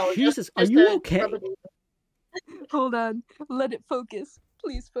as well. Jesus, are just you to okay? rub it in. Hold on. Let it focus.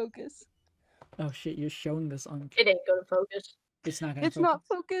 Please focus. Oh shit, you're showing this on. It ain't gonna focus. It's not gonna It's focus. not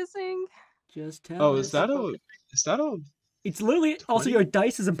focusing. Just tell Oh, us. is that a? Is that a? It's literally also 20? your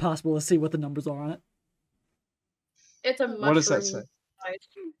dice is impossible to see what the numbers are on it. It's a mushroom. What does that say? Dice. It's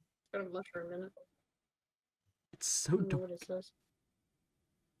got a mushroom in it. It's I so don't know dark. what it says.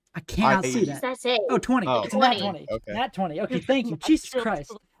 I cannot I- see What does that. that say? Oh, 20. Oh. It's a nat 20. 20. Okay. Nat 20. Okay, thank you. Jesus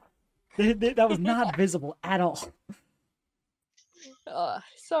Christ. That was not visible at all.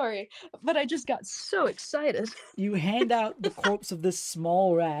 Sorry, but I just got so excited. You hand out the corpse of this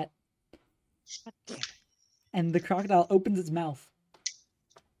small rat, and the crocodile opens its mouth,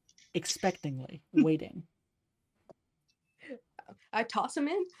 expectingly, waiting. I toss him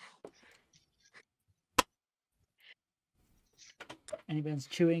in. And he begins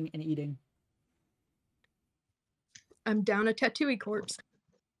chewing and eating. I'm down a tattooey corpse.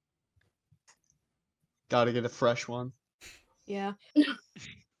 Gotta get a fresh one. Yeah.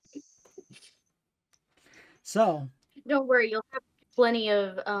 So, Don't worry, you'll have plenty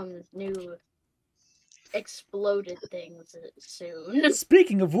of new exploded things soon.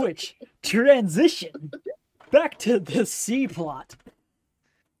 speaking of which, transition back to the C plot.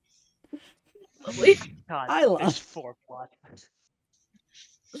 God, Isla. there's 4 plots.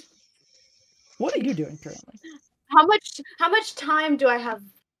 What are you doing currently? How much time do I have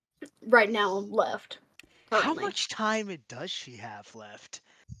right now left? How currently? much time does she have left?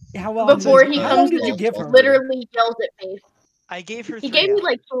 How long? Before he how comes long did in, you give her? literally yells at me. I gave her 3 He gave me hours.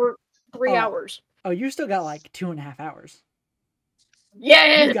 like 3 Oh. hours. Oh, you still got like 2.5 hours.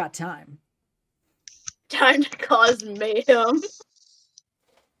 Yeah, You've got time. time to cause mayhem.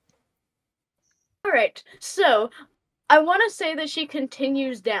 All right, so I want to say that she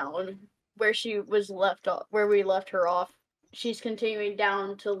continues down where she was left off, where we left her off. She's continuing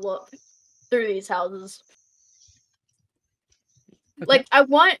down to look through these houses. Okay.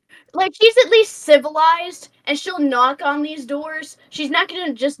 Like she's at least civilized, and she'll knock on these doors. She's not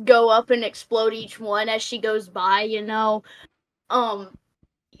gonna just go up and explode each one as she goes by, you know.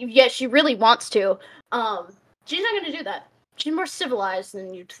 Yet she really wants to. She's not gonna do that. She's more civilized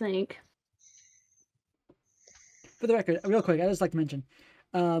than you'd think. For the record, real quick, I'd just like to mention,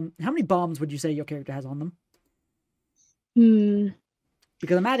 how many bombs would you say your character has on them?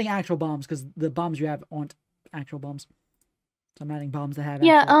 Because I'm adding actual bombs, because the bombs you have aren't actual bombs. So I'm adding bombs that have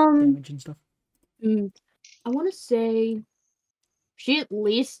Yeah, actual damage and stuff. I want to say she at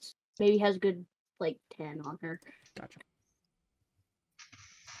least maybe has a good like 10 on her. Gotcha.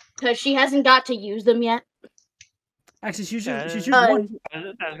 Because she hasn't got to use them yet. Actually, she's Yeah, used one. I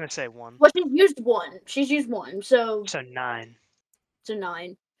was gonna say 1. Well, she's used one. She's used one, so So 9. it's a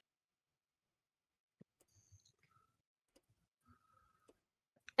 9.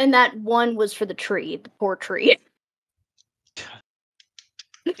 And that one was for the tree, the poor tree.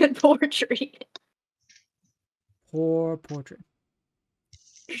 The poor tree. Poor portrait.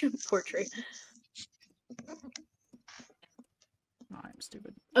 Poor tree. I'm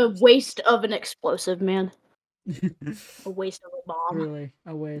stupid. A waste of an explosive, man. A waste of a bomb. Really,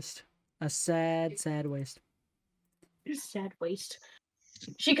 a waste. A sad, sad waste. Sad waste.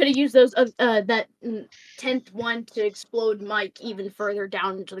 She could have used those that 10th one to explode Mike even further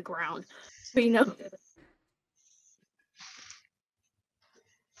down into the ground. But you know.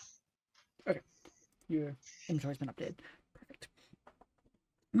 Your inventory's been updated. Perfect.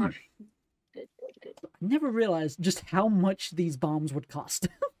 Good. I never realized just how much these bombs would cost.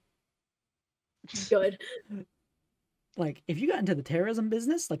 Good. Like, if you got into the terrorism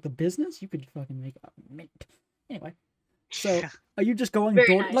business, like the business, you could fucking make a mint. Anyway, so are you just going Very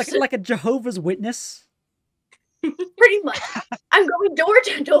door nice. like a Jehovah's Witness? Pretty much. I'm going door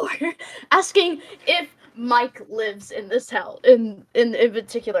to door, asking if Mike lives in this house, in a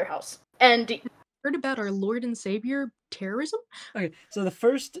particular house, and Heard about our Lord and Savior terrorism? Okay, so the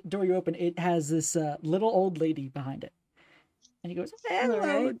first door you open, it has this little old lady behind it, and he goes, "Hello,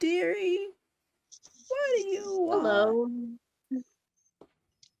 Alright. dearie. What do you want?" hello.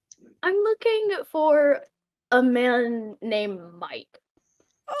 I'm looking for a man named Mike.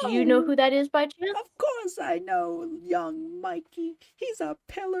 Do you know Oh, who that is by chance? of course I know young Mikey. He's a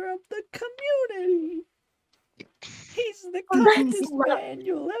pillar of the community. He's the Oh, that's kindest lovely. man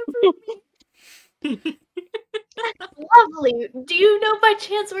you'll ever meet. Lovely. Do you know by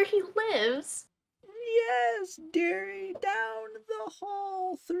chance where he lives? Yes, dearie, down the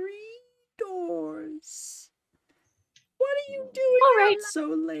hall, 3 doors. What are you doing All right. out so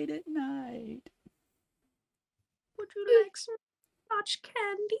late at night? Would you like some Scotch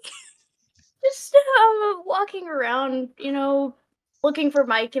candy? Just walking around, you know, looking for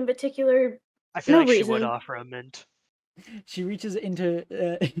Mike in particular. I feel No like she would reason. offer a mint. She reaches into,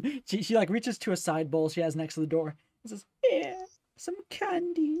 she like reaches to a side bowl she has next to the door and says, "Here, some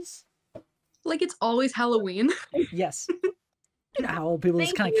candies." Like it's always Halloween. Yes. You know how old people just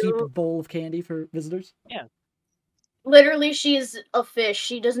Thank kind of keep you. a bowl of candy for visitors? Literally, she's a fish.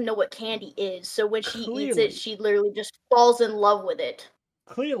 She doesn't know what candy is. So when she eats Clearly. it, she literally just falls in love with it.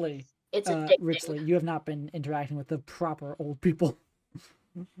 Clearly, It's addicting. Richley, you have not been interacting with the proper old people.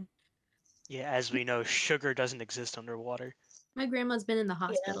 Yeah, as we know, sugar doesn't exist underwater. My grandma's been in the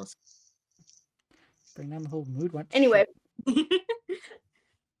hospitals. Bring down the whole mood. What? Anyway,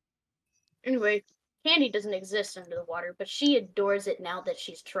 candy doesn't exist under the water, but she adores it now that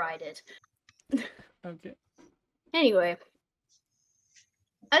she's tried it. Okay. Anyway,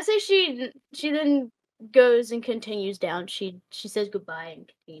 I say she then goes and continues down. She says goodbye and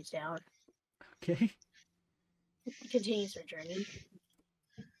continues down. Okay. Continues her journey.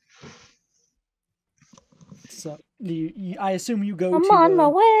 So, I assume you go I'm to on my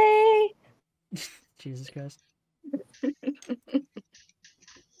way. Jesus Christ.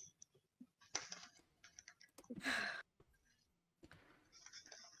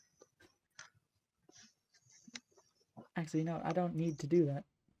 Actually, no, I don't need to do that.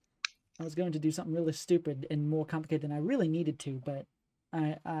 I was going to do something really stupid and more complicated than I really needed to, but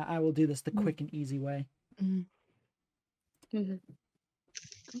I will do this the quick and easy way. Mm. Mhm.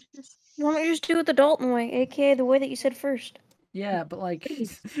 Why don't you just do it the Dalton way, aka the way that you said first? Yeah, but like,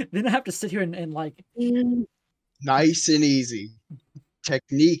 then I have to sit here and like, Nice and easy.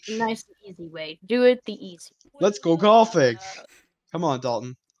 Technique. Nice and easy way. Do it the easy. Let's go golfing. Come on,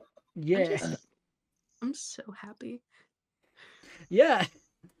 Dalton. yeah, I'm so happy. yeah.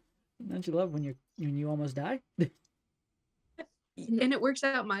 Don't you love when you almost die? And it works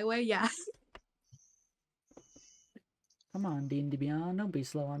out my way, yeah. Come on, D&D Beyond, don't be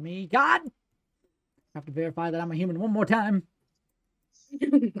slow on me. God! I have to verify that I'm a human one more time.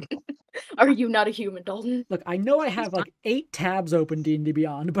 Are you not a human, Dalton? Look, I know I have like 8 tabs open D&D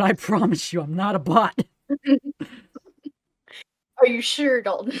Beyond, but I promise you I'm not a bot. Are you sure,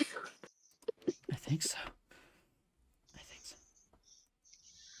 Dalton? I think so.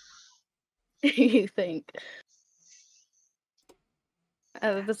 You think?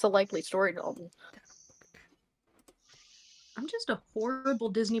 That's a likely story, Dalton. I'm just a horrible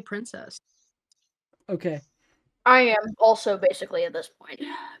Disney princess. Okay. I am also basically at this point,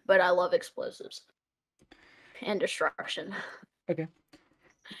 but I love explosives and destruction. Okay.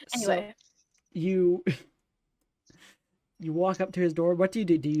 Anyway, So, you walk up to his door. What do you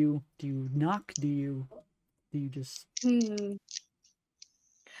do? Do you knock? Do you just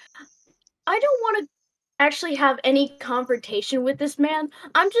I don't want to actually have any confrontation with this man.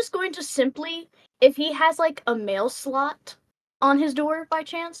 I'm just going to simply, if he has like a mail slot on his door by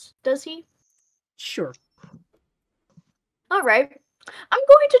chance, does he? Sure. All right. I'm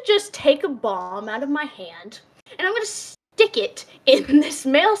going to just take a bomb out of my hand and I'm going to stick it in this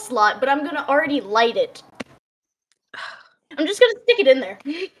mail slot, but I'm going to already light it. I'm just going to stick it in there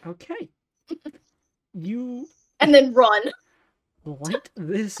Okay. You and then run. light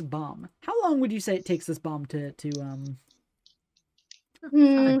this bomb. How long would you say it takes this bomb to detonate?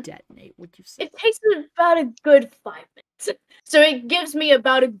 Would you say? It takes about a good 5 minutes. So it gives me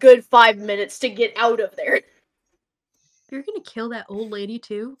about a good 5 minutes to get out of there. You're gonna kill that old lady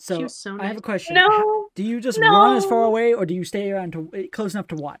too? So, She was so I have nice. a question. No, Do you just run as far no. away, or do you stay around to close enough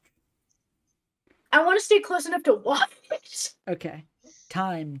to watch? I want to stay close enough to watch. Okay.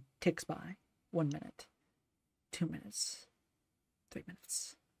 Time ticks by. 1 minute. 2 minutes. 3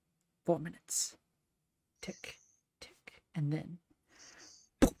 minutes. 4 minutes. Tick, tick. And then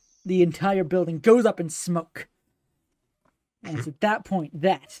the entire building goes up in smoke. And it's at that point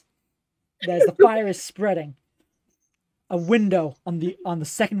that, as the fire is spreading, a window on the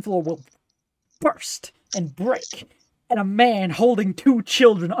second floor will burst and break, and a man holding 2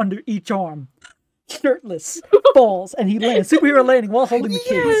 children under each arm, shirtless, falls, and he lands, superhero landing while holding the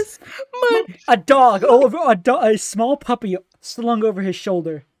kids. A dog over a small puppy slung over his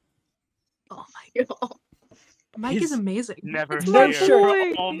shoulder. Oh my god. Mike is amazing. Never No fear,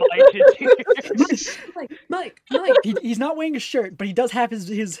 shirt. all mighty Mike. He's not wearing a shirt, but he does have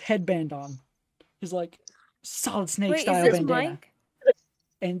his headband on. His like Solid Snake Wait, style is this bandana. Mike?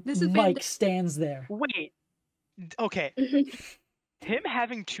 And This is Mike stands there. Wait. Okay. Him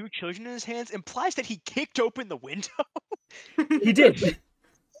having 2 children in his hands implies that he kicked open the window. He did.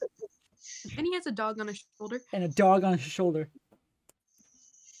 And he has a dog on his shoulder. And a dog on his shoulder.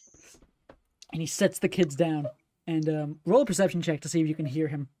 And he sets the kids down. And roll a perception check to see if you can hear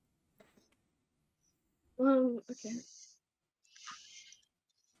him. Okay.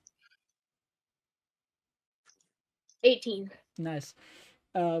 $18. Nice.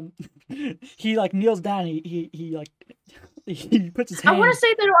 He like kneels down. He like he puts his hand. I want to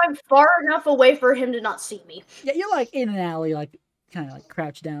say that I'm far enough away for him to not see me. Yeah, you're like in an alley, like kind of like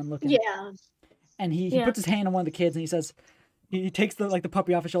crouched down looking. Yeah. And he puts his hand on one of the kids and he says, he takes the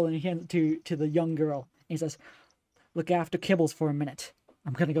puppy off his shoulder and he hands it to the young girl. And he says, "Look after Kibbles for a minute.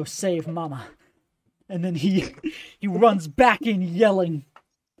 I'm gonna go save Mama." And then he runs back in yelling.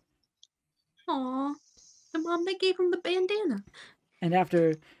 Aw. The mom that gave him the bandana. And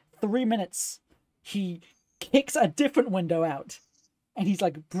after 3 minutes, he kicks a different window out. And he's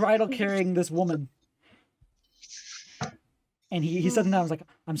like bridle carrying this woman. And he says now, "I was like,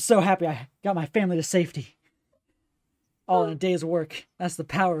 I'm so happy I got my family to safety. All in a day's work. That's the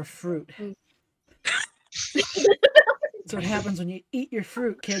power of fruit." That's what happens when you eat your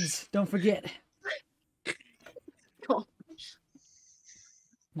fruit, kids. Don't forget. Oh.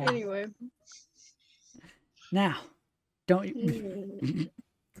 Now, Anyway. now don't you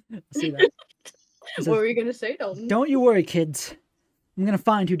see that? He says, What were you gonna say, Dalton? "Don't you worry, kids. I'm gonna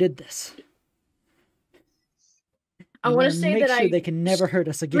find who did this. I I'm want to gonna say make that sure I they can never hurt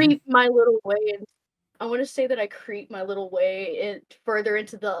us again." creep my little way in. I want to say that I creep my little way in further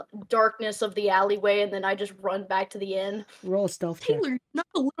into the darkness of the alleyway, and then I just run back to the inn. Roll a stealth check. Taylor, you're not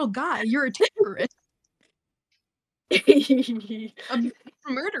a little guy. You're a terrorist. A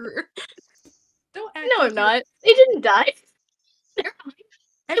murderer. Don't act No, like I'm not. They didn't die. They're fine.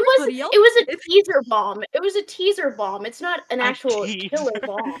 Everybody else It was a did. teaser bomb. It was a teaser bomb. It's not an actual teaser. killer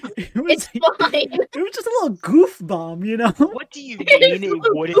bomb. It was, It's fine. it was just a little goof bomb, you know? What do you mean it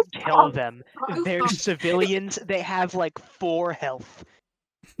wouldn't kill them? They're civilians. They have like 4 health.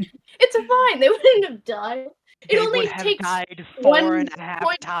 It's fine. They wouldn't have died. They It only would have takes died 1.2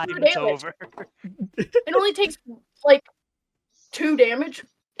 4.5 times damage. over. It only takes like 2 damage.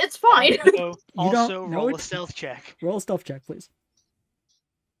 It's fine. Also, know roll a it. stealth check. Roll a stealth check, please.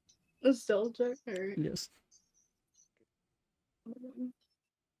 A stealth check. Alright. Yes.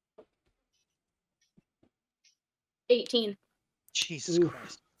 18. Jesus Oof.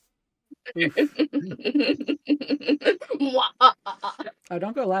 Christ. Oh,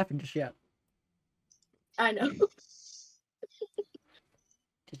 don't go laughing just yet. I know.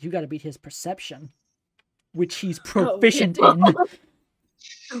 Because you gotta beat his perception, which he's Oh, proficient yeah. in.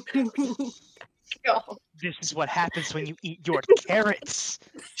 God. This is what happens when you eat your carrots.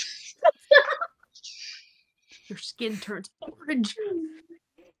 Your skin turns orange.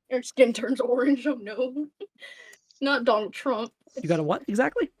 Your skin turns orange. Oh no. Not Donald Trump. You got a what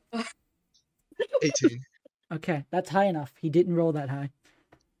exactly? 18. Okay, that's high enough. He didn't roll that high.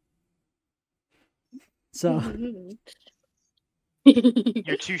 So,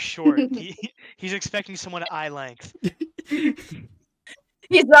 You're too short. He's expecting someone at eye length.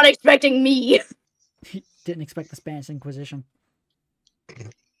 He's not expecting me. he didn't expect the Spanish Inquisition.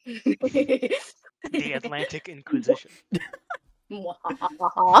 The Atlantic Inquisition.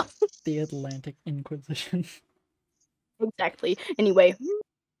 The Atlantic Inquisition. Exactly. Anyway.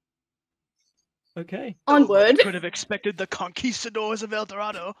 Okay. Onward. Could have expected the conquistadors of El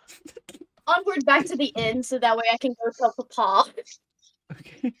Dorado. Onward back to the inn so that way I can go tell Papa.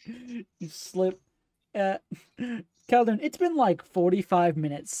 Okay. You slip. Calhoun, it's been like 45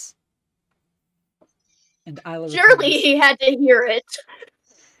 minutes. And Isla Surely returns. he had to hear it.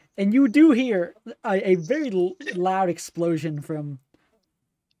 And you do hear a very loud explosion from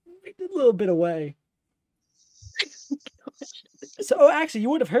a little bit away. So, actually, you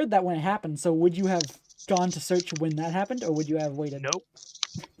would have heard that when it happened. So, would you have gone to search when that happened, or would you have waited? Nope.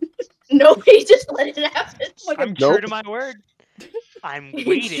 No, he just let it happen. Like I'm a true Nope. to my word. I'm He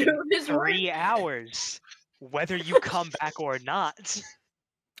waiting drew his 3 hours, whether you come back or not.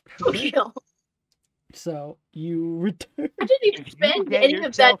 Okay. Okay. So you return. I didn't even If you spend get any of that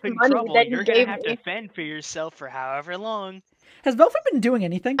yourself in money trouble, that he you're gonna gave have me. to fend for yourself for however long. Has Velvet been doing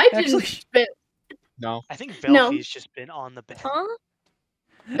anything? I Actually, didn't spend. No. I think No. Velfie's just been on the bed. Huh?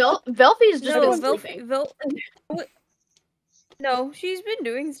 Velfie's just No, been sleeping. No, she's been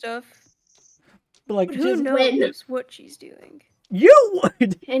doing stuff. but like But she who has- knows what she's doing? you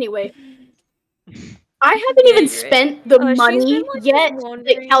would. Anyway, I haven't even you're right. spent the She's been, money like, yet that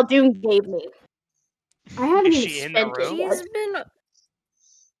wandering. Khaldun gave me. I haven't Is even she in the spent it room? yet. She's been.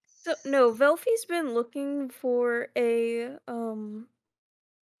 So no, Velfie's been looking for a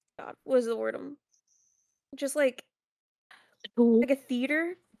God, what is the word? Just like a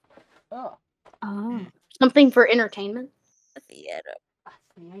theater. Oh. Something for entertainment. A theater.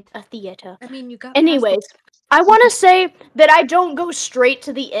 A theater. I mean, you got. Anyways, I want to say that I don't go straight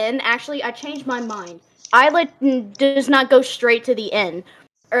to the inn. Actually, I changed my mind. Isla does not go straight to the inn.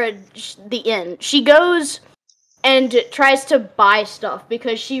 Or the inn. She goes and tries to buy stuff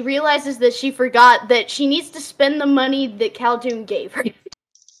because she realizes that she forgot that she needs to spend the money that Khaldun gave her.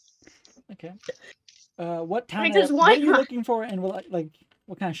 Okay. What kind Because of why what are you not? looking for, and what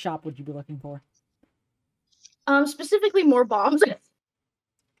kind of shop would you be looking for? Specifically more bombs.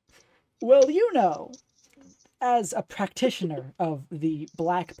 Well, you know, as a practitioner of the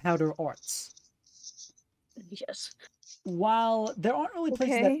black powder arts, Yes. while there aren't really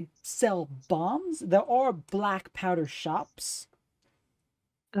places that Okay. sell bombs, there are black powder shops.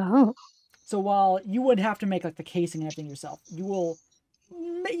 Oh. So while you would have to make like the casing and everything yourself, you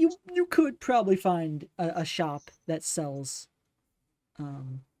could probably find a shop that sells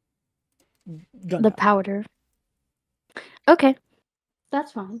The gunpowder. powder. Okay.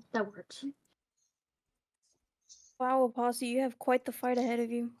 That's fine. That works. Wow, Apostle, you have quite the fight ahead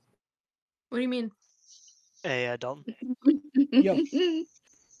of you. What do you mean? Hey, Dalton, Yo. can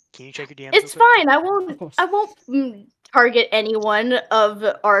you check your DMs? It's real quick? fine. I Of won't. course. I won't target anyone of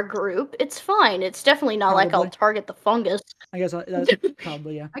our group. It's fine. It's definitely not like I'll Probably. target the fungus. I guess that's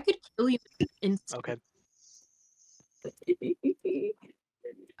probably, yeah. I could kill you instantly. Okay.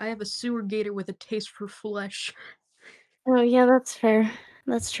 I have a sewer gator with a taste for flesh. Oh yeah, that's fair.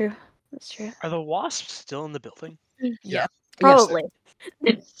 That's true. That's true. Are the wasps still in the building? Yeah. Probably.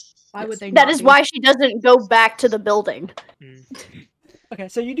 Why would they? That not is be? why she doesn't go back to the building. Mm. Okay,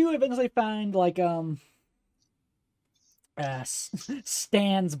 so you do eventually find like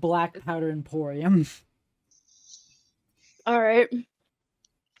Stan's Black Powder Emporium. All right.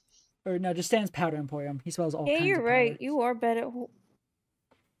 Or no, just Stan's Powder Emporium. He sells all Yeah, kinds you're of right. powder. You are bad at.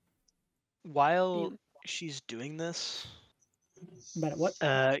 While she's doing this, About it, what?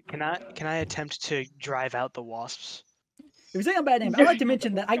 can I attempt to drive out the wasps? If you're saying a bad name, I'd like to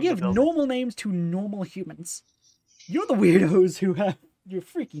mention that I From the give building. normal names to normal humans. You're the weirdos who have your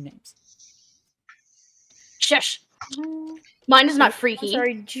freaky names. Shush. Mine is not I'm freaky.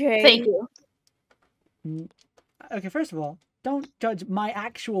 sorry, Jay. Thank you. Okay, first of all, don't judge my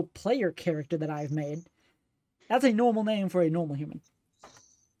actual player character that I've made. That's a normal name for a normal human.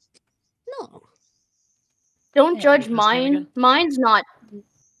 No. Don't Yeah, judge what's his name mine. again? Mine's not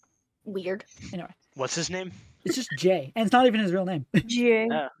weird. Anyway, What's his name? it's just Jay, and it's not even his real name. Jay.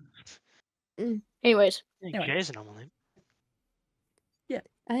 Anyways. Anyway. Jay's a normal name.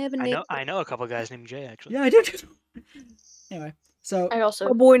 I have a name. I know a couple guys named Jay actually. Yeah, I do too. Anyway, so I also.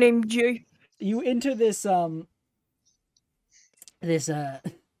 A boy named Jay. you enter this They're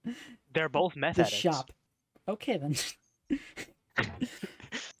both meth this addicts. shop. Okay then.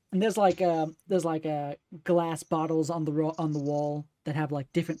 And there's glass bottles on the wall that have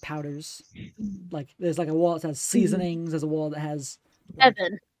like different powders. Like there's like a wall that has seasonings. There's a wall that has like,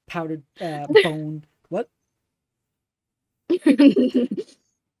 Evan. powdered bone. What?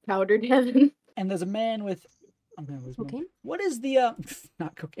 Powdered heaven. And there's a man with. I'm gonna lose my. Cocaine? What is the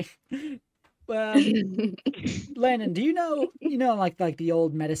not cocaine? Landon, do you know like the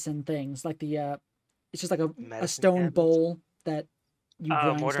old medicine things like the it's just like a Medicine stone cabinets? bowl that you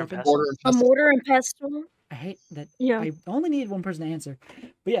grind mortar and stuff in? pestle. Mortar and A pestle. mortar and pestle. I hate that. Yeah. I only need one person to answer.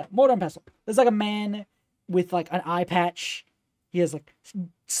 But yeah, mortar and pestle. There's like a man with like an eye patch. He has like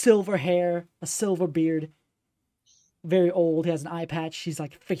silver hair, a silver beard. Very old. He has an eye patch. He's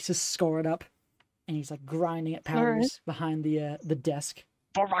like face is scarred up, and he's like grinding at powders behind the desk.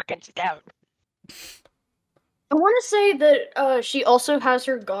 For Rockin down. I want to say that she also has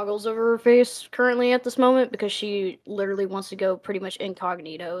her goggles over her face currently at this moment because she literally wants to go pretty much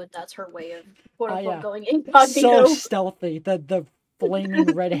incognito. That's her way of quote unquote yeah. going incognito. So stealthy. The flaming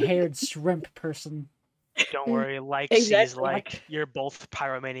red-haired shrimp person. Don't worry, like Exactly. sees like. You're both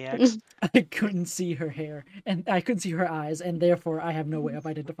pyromaniacs. I couldn't see her hair, and I couldn't see her eyes, and therefore I have no way of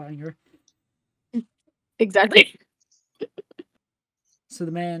identifying her. Exactly. So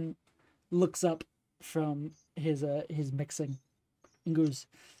the man looks up from his mixing and goes,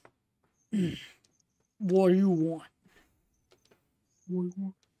 "What do you want?"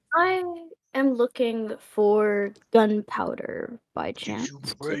 I am looking for gunpowder by chance.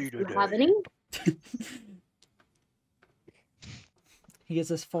 pray Do you have any? He gets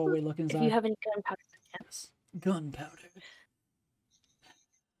this far away look in his If eye. you have any gunpowder by chance. Gunpowder.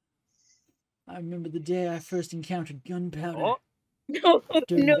 I remember the day I first encountered gunpowder. Oh. No,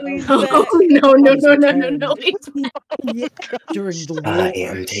 During no, the- he's Oh, back. no. During the war. I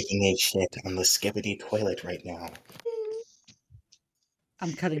am taking a shit on the skibbity toilet right now.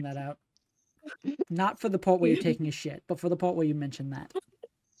 I'm cutting that out. Not for the part where you're taking a shit, but for the part where you mention that.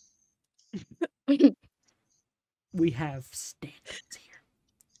 We have standards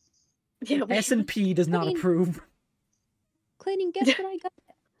here. Yeah, S&P does not Clean. approve. Clayton, guess what I got?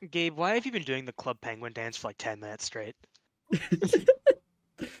 Gabe, why have you been doing the Club Penguin dance for like 10 minutes straight?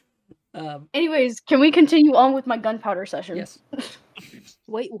 Anyways, can we continue on with my gunpowder session? Yes.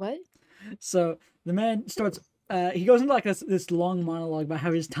 Wait, what? So the man starts. He goes into like this long monologue about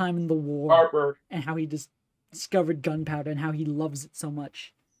how his time in the war Harper, and how he just discovered gunpowder and how he loves it so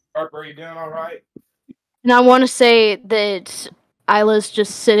much. Harper, you doing all right? And I want to say that Isla's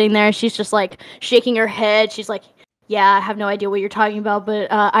just sitting there. She's just like shaking her head. She's like, "Yeah, I have no idea what you're talking about, but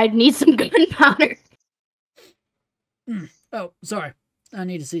I need some gunpowder." Oh, sorry. I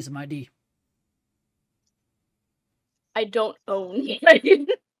need to see some ID. I don't own.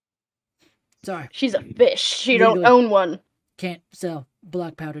 Sorry, She's a fish. She don't Legally. own one. can't sell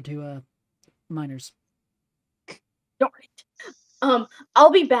black powder to minors. Darn it.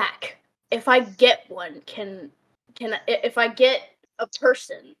 I'll be back if I get one. If I get a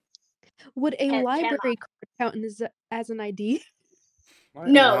person? Would a Can library card count as an ID? Am I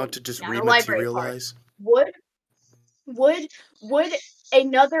No, allowed to just not a library card. rematerialize? Would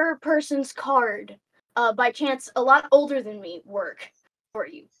another person's card, by chance a lot older than me, work for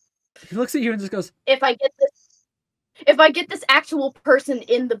you? He looks at you and just goes, If I get this actual person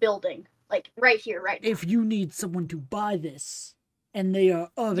in the building, like right here, right now. if you need someone to buy this and they are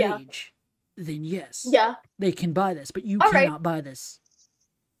of Yeah. age, then yes, Yeah. they can buy this, but you All right. cannot buy this.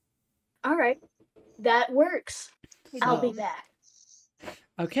 All right. That works. I'll be So- back.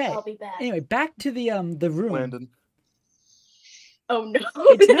 Okay. I'll be back. Anyway, back to the room. Landon. Oh no.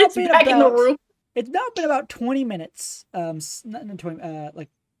 It's now It's been back in the about- room. It's now been about 20 minutes. Not 20. Like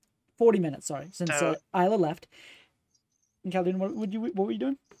 40 minutes. Sorry, since Isla left. And Calhoun, what were you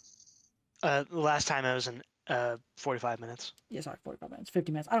doing? Last time I was in 45 minutes. Yeah, sorry, 45 minutes,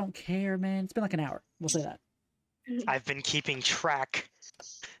 50 minutes. I don't care, man. It's been like an hour. We'll say that. I've been keeping track.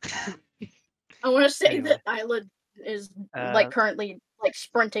 I want to say Anyway. that Isla is Uh, like currently like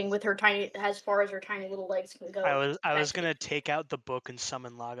sprinting with her tiny, as far as her tiny little legs can go. I was back gonna take out the book and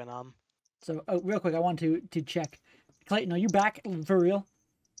summon Laganam. So, real quick, I want to check. Clayton, are you back for real?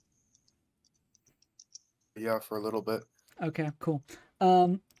 Yeah, for a little bit. Okay, cool.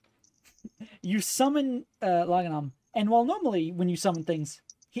 You summon Laganam, and while normally when you summon things,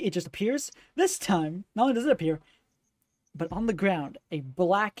 it just appears, this time, not only does it appear, but on the ground, a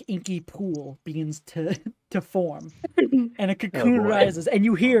black inky pool begins to form, and a cocoon boy. rises, and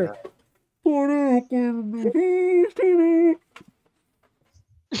you hear.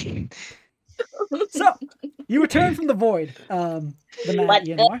 So, you return from the void. The man What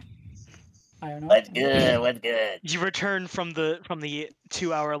Ianor. I don't know. What's good? What's good? You return from the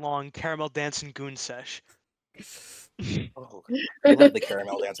 2-hour-long caramel dance and goon sesh. Oh, I love the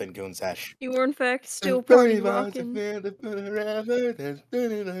caramel dance and goon sesh. You were in fact still party rocking.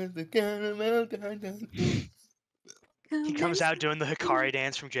 He comes out doing the Hikari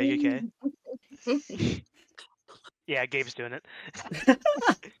dance from JJK. Yeah, Gabe's doing it.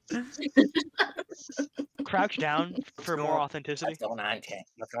 Crouch down for more authenticity. What's going on, gang?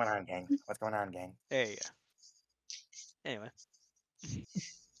 What's going on, gang? What's going on, gang? There you go. Anyway.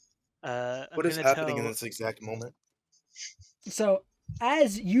 I'm What is gonna happening in tell. this exact moment? So,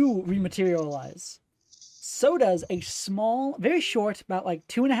 as you rematerialize, so does a small, very short, about like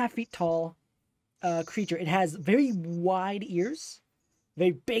 2.5 feet tall creature. It has very wide ears,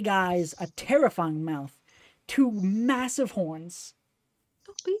 very big eyes, a terrifying mouth, two massive horns.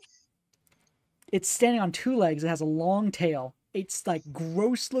 Dobby. It's standing on two legs. It has a long tail. It's like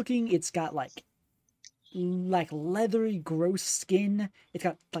gross looking. It's got like leathery, gross skin. It's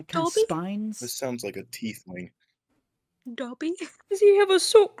got like kind of Dobby? spines. This sounds like a tiefling. Dobby? Does he have a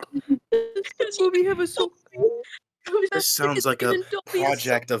sock? Does Dobby have a sock? This sounds like a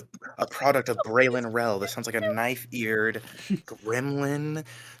product of Braylon Rell. This sounds like a knife-eared gremlin,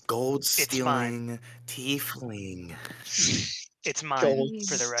 gold-stealing tiefling. It's mine Gold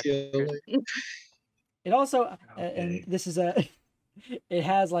for the record. stealing. It also, and Okay. this is a, it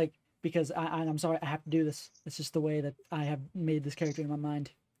has like, because I'm sorry, I have to do this. It's just the way that I have made this character in my mind.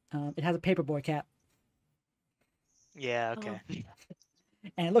 It has a paperboy cap, Yeah. Okay.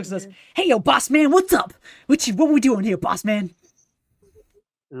 and it looks at us. Hey, yo, boss man, what's up? What we doing here, boss man?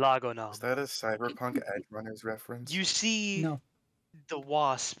 Lagonam. Is that a Cyberpunk Edge Runners reference? You see No. the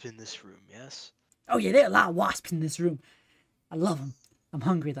wasp in this room, yes? Oh yeah, there are a lot of wasps in this room. I love them. I'm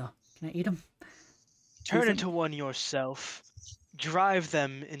hungry though. Can I eat them? Turn Decent. into one yourself, drive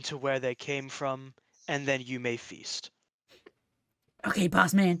them into where they came from, and then you may feast. Okay,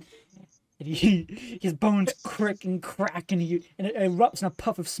 boss man. And his bones crick and crack, and it erupts in a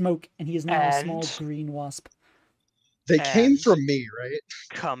puff of smoke, and he is now a small And- green wasp. They came And- from me, right?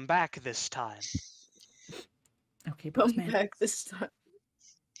 Come back this time. Okay, boss Come man. back this time.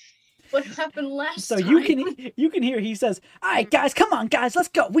 What happened last So time? you can hear he says, "All right, guys, come on, guys, let's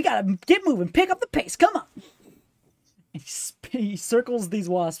go. We gotta get moving. Pick up the pace. Come on." And he circles these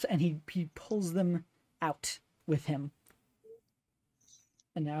wasps and he pulls them out with him.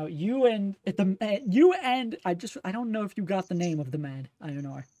 And now you and I don't know if you got the name of the Mad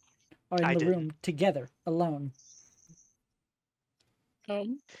Ionar are in I the didn't. room together alone.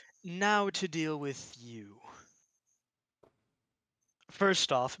 Now to deal with you.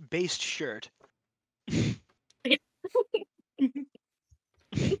 First off, based shirt.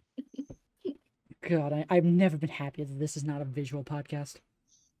 God, I've never been happier that this is not a visual podcast.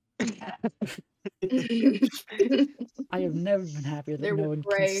 I have never been happier that There no was one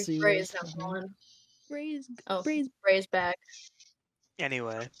Bray. can see Bray this. is now gone. Ray's Oh, Ray's Bray's back.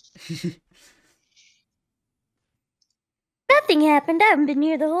 Anyway, Nothing happened. I haven't been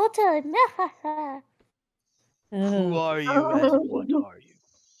here the whole time. who are you and what are you?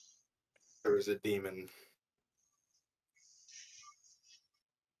 There was a demon.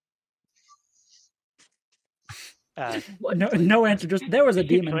 What? No answer. Just there was a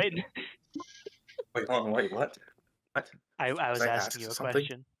demon. Clayton, Wait, hold on, wait, what? What? I was I asking you a ask something?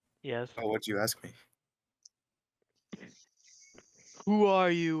 question. Yes. Oh, what'd you ask me? Who are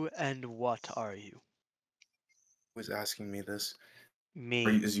you and what are you? Who was asking me this? Me.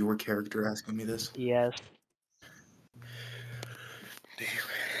 Is your character asking me this? Yes.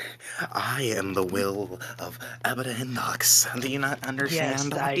 I am the will of Abada Hindox. Do you not understand?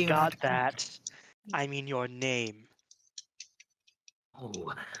 Yes, I Do you got not- that. I mean your name.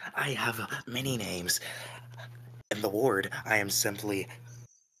 Oh, I have many names. In the ward, I am simply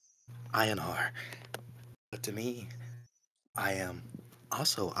INR. But to me, I am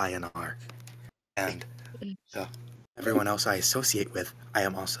also INR. And to everyone else I associate with, I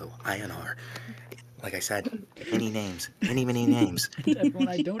am also INR. Like I said, many names. Many names. Everyone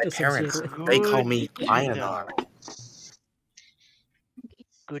I don't My associate parents, with. they call me Good to INR.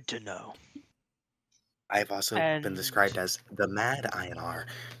 Good to know. I've also been And- described as the Mad INR.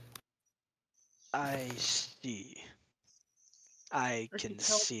 I see. I I can can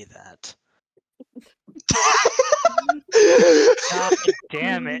tell. see that. God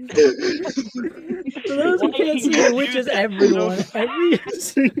damn it. For those who Why can't do see you it, which do is that so everyone, fast? every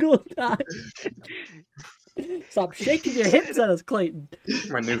single time. Stop shaking your hips at us, Clayton.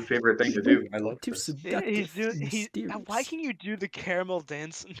 My new favorite thing to do. I love Too this. seductive. He's doing. and Why mysterious. can you do the caramel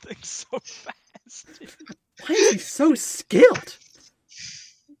dancing thing so fast? Why is he so skilled?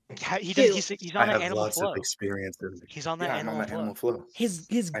 He does. Ew. He's I on that have animal lots flow. of experience in He's on that yeah, I'm on animal that flow. animal flow. His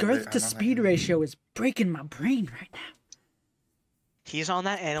I'm girth to on speed that. ratio is breaking my brain right now. He's on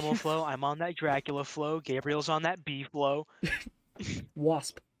that animal flow. I'm on that Dracula flow. Gabriel's on that bee flow.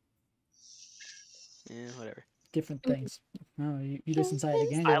 Wasp. Yeah, whatever. Different things. Oh, you just decided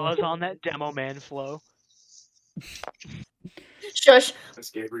again. Isla's on that demo man flow. Shush. Since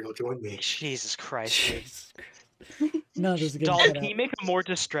Gabriel joined me. Jesus Christ, dude. Jesus Christ. No, this is getting Dalton, cut can out. you make a more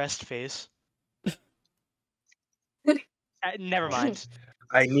distressed face? Never mind.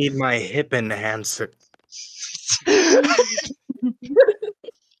 I need my hip enhancer.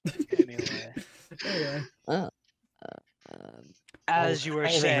 Anyway, Anyway, as you were I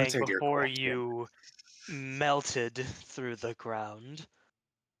have saying answered your before question. you melted through the ground,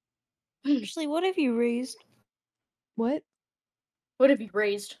 Actually, what have you raised? What? What have you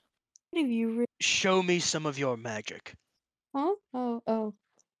raised? What have you raised? show me some of your magic. Huh? Oh.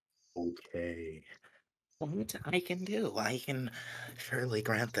 Okay. What I can do? I can surely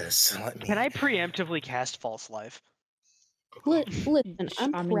grant this. Let me. Can I preemptively cast False Life? Listen,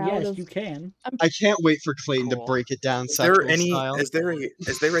 I'm I mean, proud yes, of. you can. I can't wait for Clayton to Cool. break it down Is there sexual any? style. Is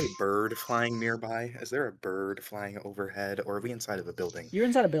there a bird flying nearby? Is there a bird flying overhead, or are we inside of a building? You're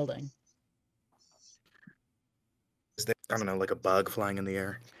inside a building. Is there, I don't know, like a bug flying in the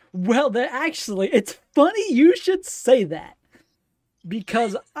air? Well, it's funny you should say that.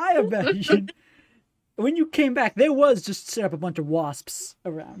 Because I imagine when you came back, there was just set up a bunch of wasps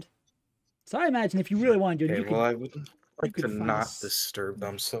around. So I imagine if you really wanted to, Okay, you could. well, I would like could to find not us- disturb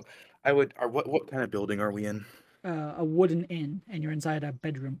them. So I would. What kind of building are we in? A wooden inn, and you're inside a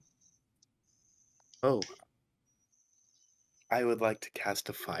bedroom. Oh. I would like to cast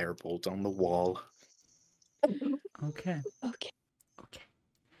a firebolt on the wall. Okay. Okay.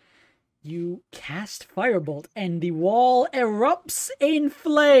 You cast Firebolt, and the wall erupts in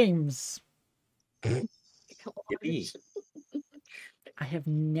flames. Yippee. I have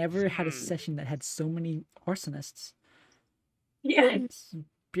never had a session that had so many arsonists. Yeah. It's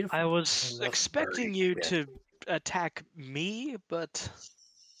beautiful. I was love expecting burning you shit. to attack me, but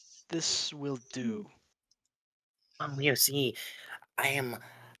this will do. You see, I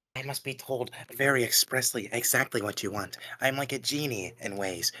must be told very expressly exactly what you want. I'm like a genie in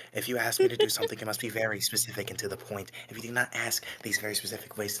ways. If you ask me to do something, it must be very specific and to the point. If you do not ask these very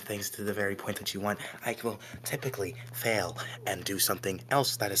specific ways to things to the very point that you want, I will typically fail and do something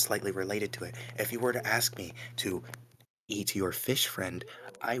else that is slightly related to it. If you were to ask me to eat your fish friend,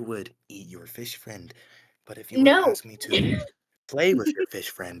 I would eat your fish friend. But if you were No. to ask me to play with your fish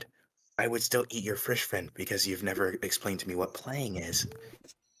friend, I would still eat your fish friend because you've never explained to me what playing is.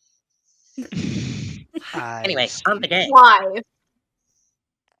 Anyway, on the game. Why?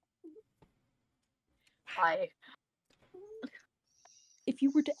 Why? If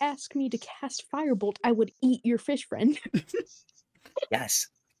you were to ask me to cast Firebolt, I would eat your fish friend. Yes.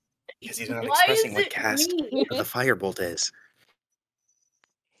 Because he's not Why expressing is what it cast me? of the firebolt is.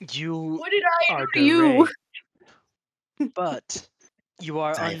 you What did I are do to you? deranged, but you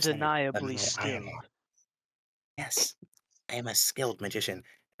are I have some undeniably unknown skilled. iron. Yes. I am a skilled magician.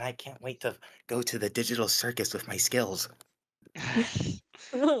 And I can't wait to go to the digital circus with my skills.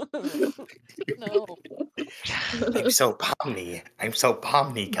 No. I'm so pomny. I'm so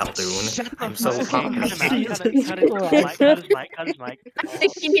pomny, Caldoon. I'm so Okay, cut pomny. him out. Jesus Cut his mic. Christ. Cut his mic. I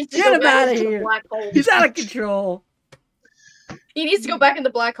think he needs to Get go him back out of into the here. black hole. He's out of control. He needs to go back in the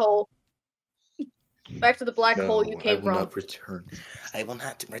black hole. Back to the black hole you I came will from. not return. I will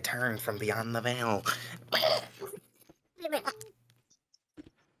not return from beyond the veil.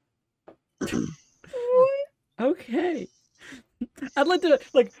 Okay. I'd like to,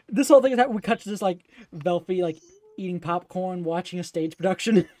 like, this whole thing is how we cut to this, like, Velfie, like, eating popcorn, watching a stage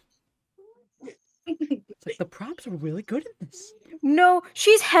production. It's like, the props are really good in this. No,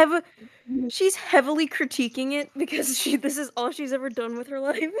 she's heavily critiquing it because this is all she's ever done with her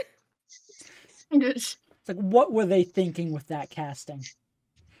life. It's like, what were they thinking with that casting?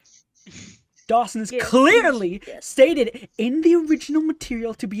 Dawson is Yes, clearly yes. stated in the original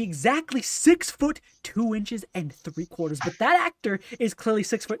material to be exactly 6 foot 2 inches and 3/4, but that actor is clearly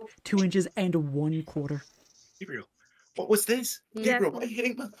 6 foot 2 inches and 1/4. Gabriel, what was this? Yeah. Gabriel, why are you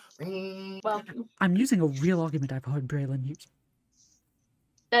hitting my... Well, I'm using a real argument I've heard Braylon use.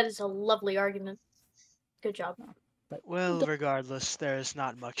 that is a lovely argument. Good job. Well, regardless, there is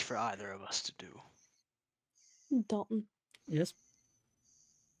not much for either of us to do. Dalton, Yes.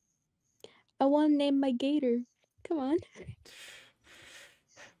 I want to name my gator. Come on.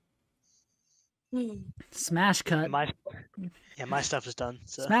 Smash cut. My stuff is done.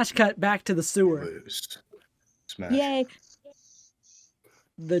 So. Smash cut back to the sewer. Lose. Smash. Yay.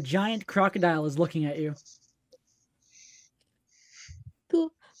 The giant crocodile is looking at you.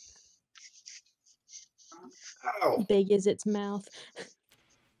 Cool. Ow. Big is its mouth.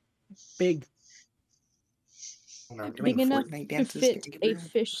 Big. When I'm doing Big enough Fortnite to dances, fit can you a get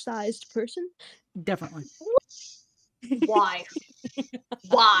around? fish-sized person. Definitely. Why?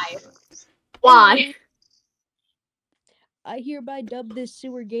 Why? Why? I hereby dub this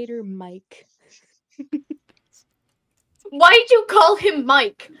sewer gator Mike. Why did you call him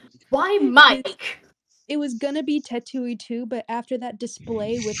Mike? Why Mike? it was gonna be Tetui too, but after that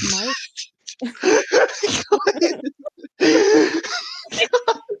display with Mike,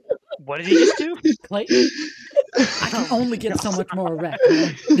 What did he just do? Clayton, I can only get so much more erect,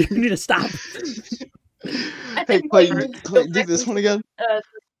 man. You need to stop. I Hey, think Clayton, needs to go Clayton, do back this into one again. the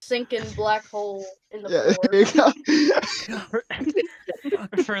sinking black hole in the Yeah, floor. there you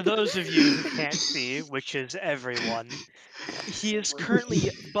go. For those of you who can't see, which is everyone, he is currently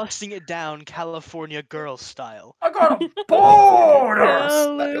busting it down California girl style. I got a border.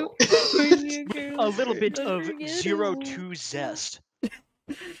 California girls A little are bit of unforgettable. 02 zest.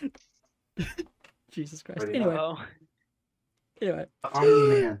 Jesus Christ. Ready Anyway, Uh-oh. anyway. Oh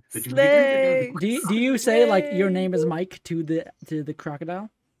man. Slay. Do you say like your name is Mike to the crocodile?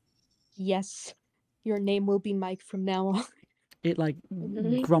 yes, your name will be Mike from now on. It like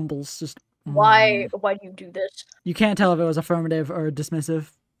Mhm. grumbles. Just Why do you do this? You can't tell if it was affirmative or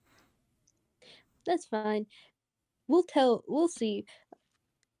dismissive. That's fine. We'll see.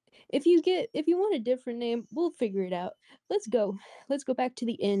 If you want a different name, we'll figure it out. Let's go back to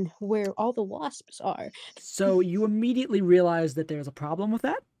the inn where all the wasps are. So you immediately realize that there's a problem with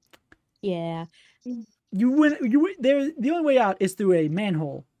that. Yeah. You went there. The only way out is through a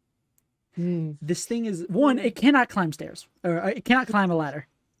manhole. This thing is one. It cannot climb stairs, or it cannot climb a ladder.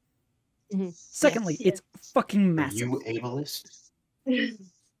 Secondly, Yes. it's fucking Are massive. you ableist?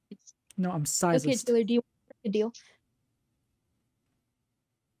 No, I'm Okay, sizist. Taylor, do you want a deal?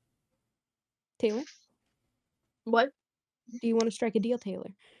 Taylor? What? Do you want to strike a deal,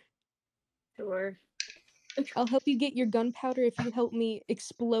 Taylor? Sure. I'll help you get your gunpowder if you help me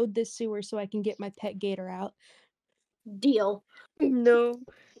explode this sewer so I can get my pet gator out. Deal. No.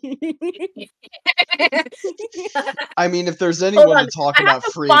 I mean, if there's Hold anyone on. to talk I have about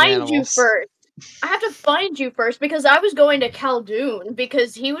to freeing find animals. you first. I have to find you first because I was going to Khaldun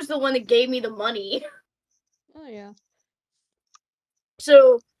because he was the one that gave me the money. Oh yeah.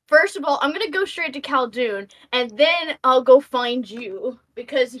 So first of all, I'm gonna go straight to Khaldun, and then I'll go find you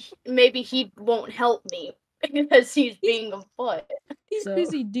because maybe he won't help me because he's being a butt. He's So-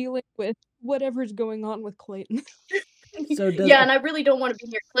 busy dealing with whatever's going on with Clayton. So does Yeah, and I really don't want to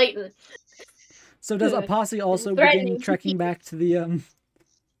be near Clayton. so does Apostle also Threatening. begin trekking back to the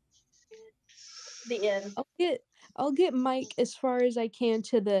The end. I'll get Mike as far as I can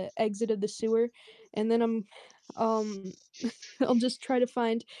to the exit of the sewer, and then I'll just try to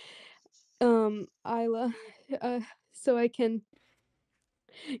find Isla so I can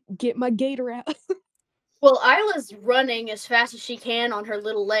get my gator out. Well, Isla's running as fast as she can on her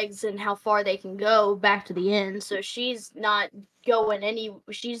little legs and how far they can go back to the end, so she's not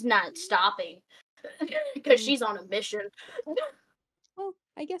she's not stopping because she's on a mission. Well,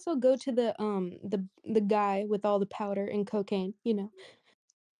 I guess I'll go to the guy with all the powder and cocaine, you know.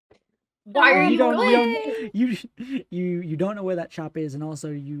 Why are you you don't going? you don't know where that shop is, and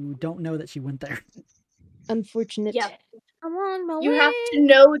also you don't know that she went there. Unfortunate. Yeah, I'm on my you way. have to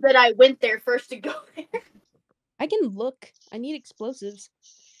know that I went there first to go there. I can look. I need explosives.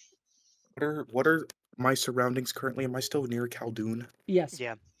 What are my surroundings currently? Am I still near Khaldun? Yes.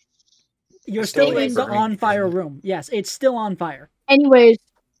 Yeah. You're I still still in like the burning on fire and- room. Yes, it's still on fire. Anyways,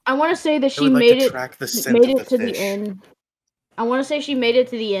 I want to say that I she would like made to it track the scent made of it the to fish. the end. I want to say she made it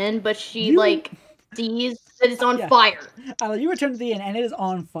to the end, but she You- like sees that it's on Yeah. fire. You return to the inn, and it is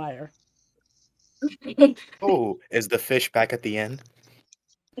on fire. Oh, is the fish back at the end?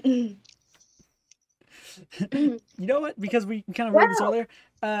 You know what? Because we kind of read this Wow. earlier,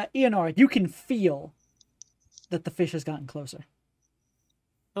 Eonor, you can feel that the fish has gotten closer.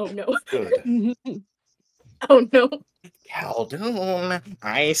 Oh no! Good. Oh no! Khaldun,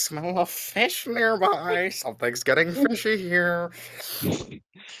 I smell a fish nearby. Something's getting fishy here.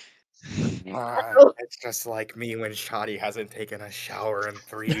 It's just like me when Shadi hasn't taken a shower in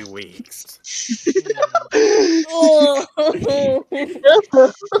 3 weeks.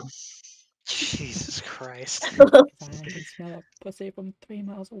 Jesus Christ. I can smell a pussy from 3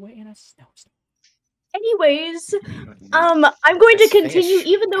 miles away in a snowstorm. Anyways, I'm going to This continue fish,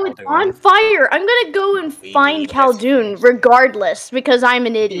 even though it's Khaldun. on fire. I'm gonna go and We find need this Khaldun fish. regardless because I'm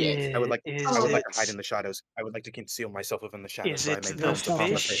an idiot. I would like Is to hide it- in the shadows. I would like to conceal myself within the shadows Is so I it may the pounce upon the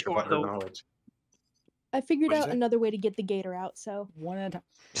fish fish or without her the- knowledge. I figured What'd you out say? another way to get the gator out, so One at a time.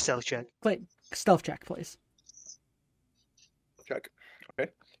 Stealth check. Play stealth check, please. Check.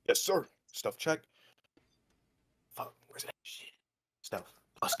 Okay. Yes, sir. Stealth check. Fuck. Where's that shit? Stealth.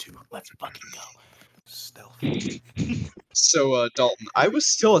 +2. Let's fucking go. Stealth. So, Dalton, I was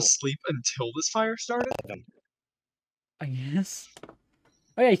still asleep until this fire started. I guess.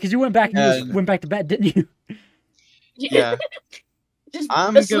 Oh yeah, because you went back and you just And- went back to bed, didn't you? Yeah. Just I'm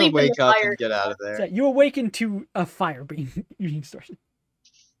gonna asleep in wake the up fire. and get out of there. So you awaken to a fire being started.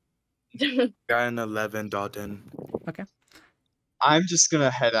 Got an 11, Dalton. I'm just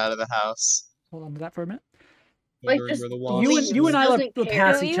gonna head out of the house. Hold on to that for a minute. Like, Wondering just where the You wasp and Please, you and is. Isla doesn't will care.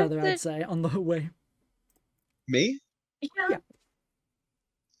 pass Don't each you other, have I'd say, on the way. Me? Yeah.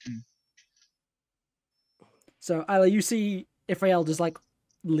 So Isla, you see Ifrael just like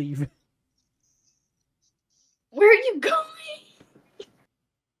leave. Where are you going?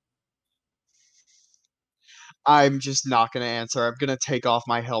 I'm just not gonna answer. I'm gonna take off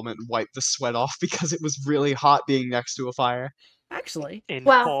my helmet and wipe the sweat off because it was really hot being next to a fire. Actually, In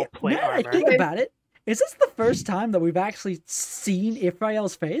Wow. full now plate that I armor. think about it, is this the first time that we've actually seen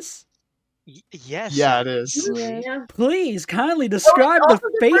Ifrael's face? Yes. Yeah, it is. Yeah. Yeah. Please kindly Oh, it's describe the also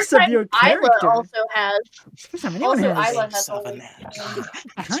the face first of time your Isla character. also has. It's the first time anyone Also, has. Isla has Face of always. an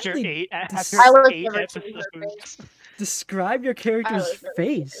After Kindly after Isla's 8 never seen her episodes. face. describe your character's Isla's never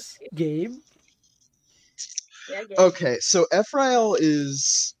seen her face, face. Gabe. Yeah, yeah. Okay, so Ephrael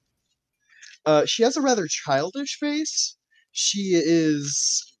is she has a rather childish face. She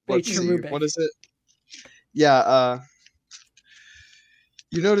is Very let's see, cherubic. what is it? Yeah,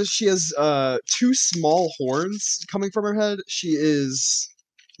 you notice she has two small horns coming from her head. She is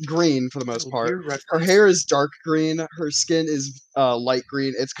green for the most part. Weird Her reference. hair is dark green. Her skin is light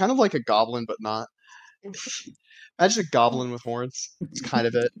green. It's kind of like a goblin, but not. Imagine a goblin with horns. It's kind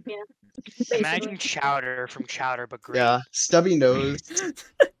of it. Imagine Basically. Chowder from Chowder, but green. Yeah, stubby nose,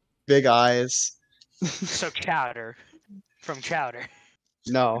 big eyes. So Chowder from Chowder,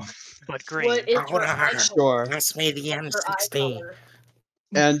 No, but green. What is her eye color? sure. Pass me the What's her eye M16. color?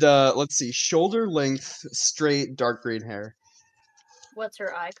 And let's see, shoulder length, straight, dark green hair, What's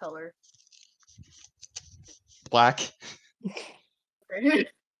her eye color? black.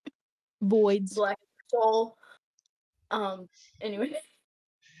 Voids. Black soul. Anyway.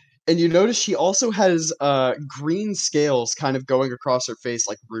 And you notice she also has green scales kind of going across her face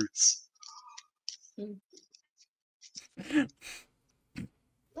like roots.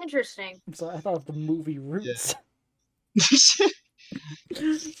 Interesting. I'm sorry, I thought of the movie Roots.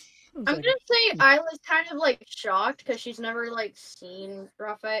 I'm gonna say Isla's kind of like shocked because she's never like seen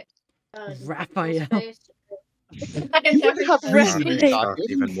Raphael. Raphael. Face. I've You never wouldn't have said reason to their be name. shocked.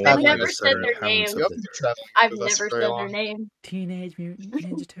 Even more I've Traveling never with said her. their name. You haven't been traveling I've with us never for very said long. their name. Teenage Mutant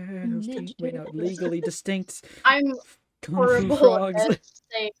Ninja Turtles. Wait, no, legally distinct. I'm Kung Fu horrible frogs. at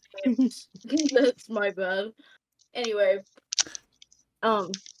saying names. That's my bad. Anyway. But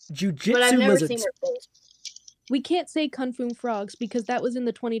I've Jujitsu never lizards. seen their face. We can't say Kung Fu Frogs because that was in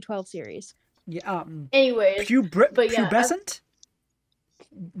the 2012 series. Yeah, Anyways, but yeah, pubescent?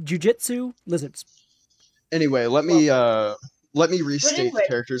 Jujitsu lizards. Anyway, let me restate anyway. the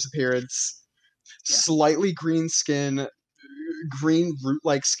character's appearance. Slightly green skin, green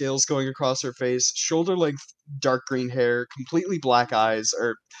root-like scales going across her face, shoulder-length dark green hair, completely black eyes,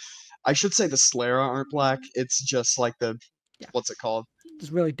 or I should say the sclera aren't black. It's just like the what's it called?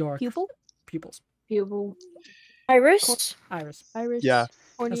 Just really dark. Pupil? Pupils. Pupil. Iris? Iris. Iris. Yeah.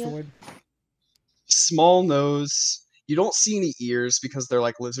 That's the Cornea. word. Small nose. You don't see any ears because they're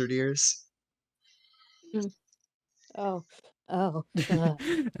like lizard ears. Oh. Oh.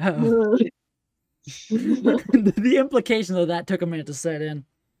 Oh. The implications of that took a minute to set in.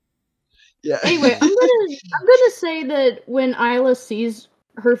 Yeah. Anyway, I'm gonna say that when Isla sees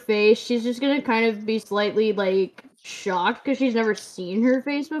her face, she's just gonna kind of be slightly like shocked because she's never seen her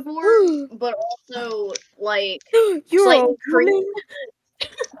face before, but also like You're slightly a woman?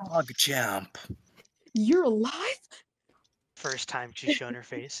 Dog jump. You're alive? First time she's shown her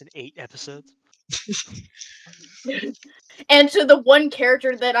face in 8 episodes. and to the one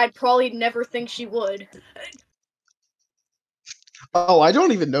character that I'd probably never think she would. Oh, I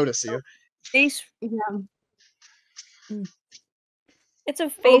don't even notice you. Face. Yeah. It's a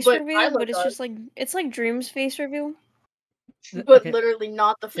face but reveal, Isla but it's does. just like it's like Dream's face reveal. But Okay, literally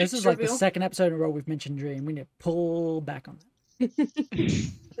not the face this is like the reveal. second episode in a row we've mentioned Dream. We need to pull back on that. This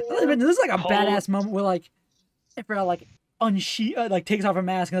is like a badass moment where like Ifrael like like takes off her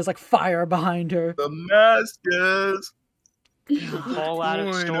mask and there's like fire behind her. The mask is. Pull out of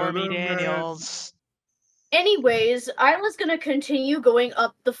Point Stormy of the Daniels. Anyways, Isla's gonna continue going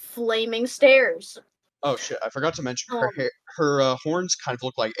up the flaming stairs. Oh shit! I forgot to mention her hair. Her horns kind of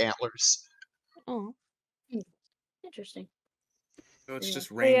look like antlers. Oh. Interesting. No, it's Yeah.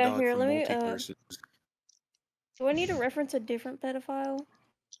 just Oh, Rain yeah, Dog here, from let me, Multiverses. Do I need to reference a different pedophile?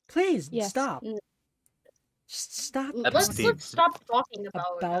 Please Yes. stop. Mm. Just stop Let's Epstein. stop talking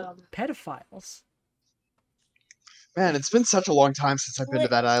about about pedophiles. Man, it's been such a long time since I've been to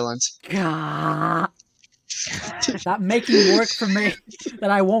that island. Gah. Stop making work for me that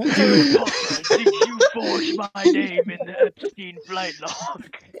I won't do. Potter, did you forge my name in the Epstein flight log?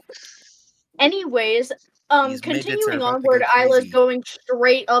 Anyways, These midgets are continuing about to onward, go Isla's crazy. going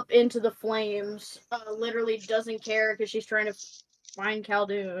straight up into the flames. Literally doesn't care because she's trying to find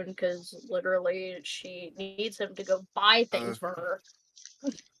Khaldun because literally she needs him to go buy things for her.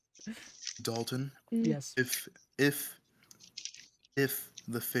 Dalton, Yes. if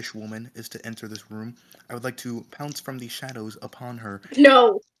the fish woman is to enter this room, I would like to pounce from the shadows upon her.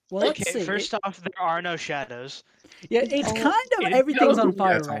 No. Well, let's Okay, see. first off, there are no shadows. Yeah, it's Oh, kind of it- everything's on no.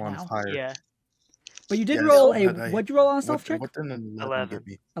 fire That's right all on now. fire. Yeah, But you did Yes, roll a. but What'd you roll on a stealth check? What did an 11 11. get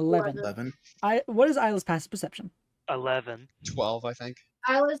me? 11. 11? What is Isla's passive perception? 11. 12, I think.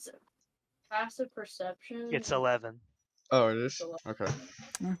 Isla's passive perception. It's 11. Oh, it is? Okay.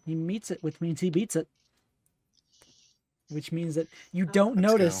 He meets it, which means he beats it. Which means that you don't Let's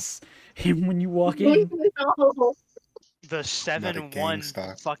notice him when you walk in. No. The Not a 7-1 gang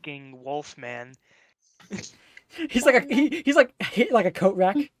stalk. fucking wolf man. He's like he's like hit like a coat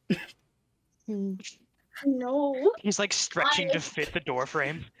rack. Hmm. No. He's like stretching to fit the door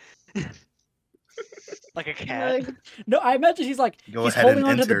frame. Like a cat. No, I imagine he's like Go he's ahead holding and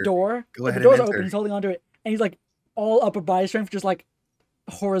onto the enter. door. Go Like, the ahead door's and open. enter. He's holding onto it, and he's like all upper body strength, just like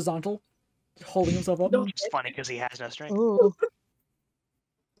horizontal, holding himself up. No. It's funny because he has no strength. Oh.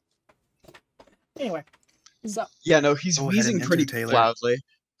 Anyway, so Yeah, no, he's Go ahead wheezing and enter, pretty Taylor. loudly.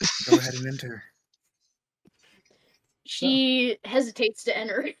 Go ahead and enter. She hesitates to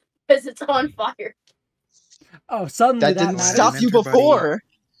enter because it's on fire. oh, suddenly That that didn't matters. stop you Enter, buddy. before.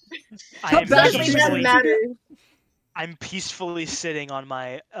 I am back, Suddenly that peacefully- matters. I'm peacefully sitting on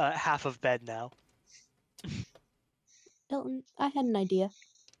my half of bed now. Elton, I had an idea.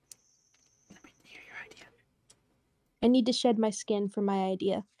 Let me hear your idea. I need to shed my skin for my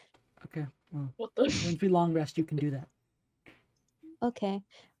idea. Okay, well, What the? once we long rest, you can do that. Okay.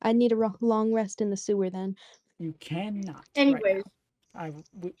 I need a long rest in the sewer then. You cannot. Anyways. Right now.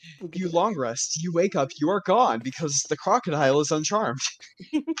 We'll get You to long rest, you wake up, you are gone because the crocodile is uncharmed.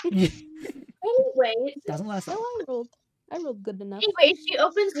 that. Anyways. Doesn't last No, long. I rolled good enough. Anyways, she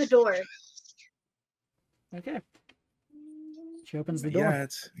opens the door. Okay. She opens the door. Yeah,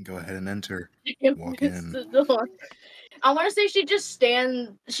 go ahead and enter. Walk Opens in. the door. I want to say she just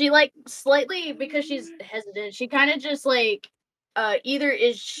stands. She like slightly because she's hesitant. She kind of just like either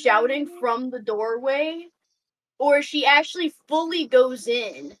is shouting from the doorway, or she actually fully goes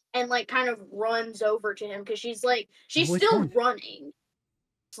in and like kind of runs over to him because she's Which still one? running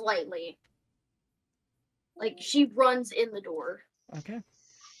slightly. Like she runs in the door. Okay.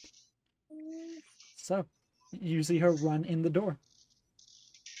 So, you see her run in the door.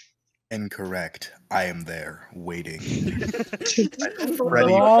 Incorrect. I am there, waiting. Wrong.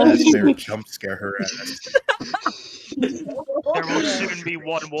 Freddy Fazbear jump scare her ass. There will soon be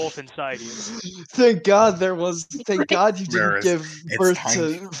one wolf inside you. Thank God thank God you didn't Whereas give it's birth time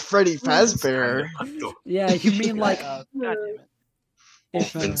to Freddy It's time Fazbear. to hunt the Yeah, you mean like God damn it.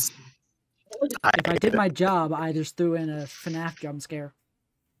 if wolf if I did my job, I just threw in a FNAF jump scare.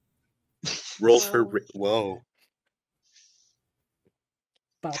 rolls for whoa.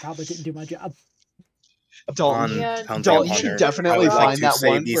 But I probably didn't do my job. Dalton, Yeah. Dalton, you should definitely I would find like to that say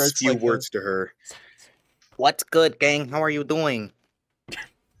one these where it's few like words to her. What's good, gang? How are you doing?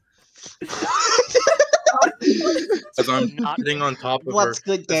 As I'm Not- sitting on top of What's her.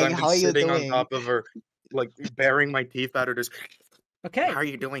 good, As gang? I'm How are you sitting on doing? top of her, like baring my teeth at her, just Okay, How are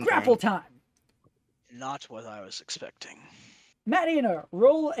you doing, grapple gang? time. Not what I was expecting. Maddie and her,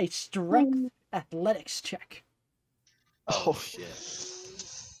 roll a strength athletics check. Oh, shit.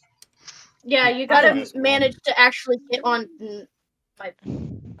 Yeah, you gotta That's one. manage to actually get on. My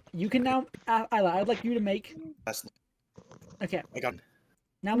You can now, Isla, I'd like you to make. That's- Okay, I got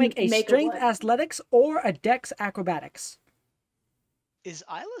now make a Make a strength what? athletics or a dex acrobatics. Is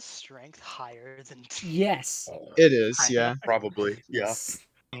Isla's strength higher than Yes. it is, I- yeah. probably. Yeah,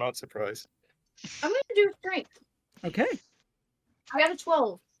 I'm not surprised. I'm gonna do strength. Okay. I got a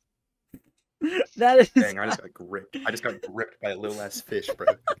 12. That is. Dang, I just got gripped. I just got gripped by a little ass fish, bro.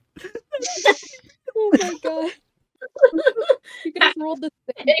 Oh my god. You guys rolled the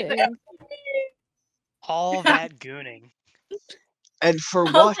same thing. all that gooning? And for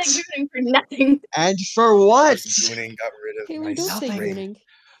I'll what? take gooning for nothing. And for what? Just gooning got rid of Taylor, my don't say string. gooning.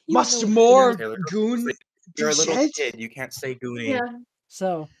 You Must don't know more Taylor, goon You're a little said? kid. You can't say gooning. Yeah.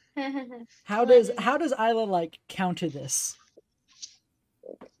 So, how does Isla like counter this?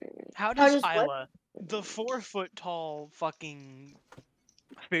 How does does what? Isla, the 4-foot tall fucking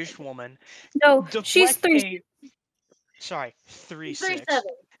fish woman, No, she's deflect 3. Sorry, 3-6. 37.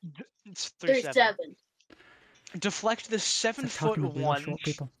 It's 3-7. 37. deflect this Stop talking about 7'1" short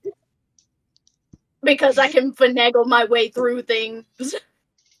people. Because I can finagle my way through things.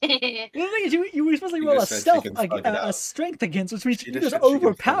 Well, the thing is, you were supposed to She roll a just said she stealth, can thug it a out. strength against, which means She you just just said she can thug it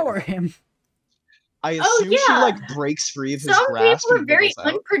overpower out. him. I Oh, assume she yeah. like breaks free of his Some grasp people are and very wiggles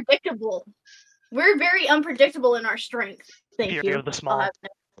out. unpredictable. We're very unpredictable in our strength. Thank Fury you. of the I'll small. have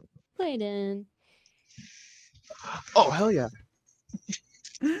no- Clayton. Oh hell yeah!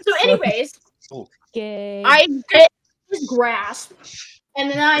 So, anyways, Gay. I get his grasp, and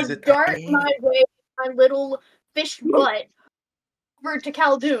then I Is it dart gay? my way, my little fish butt, over to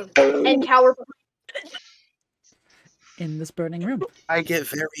Caldoon and cower in this burning room. I get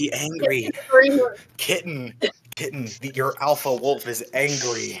very angry. behind Kitten, your alpha wolf is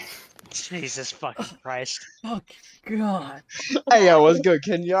angry. Jesus fucking Christ. Oh God! Hey yo, what's good,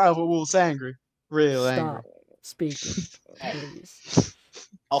 Ken? Your alpha wolf's angry, real angry. Stop speaking, please.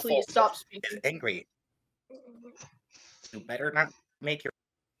 Alpha Please wolf stop is speaking. angry. You better not make your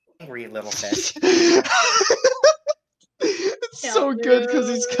angry little fish. It's so good because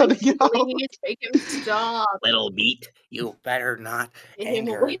he's cutting it out. Please make him stop. Little meat, you better not Get him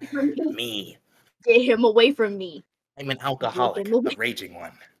anger away from me. me. Get him away from me. I'm an alcoholic, Get him away. the raging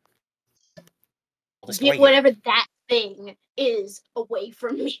one. I'll destroy Get you. whatever that thing is away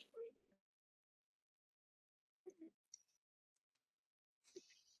from me.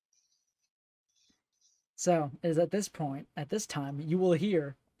 So, it is at this point, at this time, you will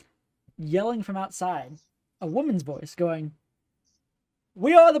hear yelling from outside, a woman's voice going,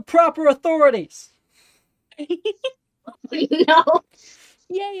 "We are the proper authorities!" No,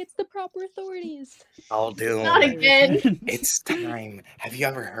 Yay, it's the proper authorities. Caldoon. not again. It's time. Have you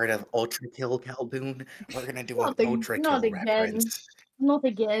ever heard of Ultra Kill Caldoon? We're gonna do an Not, Ultra not Kill again. reference. Not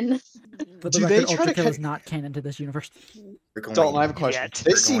again. For the Do they record, try Ultra to Kill cut- is not canon to this universe. We're going, Dalton, I have a question. Yet.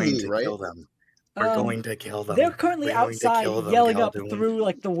 They we're see going me, to right? kill them. We're going to kill them. They're currently We're going to outside kill them, yelling up Caldoon. through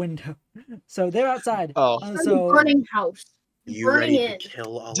like the window. So they're outside. Oh, So Burning house. You Burning ready to in.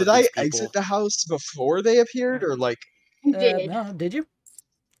 kill all did of I these people? exit the house before they appeared, or like You did. no, did you?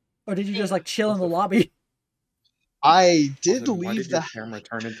 Or did you just like chill in the lobby? I did Also, why leave did your the camera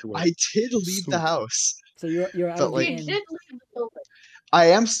turn into a I did leave the soup? house. So you're out But, of like- the You inn. did leave the building. I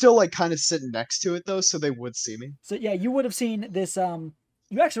am still like kind of sitting next to it though, so they would see me. So yeah, you would have seen this.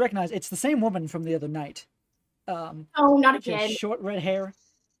 You actually recognize it's the same woman from the other night. Oh, not She has again. short red hair,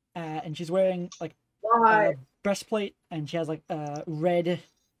 and she's wearing like Why? a breastplate, and she has like red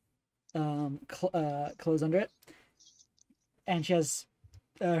clothes under it, and she has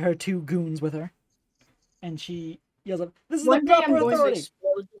her two goons with her, and she yells up, "This is One the day I'm proper going to authority!"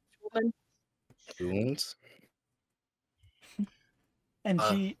 explode this woman. Goons? And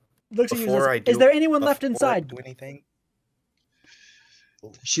Uh, she looks at you and Before I says, do, "Is there anyone left before I inside?" do anything,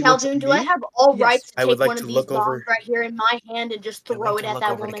 She looks Caldoon, at do me. I have all Yes. rights to I would take like one to of these look bombs over- right here in my hand and just I throw want it to at look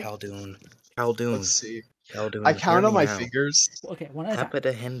that over woman? to Caldoon. Caldoon. Let's see. Caldoon. I count hear on me my now. fingers. Okay, one at a time. Papa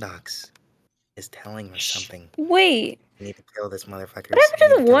the Hindox is telling us something. Wait, We need to kill this motherfucker. what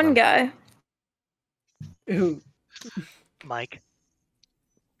happened to the one guy? Who? Mike.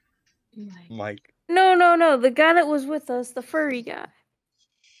 Mike. No, the guy that was with us, the furry guy.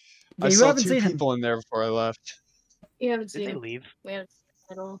 Yeah, I you saw haven't two seen him. people in there before I left. You haven't Did seen they him. leave? We haven't seen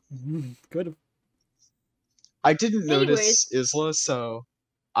him at all. Good. I didn't notice Isla, so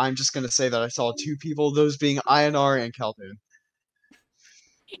I'm just gonna say that I saw two people, those being INR and Caldoon.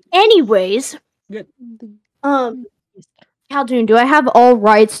 Anyways, Good. Caldoon, do I have all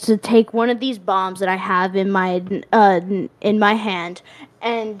rights to take one of these bombs that I have in my hand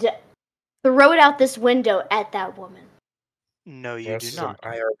and throw it out this window at that woman? No, you do not.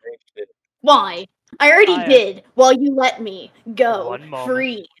 I arranged it. Why? I already I- did while you let me go One moment.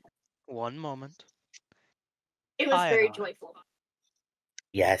 free. One moment. It was very Iodine. joyful.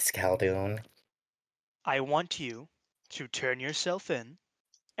 Yes, Caldoon. I want you to turn yourself in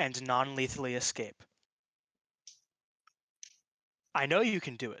and non-lethally escape. I know you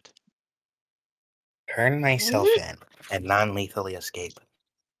can do it. Turn myself in and non-lethally escape.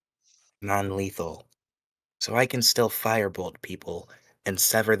 Non-lethal. So I can still firebolt people and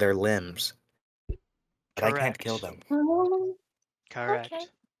sever their limbs. But I can't kill them. Correct. Okay.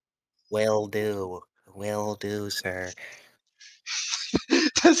 Will do. Will do, sir.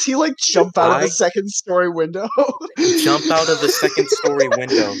 Does he like jump out of I- the second story window? Jump out of the second story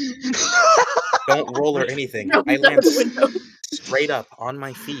window. Don't roll or anything. No, I he's out land the window. straight up on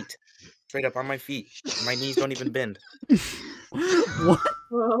my feet. Straight up on my feet. My knees don't even bend. What?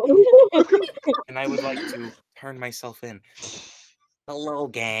 And I would like to turn myself in. Hello,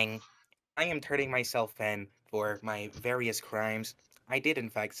 gang. I am turning myself in for my various crimes. I did, in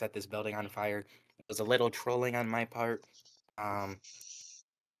fact, set this building on fire was a little trolling on my part. What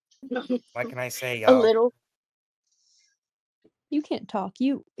can I say, A y'all? little. You can't talk.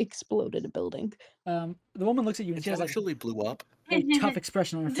 You exploded a building. The woman looks at you and It she has like actually blew up. a tough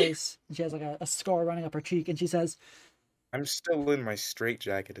expression on her face. And she has like a scar running up her cheek, and she says, I'm still in my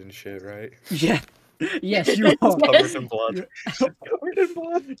straitjacket and shit, right? "Yeah, yes, you are Covered in blood. You're- Covered in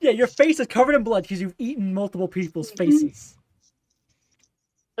blood. Yeah, your face is covered in blood because you've eaten multiple people's faces."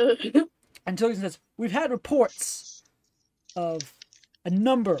 And Tillian says, "We've had reports of a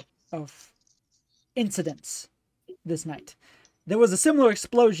number of incidents this night. There was a similar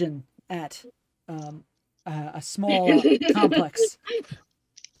explosion at a small complex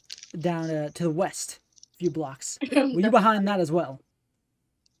down to the west, a few blocks. Were you behind that as well?"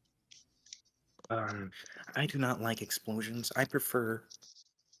 I do not like explosions. I prefer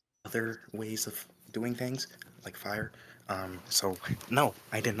other ways of doing things, like fire. So no,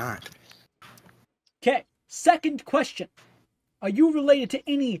 I did not. Okay, second question. Are you related to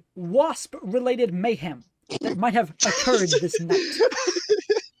any wasp-related mayhem that might have occurred this night?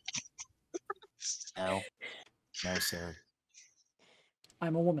 No. No, sir.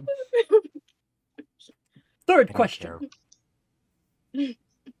 I'm a woman. Third question.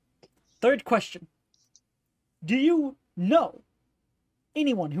 Third question. Do you know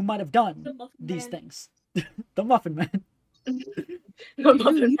anyone who might have done these things? The Muffin Man. The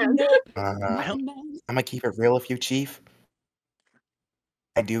Muffin Man. I'm gonna keep it real with you, Chief.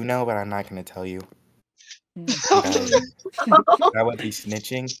 I do know, but I'm not gonna tell you. That would be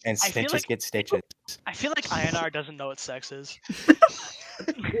snitching, and I feel snitches like- get stitches. I feel like INR doesn't know what sex is.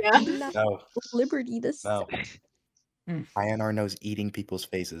 Yeah. No, Liberty, this. no. INR knows eating people's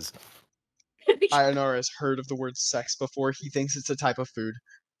faces. INR has heard of the word sex before. He thinks it's a type of food.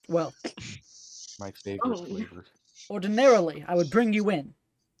 Well, My favorite Oh. flavor. ordinarily, I would bring you in.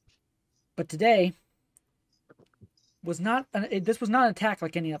 But today was not this was not an attack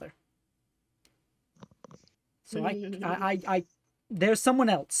like any other. So I there's someone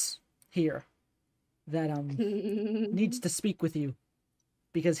else here that needs to speak with you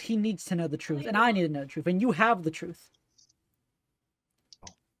because he needs to know the truth and I need to know the truth and you have the truth.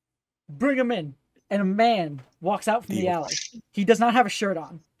 Bring him in. And a man walks out from the alley. He does not have a shirt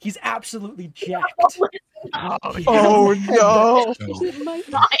on. He's absolutely jacked. Oh no!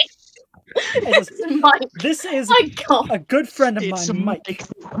 This is My God. a good friend of It's mine, Mike. Mike,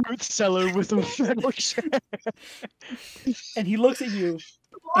 the fruit seller with a metal shirt. And he looks at you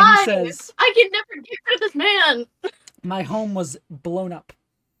Why? and he says, I can never get rid of this man. "My home was blown up."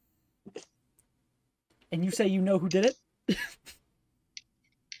 And you say you know who did it?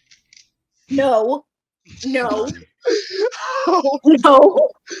 No. No. Oh, No.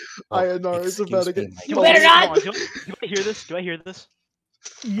 INR is about to get. You better not. Do I hear this? Do I hear this?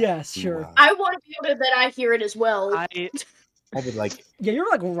 Yes, sure. I want to be able to that I hear it as well. I would like. Yeah, you're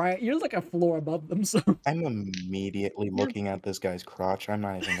like you're like a floor above them, so. I'm immediately looking at this guy's crotch. I'm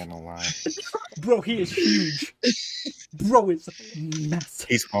not even gonna lie. Bro, he is huge. Bro is massive.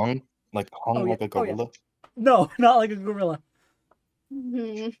 He's hung like Oh, yeah. like a Oh, yeah. gorilla. No, not like a gorilla.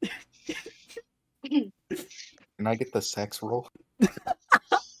 Mhm. Can I get the sex roll?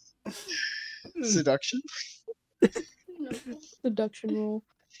 Seduction? Seduction roll.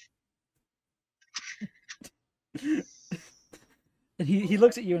 And he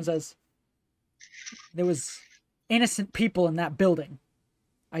looks at you and says, "There was innocent people in that building.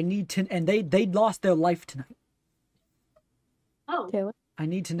 I need to, and they lost their life tonight. Oh. Taylor? I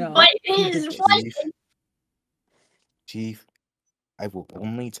need to know." What who did is this." what? Chief, I will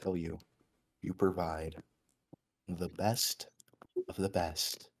only tell you, you provide the best of the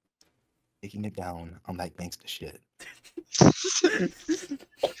best. Taking it down on that gangsta shit.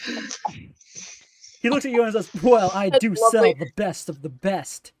 He looks at you and says, "Well, I do That's sell lovely. the best of the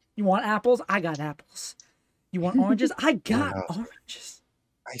best. You want apples? I got apples. You want oranges? I got No. oranges."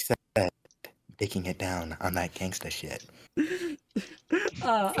 I said taking it down on that gangsta shit.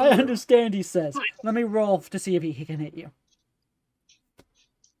 I understand, he says. Let me roll to see if he can hit you.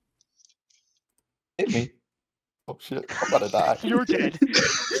 Hit me. Oh shit, I'm about to die. You're dead.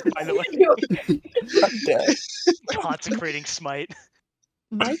 By the way, I'm dead. consecrating smite.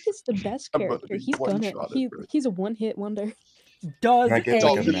 Mike is the best I'm about to character. be He's done it. one-shotted, bro. He's a one-hit wonder. Does Can I get a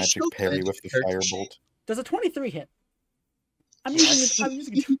like a magic parry with the firebolt? does a 23 hit? I'm using I'm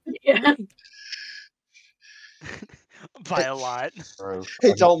using Yeah. By a lot. Bro,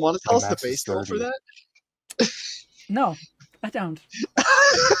 Hey, Dalton, want to tell my us the max is base roll for 30. that? No, I don't.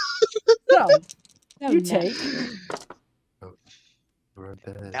 So Oh, you no. take We're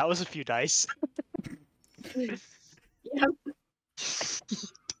dead. That was a few dice. Yeah.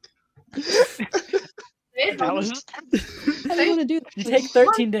 That was I don't want to do that. You take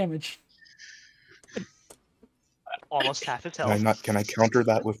 13 damage. almost half his Can I health. not? Can I counter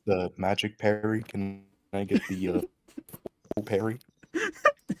that with the magic parry? Can I get the full parry?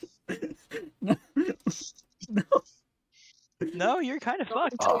 No. No. No, you're kind of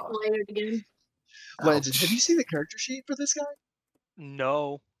fucked. Layered again. Legend, have you Ouch. seen the character sheet for this guy?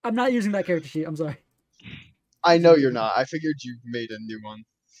 No. I'm not using that character sheet. I'm sorry. I know you're not. I figured you made a new one.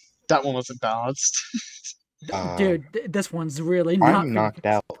 That one wasn't balanced. Dude, this one's really not. I'm knocked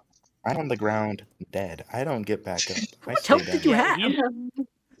out. I'm on the ground, dead. I don't get back up. How I much stay health did you down. have?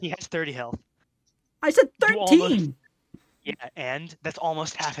 He has 30 health. I said You almost- 13. Yeah, and that's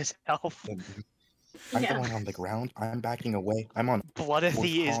almost half his health. I'm Yeah. going on the ground. I'm backing away. I'm on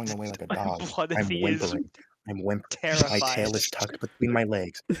Bloodthy is clawing away like a dog. I'm Bloodthy is whimpering. I'm whimpering. terrified. My tail is tucked between my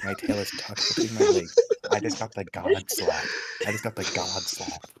legs. My tail is tucked between my legs. I just got the god slap. I just got the god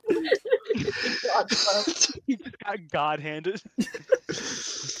slap. He just got God-handed.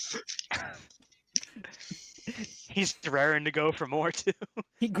 He's raring to go for more too.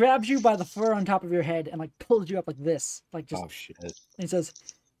 He grabs you by the fur on top of your head and like pulls you up like this, like just. Oh shit. And he says,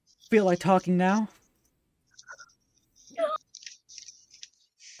 "Feel like talking now?"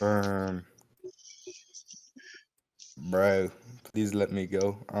 Bro, please let me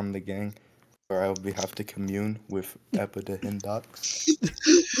go. I'm the gang. Or I'll have to commune with Epidahindox.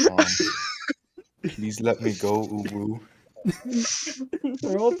 Please let me go, Uwu.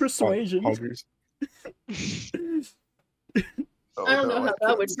 Roll persuasion. Huggers. Oh, I don't know no, how that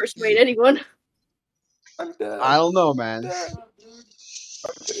can't. would persuade anyone. I'm dead. I don't know, man. dead.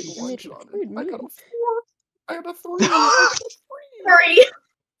 I'm getting You one made it shot. weird, I got a man. 4. I got a 3. I got a 3. Sorry.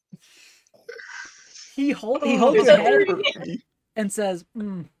 He holds Oh, your so head sorry. and says,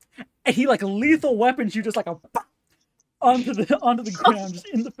 And he like lethal weapons you just like a pop onto the ground, just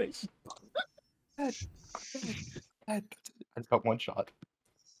in the face. Dead. I just got one shot.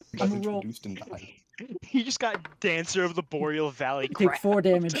 I got I'm gonna roll. introduced and died. He just got Dancer of the Boreal Valley. You take crap. 4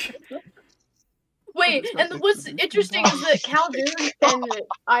 damage. Wait, just got and what's introduced interesting is that Caldoon and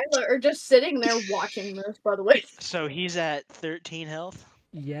Isla are just sitting there watching this, by the way. So he's at 13 health.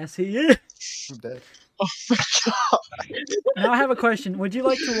 Yes, he is. I'm dead. Oh my god. Now I have a question. Would you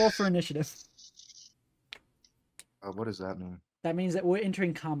like to roll for initiative? What does that mean? That means that we're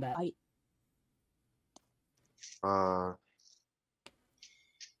entering combat.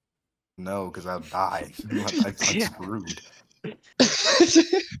 No, because I'll die. I'm screwed.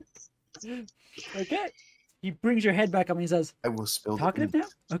 Okay. He brings your head back up and he says, I will spill the "Talkative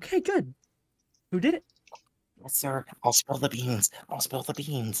beans. now? Okay, good. Who did it?" Yes, sir. I'll spill the beans. I'll spill the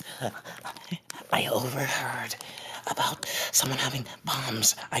beans. I overheard about someone having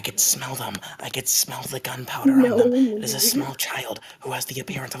bombs. I could smell them. I could smell the gunpowder on them. It is a small child who has the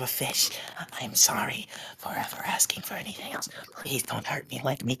appearance of a fish. I am sorry for ever asking for anything else. Please don't hurt me.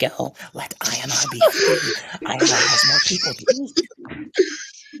 Let me go. Let I and I be free. I and I has more people to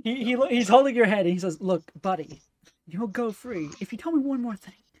eat. He's holding your head and he says, "Look, buddy, you'll go free if you tell me one more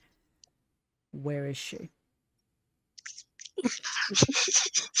thing. Where is she?"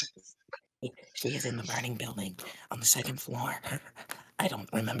 She is in the burning building on the 2nd floor. I don't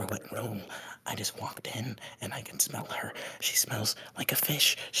remember what room. I just walked in and I can smell her. She smells like a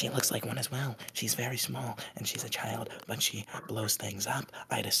fish. She looks like one as well. She's very small and she's a child, but she blows things up,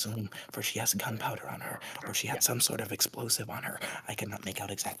 I'd assume, for she has gunpowder on her or she had some sort of explosive on her. I could not make out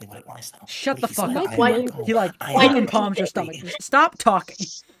exactly what it was though. Shut the Please fuck let up. I and I go. He like I and I open be palms your free. stomach. Just stop talking.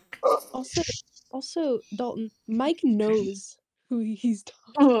 Also, Dalton, Mike knows who he's talking.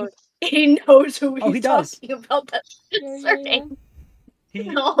 Oh, he knows who he's Oh, he does. talking about. That's Yeah, concerning. He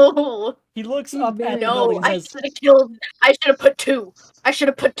No, he looks He's up at the very- building no, and I says, should have killed. I should have put 2. I should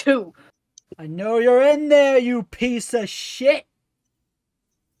have put 2. "I know you're in there, you piece of shit.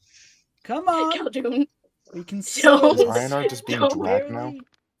 Come on, Caldoon. we can No. settle Is this Ionar just being No. dragged now?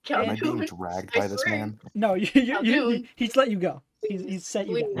 fairly." Am I being Caldoon. dragged I by this swear. man? No, he's let you go. He's set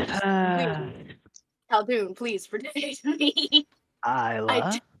you Please, down. please. Caldoon, please protect me.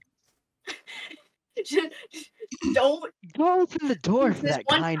 Isla, Don't, go open the door for This that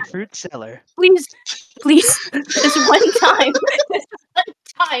one kind fruit seller. please, this one time,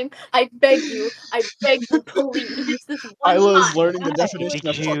 I beg you, please, this one Isla's time. learning the definition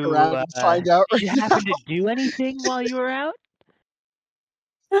of Did fuck you, around and find out Did you right happen now. to do anything while you were out?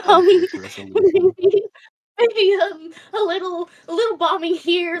 Maybe, Resolution. maybe a little bombing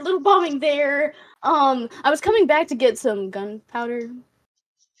here, a little bombing there. I was coming back to get some gunpowder.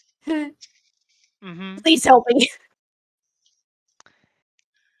 Mm-hmm. Please help me.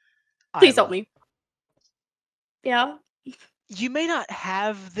 Please help me. Yeah. You may not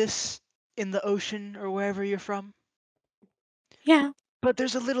have this in the ocean or wherever you're from. Yeah. But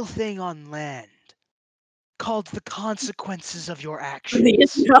there's a little thing on land called the consequences of your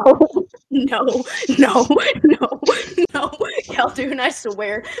Please, actions. no, no, no, no, no, Khaldun, I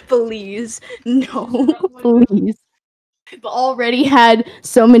swear, please, no, please. I've already had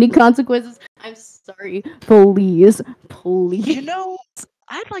so many consequences. I'm sorry. Please, please. You know,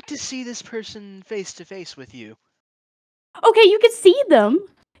 I'd like to see this person face to face with you. Okay, you can see them.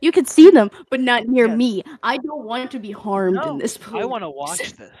 You can see them, but not near Yes. me. I don't want to be harmed in No, this I place. want to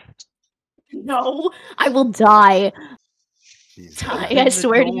watch this. No, I will die. Die, Open I the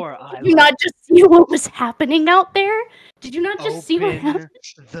swear to you. door, Did you Isla. not just see what was happening out there? Did you not just see what happened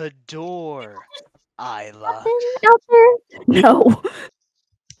Open the door, Isla. out there? No.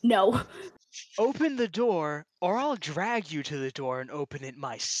 No. Open the door, or I'll drag you to the door and open it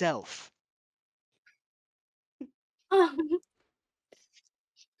myself.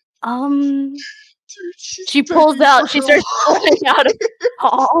 Dude, she's She pulls begging out, for she her starts pulling out a life.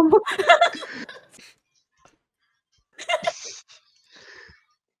 palm.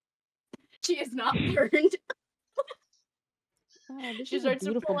 She is not burned. Wow, this She is a starts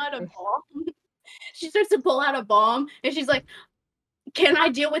to beautiful pull out a day. bomb. She starts to pull out a bomb, and she's like, "Can I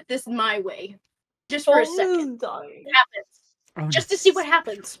deal with this my way? Just for a second. dying. What happens? Oh, Just no. to see what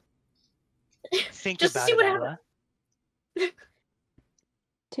happens. Think Just to about see it, what Isla.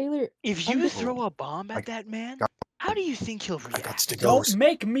 Taylor, If I'm you just- throw a bomb at that man, how do you think he'll I got react? to go. Don't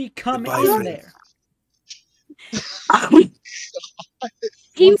make me come Goodbye, in friend. there.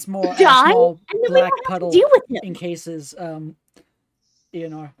 He Once more, a die, small and then we black don't have to puddle deal with him. encases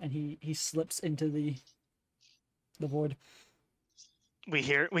Eonor, and he slips into the void. We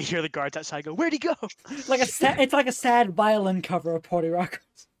hear the guards outside go, "Where'd he go?" It's like a sad violin cover of Party Rock.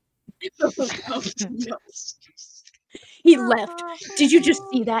 Oh, no. He left. Did you just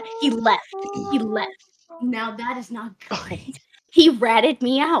see that? He left. He left. Now that is not good. He ratted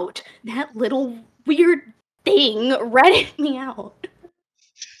me out. That little weird thing ratted me out.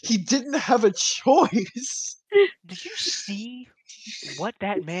 He didn't have a choice. Did you see what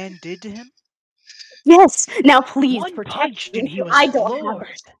that man did to him? Yes. Now please One protect punch me. and he so was I don't floored.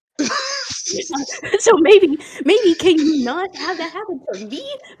 have it. So maybe can you not have that happen to me?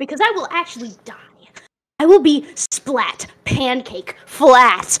 Because I will actually die. I will be splat, pancake,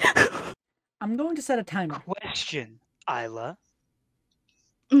 flat. I'm going to set a timer. Question, Isla.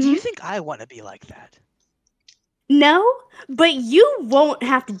 Mhm. Do you think I want to be like that? No, but you won't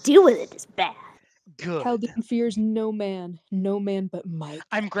have to deal with it as bad. Good. Khaldun fears no man but Mike.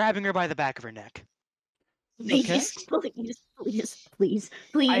 I'm grabbing her by the back of her neck. Please, Okay. please.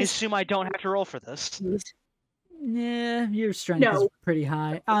 I assume I don't have to roll for this. Please. Yeah, your strength is No. pretty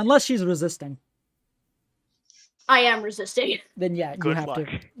high. Unless she's resisting. I am resisting. Then yeah, you Good have luck.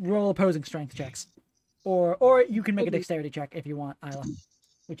 to roll opposing strength checks. Or you can make a dexterity check if you want, Isla.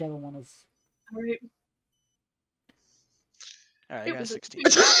 Whichever one is. Alright. Alright, I It got a was a- 16.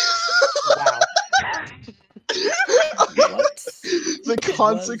 Wow. What? The It was-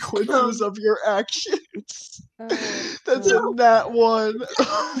 consequences of your actions. Oh, That's no. a nat one.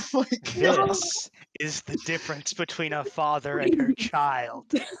 Oh my god. This is the difference between a father and her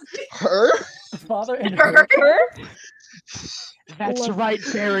child. Her? Father and her. That's Love- right,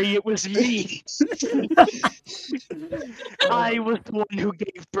 Barry, it was me. I was the one who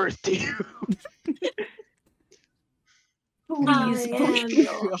gave birth to you. Please, please.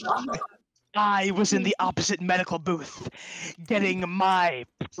 I was in the opposite medical booth, getting my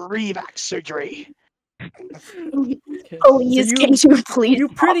pre-vax surgery. Okay. Please, So can you please you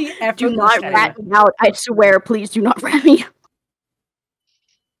pretty do not effortlessly. rat me out? I swear, please do not rat me out.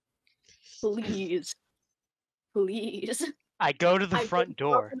 Please. Please. I go to the I front will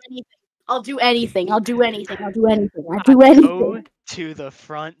door. I'll do anything. I'll do anything. I'll do anything. I'll I do go anything. to the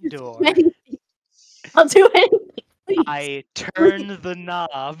front door. I'll do anything. Please. I turn the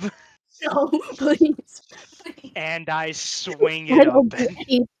knob No, please. and I swing I it don't do open.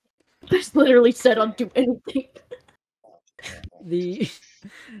 anything. I just literally said I'll do anything. The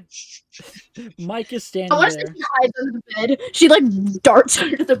Mike is I standing want to say there. she hides under the bed. She like darts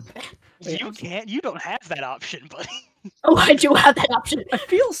under the bed. You don't have that option, buddy. Oh, I do have that option. I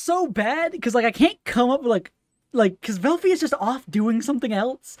feel so bad because I can't come up with because Velfie is just off doing something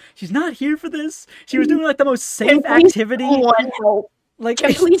else. She's not here for this. She was doing the most safe Can please activity. Someone help. Like,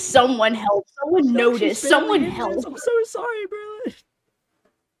 Can please someone help? Someone no, she's notice. barely Someone in this. help. I'm so sorry, bro.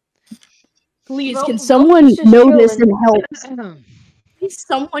 Please, Vel- can Velcro's someone just notice chilling. and help? Please,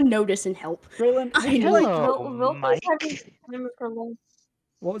 someone notice and help. Braylon, I would you know. like? Hello, Mike. Time of her life.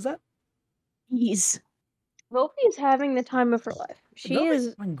 What was that? Please. Velfie is having the time of her life. She Velvet's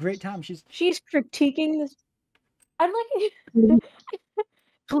is. having a great time. She's She's critiquing this. I'd like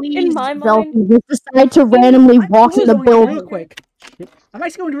Please, my Velky, mind- just decide to randomly walk in the going building. real quick. I'm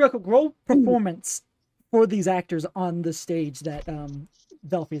actually going to do real quick roll performance for these actors on the stage that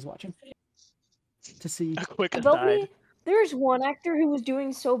Velfie is watching to see. A quick aside. Velfie. There's one actor who was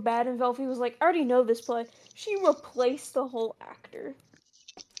doing so bad, and Velfie was like, "I already know this play." She replaced the whole actor.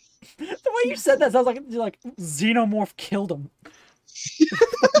 The way you said that sounds like Xenomorph killed him.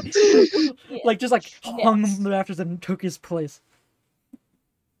 Like just like hung him from the rafters and took his place.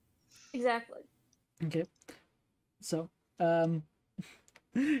 Exactly. Okay. So,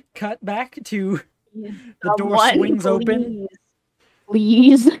 cut back to the door Someone, swings open.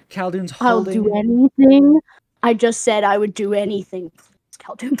 Please. Khaldun's I'll holding. do anything. I just said I would do anything.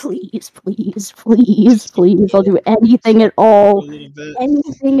 Khaldun, please, please, please, please. I'll do anything at all. A little bit.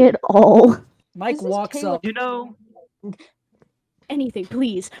 Anything at all. Mike Is this walks Caleb? up. You know, Anything,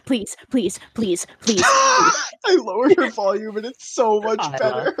 please, please, please, please, please. I lowered her volume and it's so much Isla.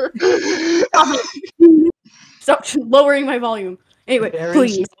 better. Stop lowering my volume. Anyway, there is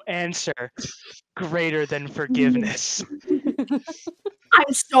please. no answer greater than forgiveness.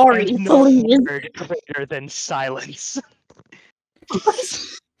 I'm sorry, And no please. word greater than silence.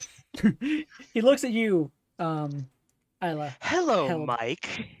 He looks at you, Isla. Hello, Held.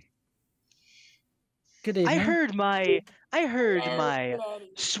 Mike. Good evening. I heard my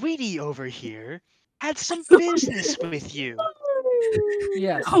sweetie over here had some business with you.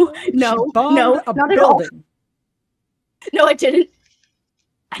 Yes. Oh, no, She bombed no, a not at all. building. No, I didn't.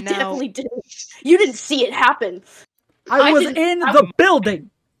 I Now- definitely didn't. You didn't see it happen. I was didn't- in I the building.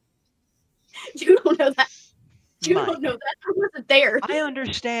 You don't know that. You Mike. don't know that. I wasn't there. I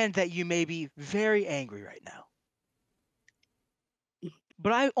understand that you may be very angry right now.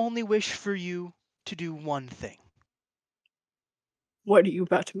 But I only wish for you to do one thing. What are you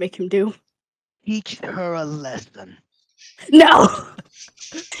about to make him do? Teach her a lesson. No.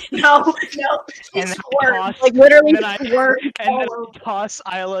 No, no. And He then squirmed. toss- Like literally and then I- squirmed And then all I toss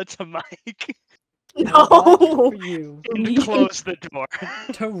Isla to Mike I would like No. for you and close the door.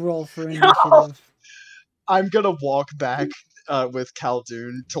 to roll for No. initiative. I'm gonna walk back with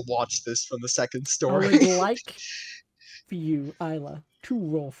Khaldun to watch this from the second I story. would like for you, Isla, to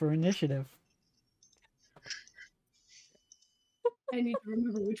roll for initiative. I need to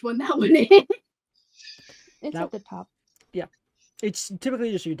remember which one that one is. It's Now- at the top. It's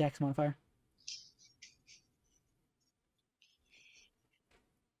typically just your dex modifier.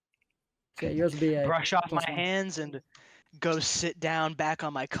 So yeah, yours would be a Brush off my +1. hands and go sit down back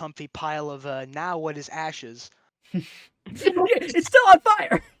on my comfy pile of now what is ashes. It's still on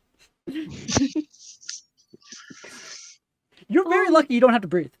fire. You're very lucky you don't have to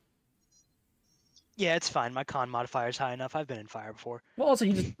breathe. Yeah, it's fine. My con modifier is high enough. I've been in fire before. Well, also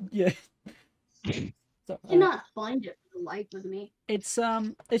you just yeah. So, I cannot find it for the life of me. it's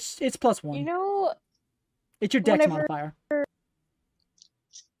 +1. You know, It's your dex whenever- modifier.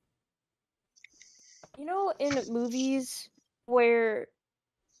 you know, in movies where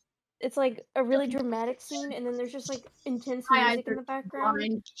it's like a really dramatic scene, and then there's just like intense My eyes music in are the background.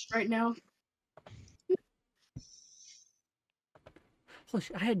 blind right now. Holy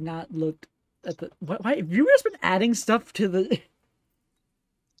shit, I had not looked at the. Why have you guys been adding stuff to the?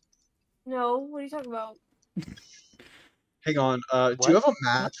 No, what are you talking about? Hang on. Do you have a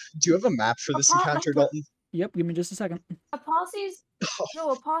map? Do you have a map for this encounter, Dalton? Yep, give me just a second. A posse's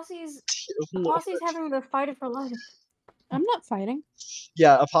having the fight of her life. I'm not fighting.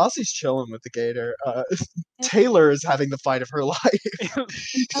 Yeah, Aposse's chilling with the gator. Taylor is having the fight of her life.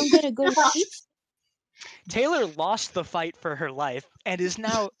 I'm gonna go eat. Taylor lost the fight for her life and is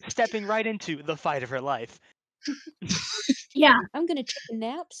now stepping right into the fight of her life. Yeah. I'm gonna take a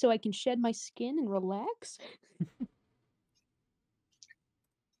nap so I can shed my skin and relax.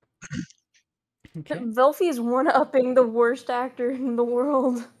 Okay. Velfie's one-upping the worst actor in the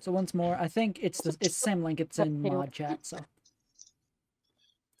world. So once more, I think it's the same link. It's in mod chat. So Okay,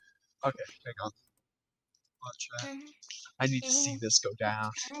 hang on. Watch that. I need to see this go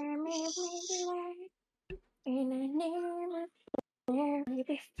down.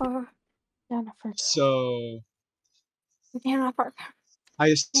 So I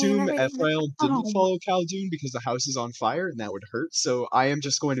assume Ephraim didn't follow Khaldun because the house is on fire and that would hurt. So I am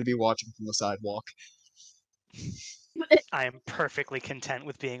just going to be watching from the sidewalk. I am perfectly content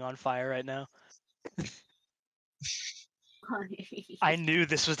with being on fire right now. I knew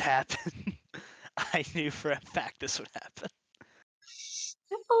this would happen. I knew for a fact this would happen.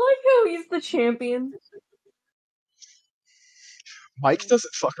 I like how he's the champion. Mike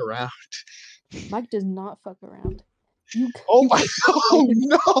doesn't fuck around. Mike does not fuck around. Oh my! Oh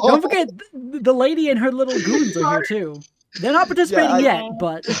no! Don't forget, the lady and her little goons are here too. They're not participating Yeah, yet,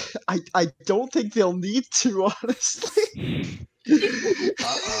 but I don't think they'll need to, honestly.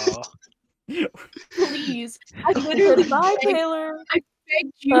 Uh-oh. Please, I Literally, literally bye, begged, Taylor. I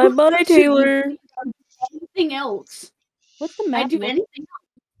begged you. Bye, bye, to Taylor. do anything else. What's the I'd map do look? anything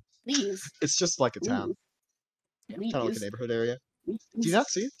else. Please, It's just like a town, please, kind of like a neighborhood area. Do you please, not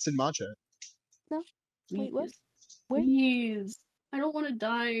see it? It's in Matcha. No. Wait, what? please, Where? please. I don't want to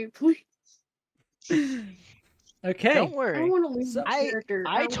die. Please, okay. Don't I worry. don't want to lose So- my character.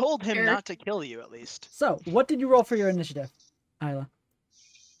 I don't told him care. not to kill you, at least. So, what did you roll for your initiative, Isla?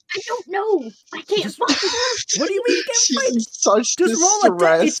 I don't know. I can't Just- find. What do you mean you can't She's fight? in such Just roll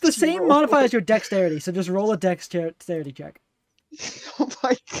distress. It's the same modifier as your dexterity, so just roll a dexterity check. Oh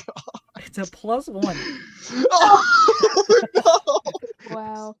my god! It's a +1. Oh no!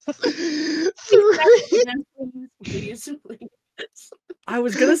 Wow. Please, please. I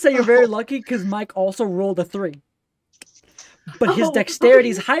was gonna say you're very lucky because Mike also rolled a 3. But his Oh. dexterity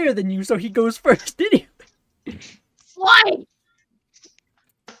is higher than you, so he goes first, didn't he? Why?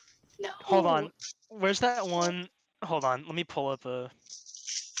 No. Hold on. Where's that one? Hold on. Let me pull up a.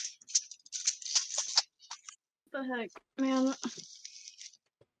 What the heck, man?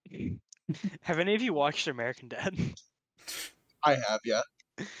 Have any of you watched American Dad? I have, yeah.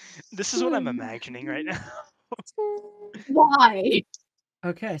 This is what I'm imagining right now. Why?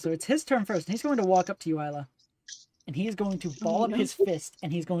 Okay, so it's his turn first, and he's going to walk up to you, Isla. And he is going to ball up no. his fist,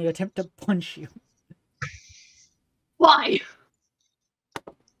 and he's going to attempt to punch you. Why?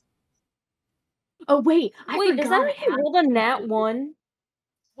 Oh wait, I Wait, does forgot that I mean you have. rolled a nat 1?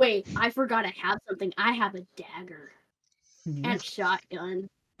 Wait, I forgot I have something. I have a dagger Yeah. and shotgun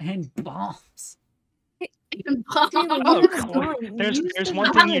And bombs. and Taylor, Oh, you bombs. cool. don't There's use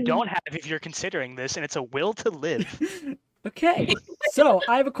one the thing you gun. don't have if you're considering this, and it's a will to live. Okay, so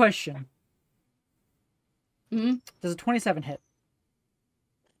I have a question. Hmm? Does a 27 hit?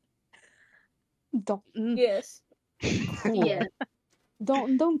 Don't Yes. Cool. Yeah.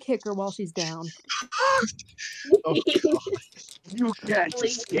 don't kick her while she's down. Oh, You can't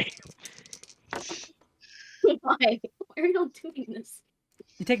Please. escape. Why? Why are y'all doing this?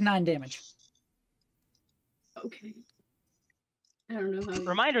 You take 9 damage. Okay. I don't know how.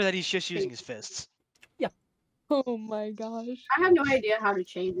 Reminder that he's just using his fists. Oh my gosh. I have no idea how to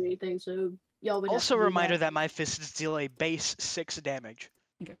change anything, so y'all would. Also, a have to do reminder that my fists deal a base 6 damage.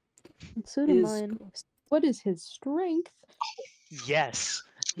 So do Is- mine. What is his strength? Yes.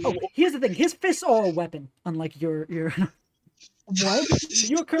 Oh, here's the thing. His fists are a weapon, unlike your... What?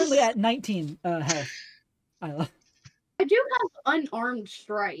 You're currently at 19 health, Isla. I do have unarmed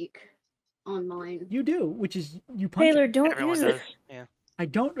strike on mine. You do, which is you punch Taylor, it. don't Everyone use does. it. Yeah. I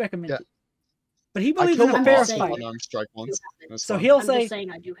don't recommend Yeah. it. But he I believes killed in a a fair boss saying. with fight. unarmed strike once. That's So fun. he'll I'm say... just saying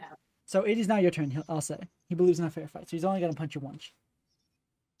I do have. So it is now your turn, I'll say. He believes in a fair fight, so he's only going to punch you once.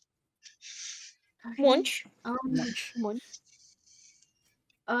 Munch. Once. One.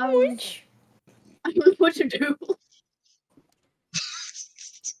 Munch. I don't know what to do.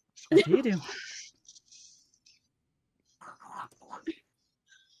 What do you do?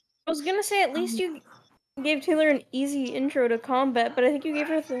 I was gonna say at least you gave Taylor an easy intro to combat, but I think you gave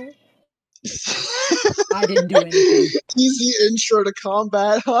her the. I didn't do anything. Easy intro to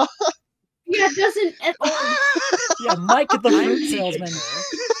combat, huh? Yeah, it doesn't at all. Yeah, Mike the I'm fruit teaching salesman. her.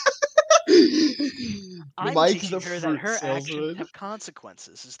 I'm Mike teaching the her that fruit her actions salesman. have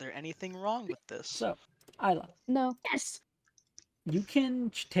consequences. Is there anything wrong with this? So, Isla, No. Yes. you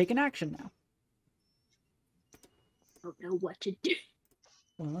can take an action now. I don't know what to do.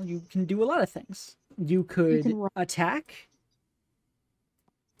 Well, you can do a lot of things. You could can run. attack.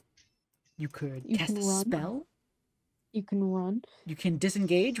 You could You cast can a run. spell. You can run. You can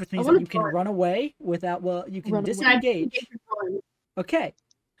disengage, which means wanna that you can run. run away without. Well, you can Run away. disengage. Okay,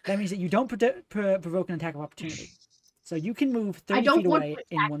 that means that you don't provoke an attack of opportunity. So you can move 30 don't feet want away to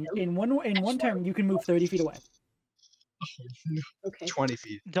in attack one him. in one turn. You can move 30 feet away. Okay. 20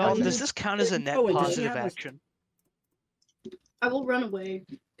 feet. Dalton, does Okay. this count as a net Oh, wait, does she positive have this- action? I will run away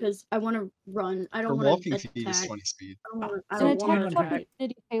because I want to run. I For don't want walking to speed is attack. 20 speed. I don't wanna- I An So don't attack want attack to of of attack.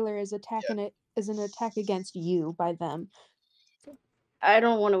 opportunity, Taylor, is an attack against you by them. I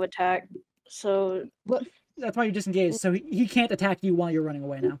don't want to attack. So That's why you disengage. So he can't attack you while you're running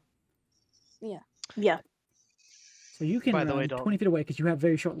away now. yeah. So you can By the run way, Dalton. 20 feet away because you have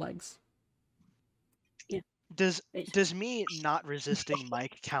very short legs. Does Basically. me not resisting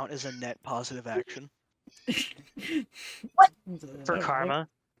Mike count as a net positive action for karma?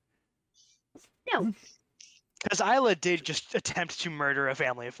 No. Because Isla did just attempt to murder a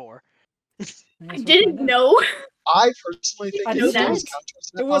family of 4. I didn't know. I personally think I it know is that.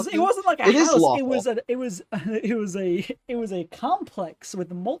 counteractive. It wasn't like a It is house. lawful. It was a complex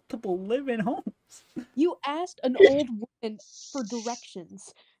with multiple live-in homes. You asked an old woman for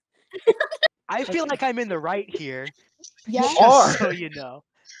directions. I feel like I'm in the right here. Yeah, You are. So you know.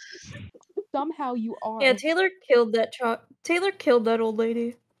 somehow you are. Yeah, Taylor killed that Taylor killed that old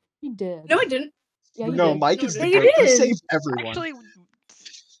lady. He did. No, I didn't. Yeah, you No, did. Mike No, is no, the you great. He did. saved everyone. Actually,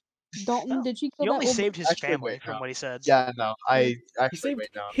 Dalton, no. did she He kill only that old? saved his Actually, family, wait, from no. what he said. Yeah, no. I He actually saved wait,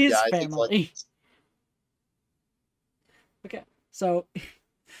 no. his Yeah, I think family. Okay, so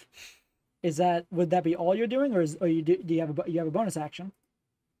would that be all you're doing, or do you have a bonus action,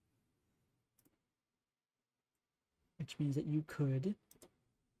 which means that you could.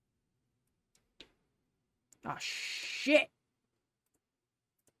 Ah, shit.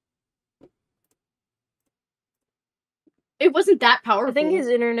 It wasn't that I powerful. think his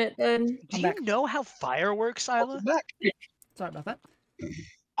internet died. Do I'm you back. know how fire works, Isla? Welcome back. Sorry about that.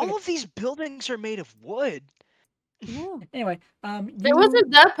 All of these buildings are made of wood. Yeah. Anyway, It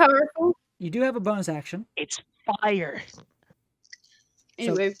wasn't that powerful. you do have a bonus action. It's fire.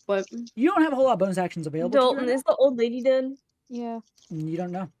 Anyway, but You don't have a whole lot of bonus actions available to you Dalton, right is the old lady dead? Yeah. now. You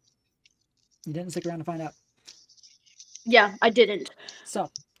don't know. You didn't stick around to find out. yeah, I didn't. So,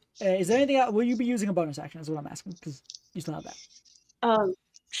 is there anything else? Will you be using a bonus action? Is what I'm asking, because you still have that.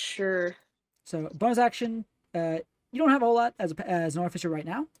 Sure. So, bonus action. You don't have a whole lot as an artificer right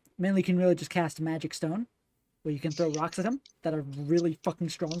now. Mainly, you can really just cast a magic stone, where you can throw rocks at them that are really fucking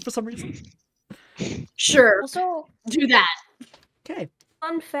strong for some reason. Sure. Also, Do that. Okay,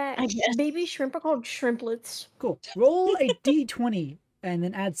 fun I fact: guess. baby shrimp are called shrimplets. cool. Roll a d20 and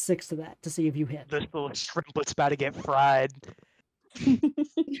then add 6 to that to see if you hit. This little shrimplet's about to get fried.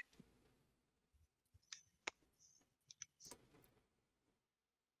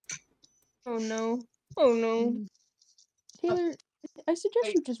 Oh no! Oh no! Taylor, I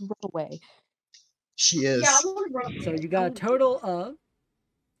suggest you just run away. She is. Yeah, I want to run away. So you got a total of.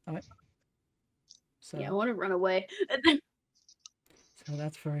 All right. So, Yeah, I want to run away. so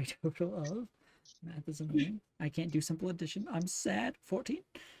that's for a total of. Math is annoying. I can't do simple addition. I'm sad. 14.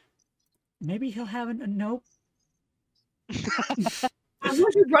 Maybe he'll have a nope. I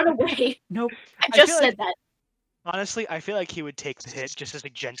want to run away. Nope. I I just feel said like- that. Honestly, I feel like he would take the hit just as a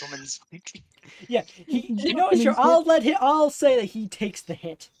gentleman's. Yeah. You know what? Sure. I'll say that he takes the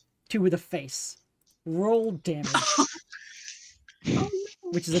hit to the face. Roll damage,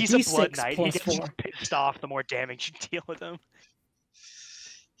 which is a He's a blood d6 knight. He plus gets 4. more pissed off the more damage you deal with him.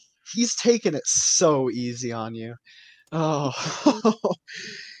 He's taking it so easy on you. Oh.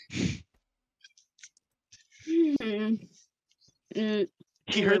 Hmm. Mm,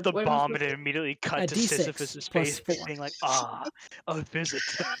 He Yeah, heard the what am I bomb supposed and it immediately cut A to D6 Sisyphus's plus face, 4. being like, "Ah, a visit."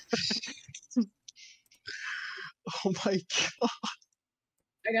 Oh my god.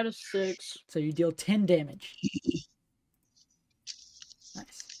 I got a 6. So you deal 10 damage.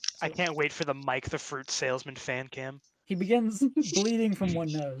 Nice. I can't wait for the Mike the Fruit Salesman fan cam. He begins bleeding from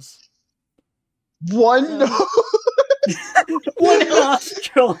one nose. One Oh. no. One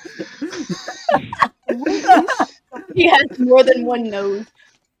nostril. He has more than one nose.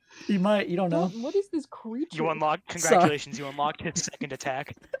 He might. You don't know. Dalton, what is this creature? You unlocked. Congratulations, you unlocked his second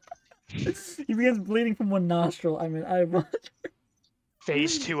attack. He begins bleeding from one nostril. I mean,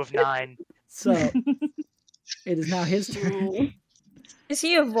 Phase 2 of 9. so it is now his turn. Is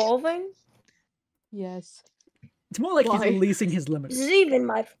he evolving? Yes. It's more like Why? he's releasing his This limits. is even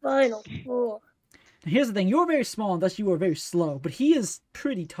my final four. Here's the thing: you're very small, and thus you are very slow. But he is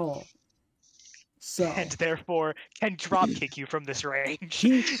pretty tall, so And therefore can drop kick you from this range.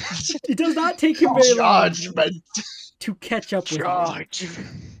 he it does not take him very long Judgment. to catch up with you. Charge.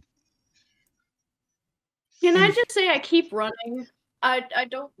 Can I just say I keep running? I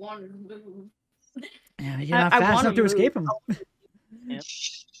don't want to move. Yeah, you're not I fast wanna enough to escape him.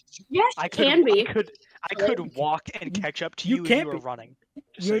 Yes, I it could, can be. I could walk and catch up to You you if can't you were be. running.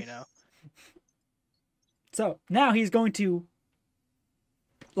 Just so You're- you know. So now he's going to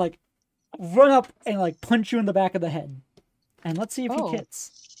like run up and like punch you in the back of the head, and let's see if Oh. he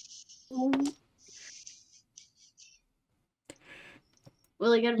hits.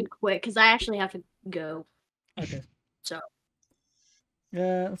 Well, you gotta be quick because I actually have to go. Okay. So.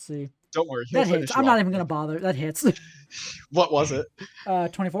 Yeah, let's see. Don't worry. He'll That finish hits. you I'm not off. even gonna bother. That hits. What was it?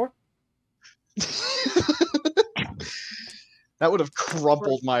 24. That would have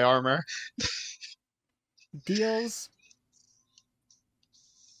crumpled my armor. Deals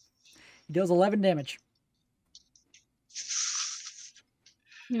 11 damage.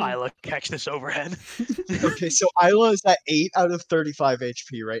 Isla, catch this overhead. Okay, so Isla is at 8 out of 35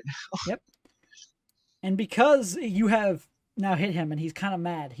 HP right now. And because you have now hit him and he's kind of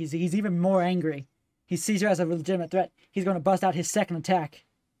mad, he's even more angry. He sees you as a legitimate threat. He's going to bust out his second attack.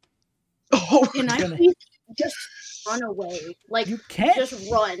 Oh, Can I gonna- please just run away? Like, You can't.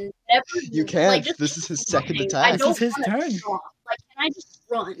 just run. Never you move. can't. Like, just This keep is his running. second I attack. This don't is his wanna turn. stop. Like, can I just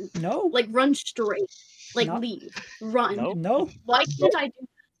run? No. Like, run straight. Like, No. leave. Run. Nope. No. Why can't I do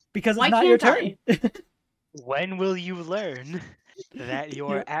Because it's Why not your can't turn. When will you learn that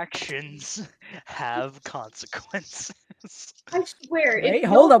your actions have consequences? I swear, Wait, if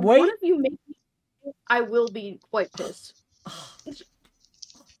hold up, one wait. of you make me, I will be quite pissed.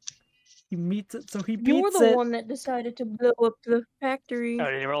 He meets it, so he You're beats the it. one that decided to blow up the factory.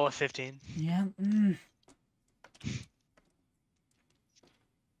 Oh, did he roll a 15? Yeah.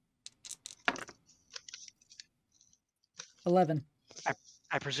 11.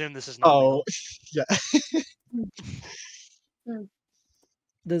 I presume this is not Oh, legal.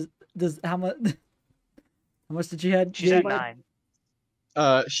 yeah. Does how much? How much did she had? She's at 9.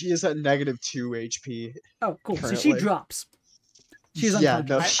 She is at -2 HP. Oh, cool. So she currently. drops. She's Yeah,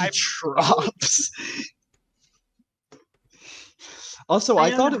 unconscious. no, she drops. Also, I I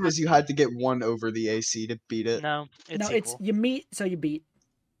don't thought know it was you had to get 1 over the AC to beat it. No, it's No, it's equal. you meet, so you beat.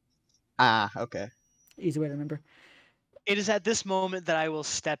 Ah, okay. Easy way to remember. It is at this moment that I will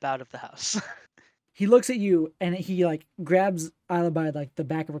step out of the house. He looks at you and he like grabs Isla by like the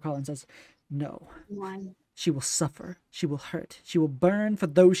back of her collar and says, "No, One. she will suffer. She will hurt. She will burn for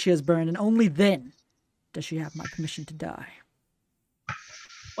those she has burned, and only then does she have my permission to die."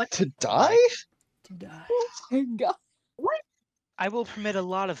 To die? To die. Oh my god. I will permit a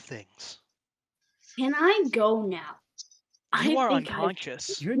lot of things. Can I go now? You are think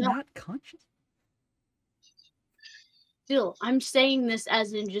unconscious. You're No. not conscious. Still, I'm saying this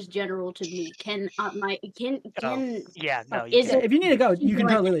as in just general to me. Can Yeah, no, you is Yeah, can't. if you need to go, you can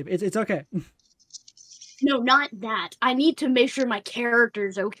Like- totally leave. It's okay. no, not that. I need to make sure my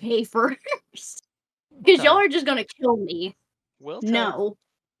character's okay first. Because y'all Okay. are just gonna kill me. We'll tell. No.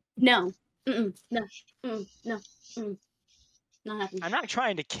 No. No. No. Not happening. I'm not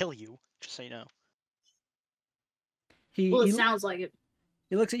trying to kill you, just so you know. He Well, it he, sounds like it.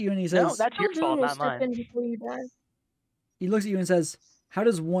 he looks at you and he No, says, that's your fault, We'll not step mine. in before you die. he looks at you and says, "How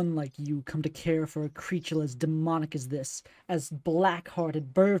does one like you come to care for a creature as demonic as this, as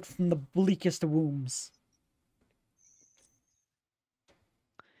black-hearted, birthed from the bleakest of wombs?"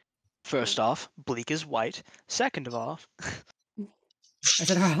 First off, bleak is white. Second of all, I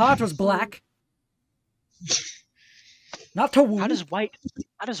said her heart was black, not her womb. how does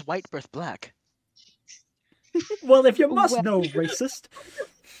white birth black? Well, if you must Well- know, racist.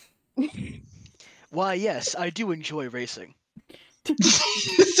 Why, yes, I do enjoy racing.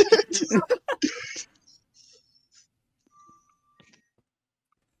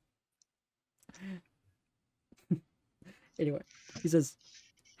 Anyway, he says,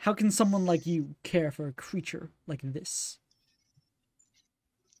 "How can someone like you care for a creature like this?"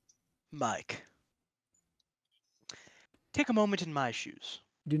 Mike, take a moment in my shoes.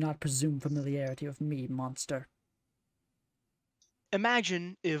 Do not presume familiarity with me, monster.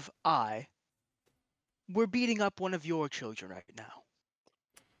 Imagine if I were beating up one of your children right now.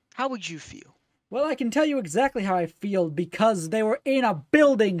 How would you feel? Well, I can tell you exactly how I feel because they were in a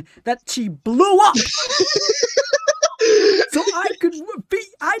building that she blew up. So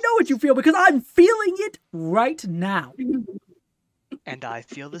I know what you feel because I'm feeling it right now. And I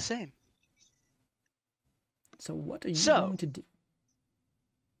feel the same. So what are you So- going to do?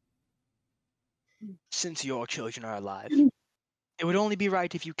 Since your children are alive, it would only be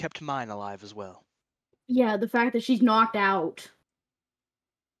right if you kept mine alive as well. Yeah, the fact that she's knocked out.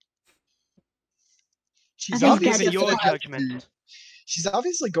 She's think You've that's given obviously your gonna have to judgment. she's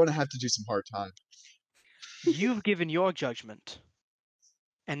obviously going to have to do some hard time. You've given your judgment.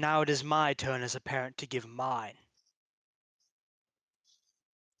 And now it is my turn as a parent to give mine.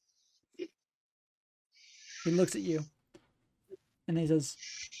 He looks at you and he says,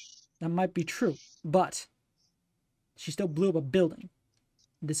 "That might be true, but she still blew up a building.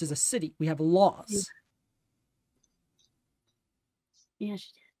 This is a city. We have laws." Yeah,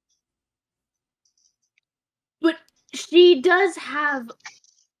 she did. But she does have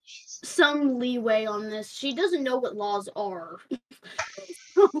some leeway on this. She doesn't know what laws are.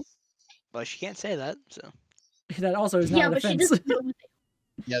 Well, she can't say that, so. That also is Yeah, not a but she defense. doesn't know what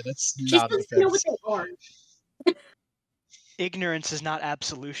Yeah, that's she not a doesn't know what defense. they are. Ignorance is not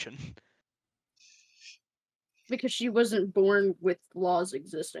absolution. Because she wasn't born with laws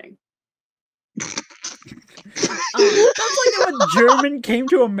existing. That's like when German came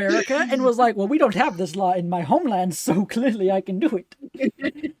to America and was like, "Well, we don't have this law in my homeland, so clearly I can do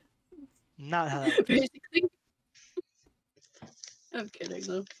it." Not how that works. Basically. I'm kidding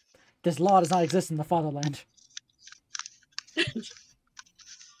though. This law does not exist in the fatherland.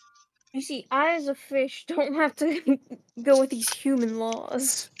 You see, I as a fish don't have to go with these human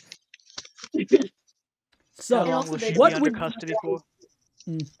laws. So, How And long also will they she what be under would- custody for?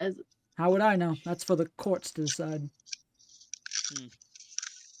 As How would I know? That's for the courts to decide.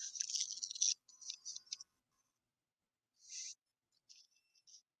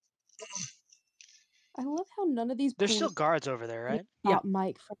 I love how none of these There's still police guards over there, right? Yeah. stop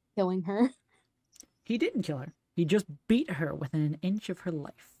Mike from killing her. He didn't kill her. He just beat her within an inch of her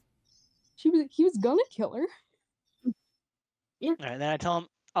life. He was gonna kill her. All right, then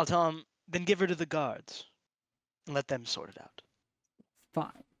I'll tell him, then give her to the guards and let them sort it out.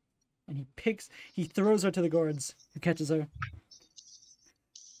 Fine. And he throws her to the guards, who catches her.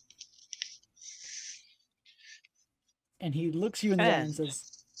 And he looks you in the eye and And-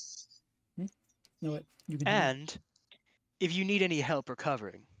 says, No, wait, you can And if you need any help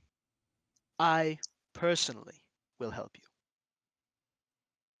recovering, I personally will help you.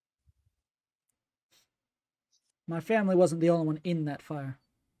 My family wasn't the only one in that fire.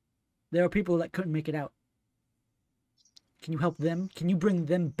 There are people that couldn't make it out. Can you help them? Can you bring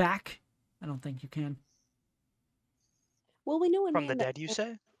them back? I don't think you can. Well, we know a From the man that dead, you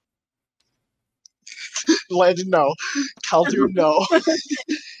say? Landon, no. Caldur, no.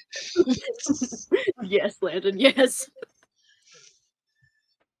 yes, Landon, yes.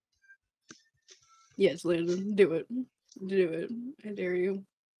 Yes, Landon, do it. Do it. I dare you.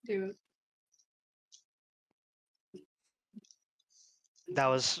 Do it. That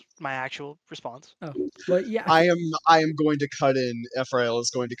was my actual response. Oh, but yeah. I am going to cut in. Ephrael is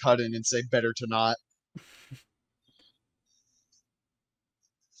going to cut in and say, better to not.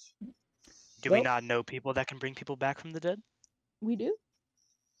 Do we Well- not know people that can bring people back from the dead? we do.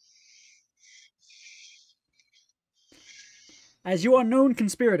 As you are known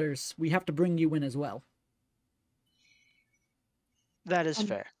conspirators, we have to bring you in as well. That is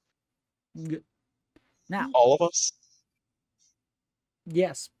fair. Good. Now, All of us?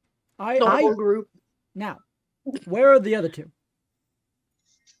 yes. The whole group. Now, where are the other two?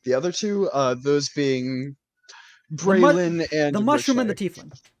 The other two, those being Braylon and The mushroom and the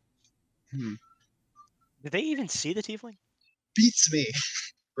Richet. tiefling. Did they even see the tiefling? Beats me.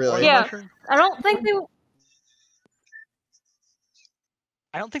 Or Really. the Yeah. mushroom? I don't think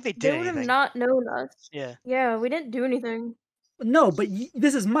I don't think they they did would have anything. not known us. Yeah. Yeah, we didn't do anything. No, but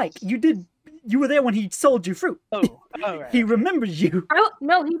this is Mike. You were there when he sold you fruit. Oh, right. He remembers you.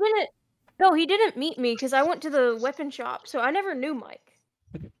 No, he didn't. No, he didn't meet me because I went to the weapon shop, so I never knew Mike.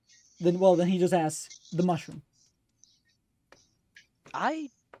 Then he just asks the mushroom. I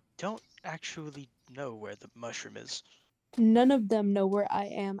don't actually know where the mushroom is. None of them know where I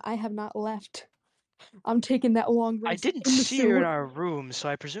am. I have not left. I'm taking that long I rest didn't in the see her in sewer. our room, so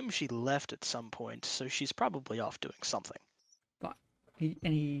I presume she left at some point, so she's probably off doing something.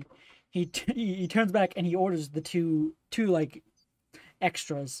 He turns back and he orders the two like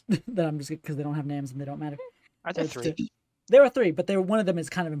extras that I'm just because they don't have names and they don't matter. Are there It's three? There are three, but one of them is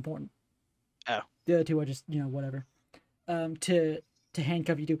kind of important. Oh. The other two are just whatever. To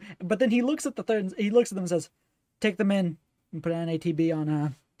handcuff you two. But then he looks at the third. He looks at them and says, "Take them in and put an ATB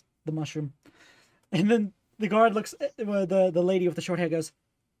on the mushroom." And then the guard looks. The lady with the short hair goes,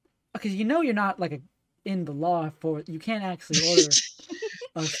 "Okay, you're not like in the law for you can't actually order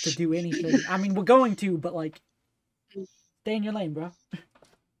us to do anything. I mean, we're going to, but like, stay in your lane, bro."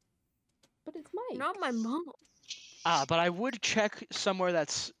 But it's Mike. Not my mom. But I would check somewhere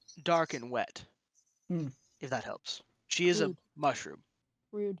that's dark and wet. Hmm. If that helps. She is a Rude. mushroom.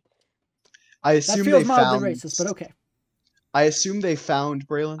 Rude. I That assume feels they mildly found. racist, but okay. I assume they found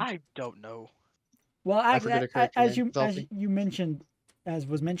Braylon. I don't know. Well, I forget her character as name, you Velfie. mentioned, as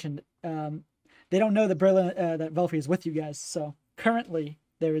was mentioned, they don't know that that Velfie is with you guys. So currently,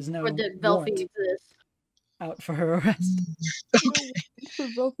 there is no Or did warrant Velfie exist? out for her arrest.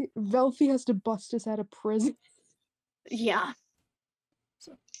 So Velfie has to bust us out of prison. Yeah.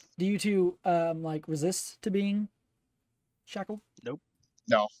 Do you two like resist to being shackled? Nope.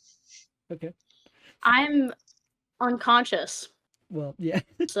 No. Okay. I'm unconscious, Well, yeah.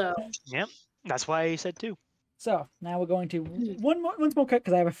 so Yep. That's why I said two. So now we're going to once more cut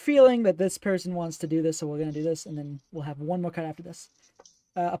because I have a feeling that this person wants to do this, so we're gonna do this, and then we'll have one more cut after this.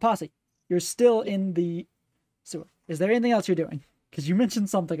 Apostle, you're still in the sewer. Is there anything else you're doing? Because you mentioned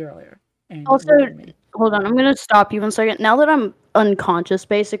something earlier. And Also, it reminded me. hold on, I'm gonna stop you 1 second. Now that I'm unconscious,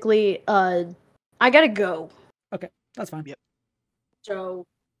 basically, I gotta go. Okay, that's fine. Yep. So,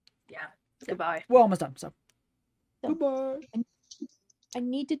 yeah, goodbye. We're almost done. So So- goodbye. I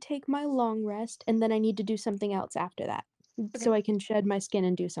need to take my long rest, and then I need to do something else after that, so I can shed my skin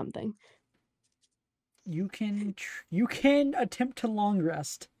and do something. You can attempt to long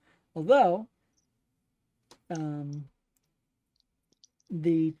rest, although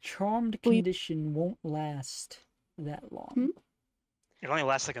the charmed condition won't last that long. It only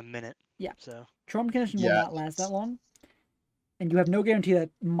lasts like a minute. Yeah. So charmed condition will not last that long. And you have no guarantee that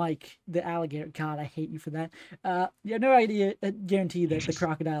Mike, the alligator, God, I hate you for that. You have no guarantee that the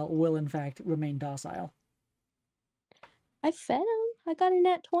crocodile will, in fact, remain docile. I fed him. I got a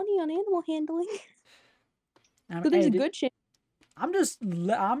nat 20 on animal handling. So there's Hey, a good chance. I'm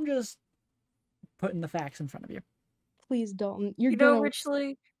just putting the facts in front of you. Please, Dalton. You're You know, gonna...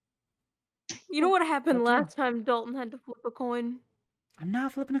 Richly, you know what happened What's last time Dalton had to flip a coin? I'm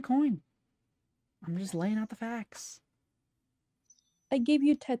not flipping a coin. I'm just laying out the facts. I gave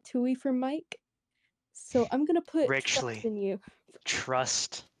you Tattooey for Mike, so I'm gonna put trust Richly, in you.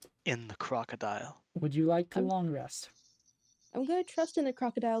 trust in the crocodile. Would you like to long rest? I'm gonna trust in the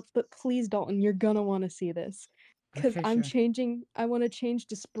crocodile, but please, Dalton, you're gonna want to see this. Because Okay, I'm sure. changing, I want to change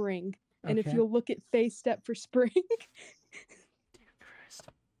to spring. And if Okay. you'll look at Faye's step for spring.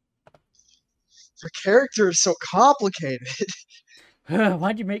 Your character is so complicated.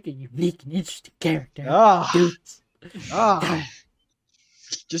 Why'd you make a unique and interesting character? Ah. Dude.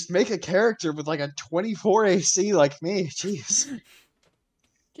 Just make a character with like a 24 AC like me. Jeez.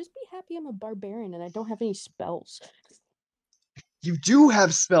 Just be happy I'm a barbarian and I don't have any spells. You do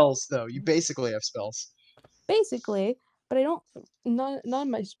have spells, though. You basically have spells. Basically, but I don't. Not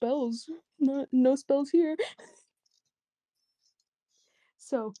my spells. No spells here.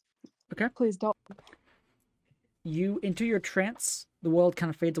 So, okay. Please don't. You enter your trance. The world kind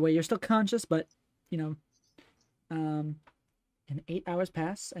of fades away. You're still conscious, but you know, and 8 hours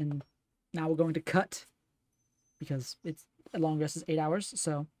pass, and now we're going to cut because it's a long rest is 8 hours,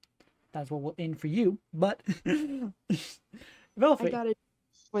 so that's what we'll end for you. But Velfie, I got it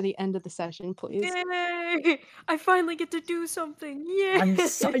for the end of the session, please. Yay! I finally get to do something. Yay!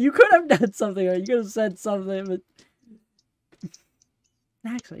 You could have done something, or you could have said something, but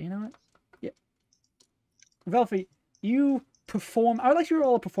actually, you know what? Yeah, Velfie, you perform. I would like you to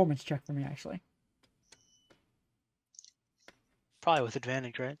roll a performance check for me, actually. Probably with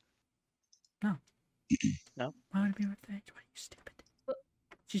advantage, right? No. No? Why would it be with advantage? Why are you stupid?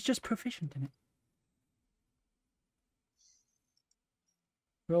 She's just proficient in it.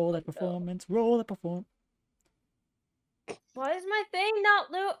 Roll that performance. Roll that performance. Why is my thing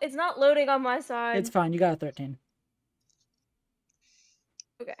not It's not loading on my side. It's fine. You got a 13.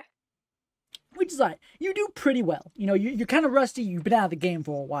 Okay. Which is like, you do pretty well. You know, you're kind of rusty. You've been out of the game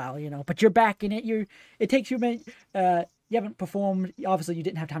for a while, you know, but you're back in it. It takes you a minute. You haven't performed. Obviously, you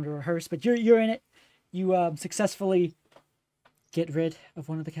didn't have time to rehearse, but you're in it. You successfully get rid of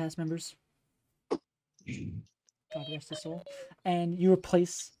one of the cast members. God rest his soul. And you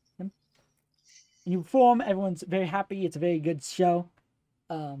replace him. And you perform. Everyone's very happy. It's a very good show.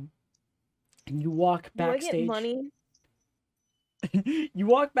 And you walk backstage. Do I get money? You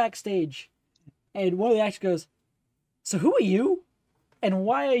walk backstage, and one of the actors goes, "So who are you, and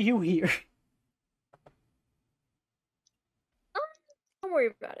why are you here?" Don't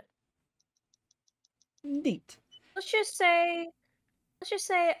worry about it. Neat. Let's just say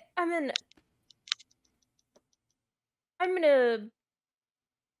I'm in a.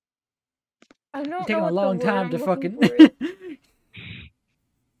 I don't Taking know a what long the time word to I'm fucking. looking for is.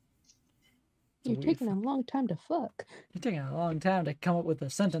 You're taking a long time to fuck. You're taking a long time to come up with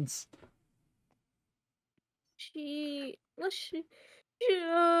a sentence. I'm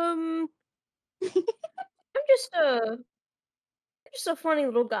just a funny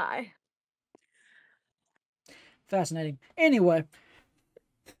little guy. Fascinating. Anyway,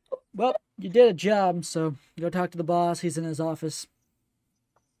 well, you did a job, so go talk to the boss. He's in his office.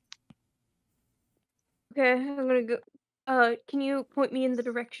 Okay, I'm gonna go. Can you point me in the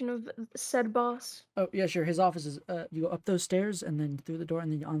direction of said boss? Oh yeah, sure. His office is. You go up those stairs and then through the door,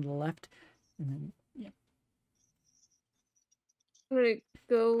 and then on the left, and then yeah. I'm gonna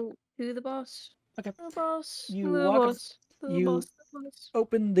go to the boss. Okay. The boss. You the walk. boss. The You boss. The boss.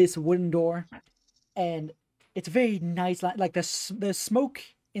 open this wooden door, and it's very nice. Like the smoke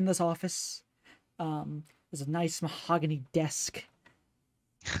in this office. There's a nice mahogany desk.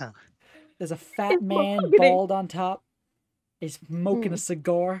 There's a fat It's man mahogany. bald on top. He's smoking a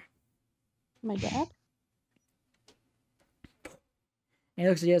cigar. My dad? And he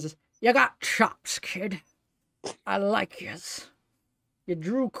looks at you and says, "You got chops, kid. I like yous. You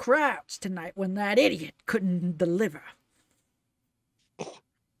drew crowds tonight when that idiot couldn't deliver.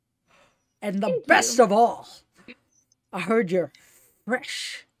 And the best of all, I heard you're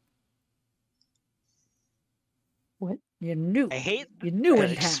fresh. What? You're new. I hate You're new the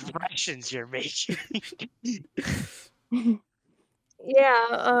in town. expressions you're making. Yeah,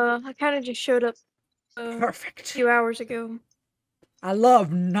 I kind of just showed up a Perfect. few hours ago. I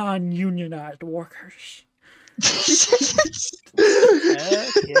love non-unionized workers.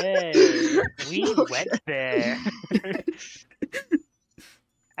 Okay, we went there.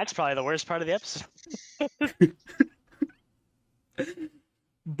 That's probably the worst part of the episode.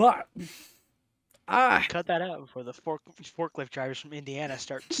 But Cut that out before the forklift drivers from Indiana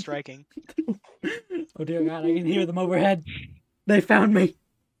start striking. oh dear God, I can hear them overhead. They found me.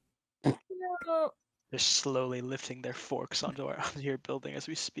 No. They're slowly lifting their forks onto your building as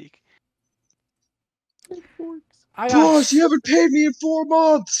we speak. I got Boss, you haven't paid me in 4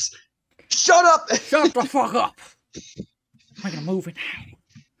 months. Shut up. Shut the fuck up. I'm making a movie now.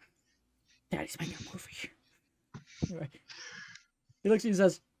 Daddy's making a movie. Anyway, he looks at you and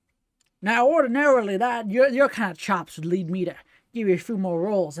says, "Now, ordinarily, that your kind of chops would lead me to give you a few more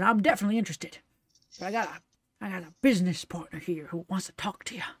roles, and I'm definitely interested. But I got a business partner here who wants to talk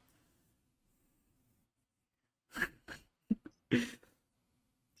to you."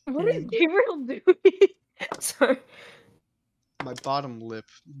 What is Gabriel doing? Sorry. My bottom lip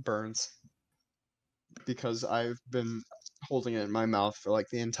burns because I've been holding it in my mouth for like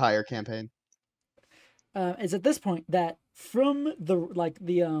the entire campaign. It's at this point that from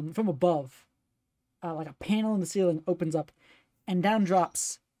from above, like a panel in the ceiling opens up, and down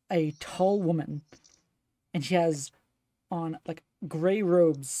drops a tall woman, and she has on like gray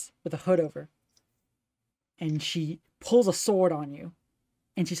robes with a hood over, and she pulls a sword on you,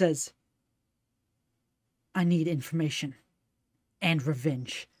 and she says, "I need information and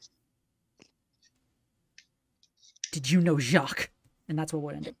revenge. Did you know Jacques?" And that's what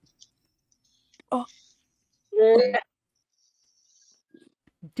would end it. Oh.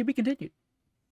 To be continued.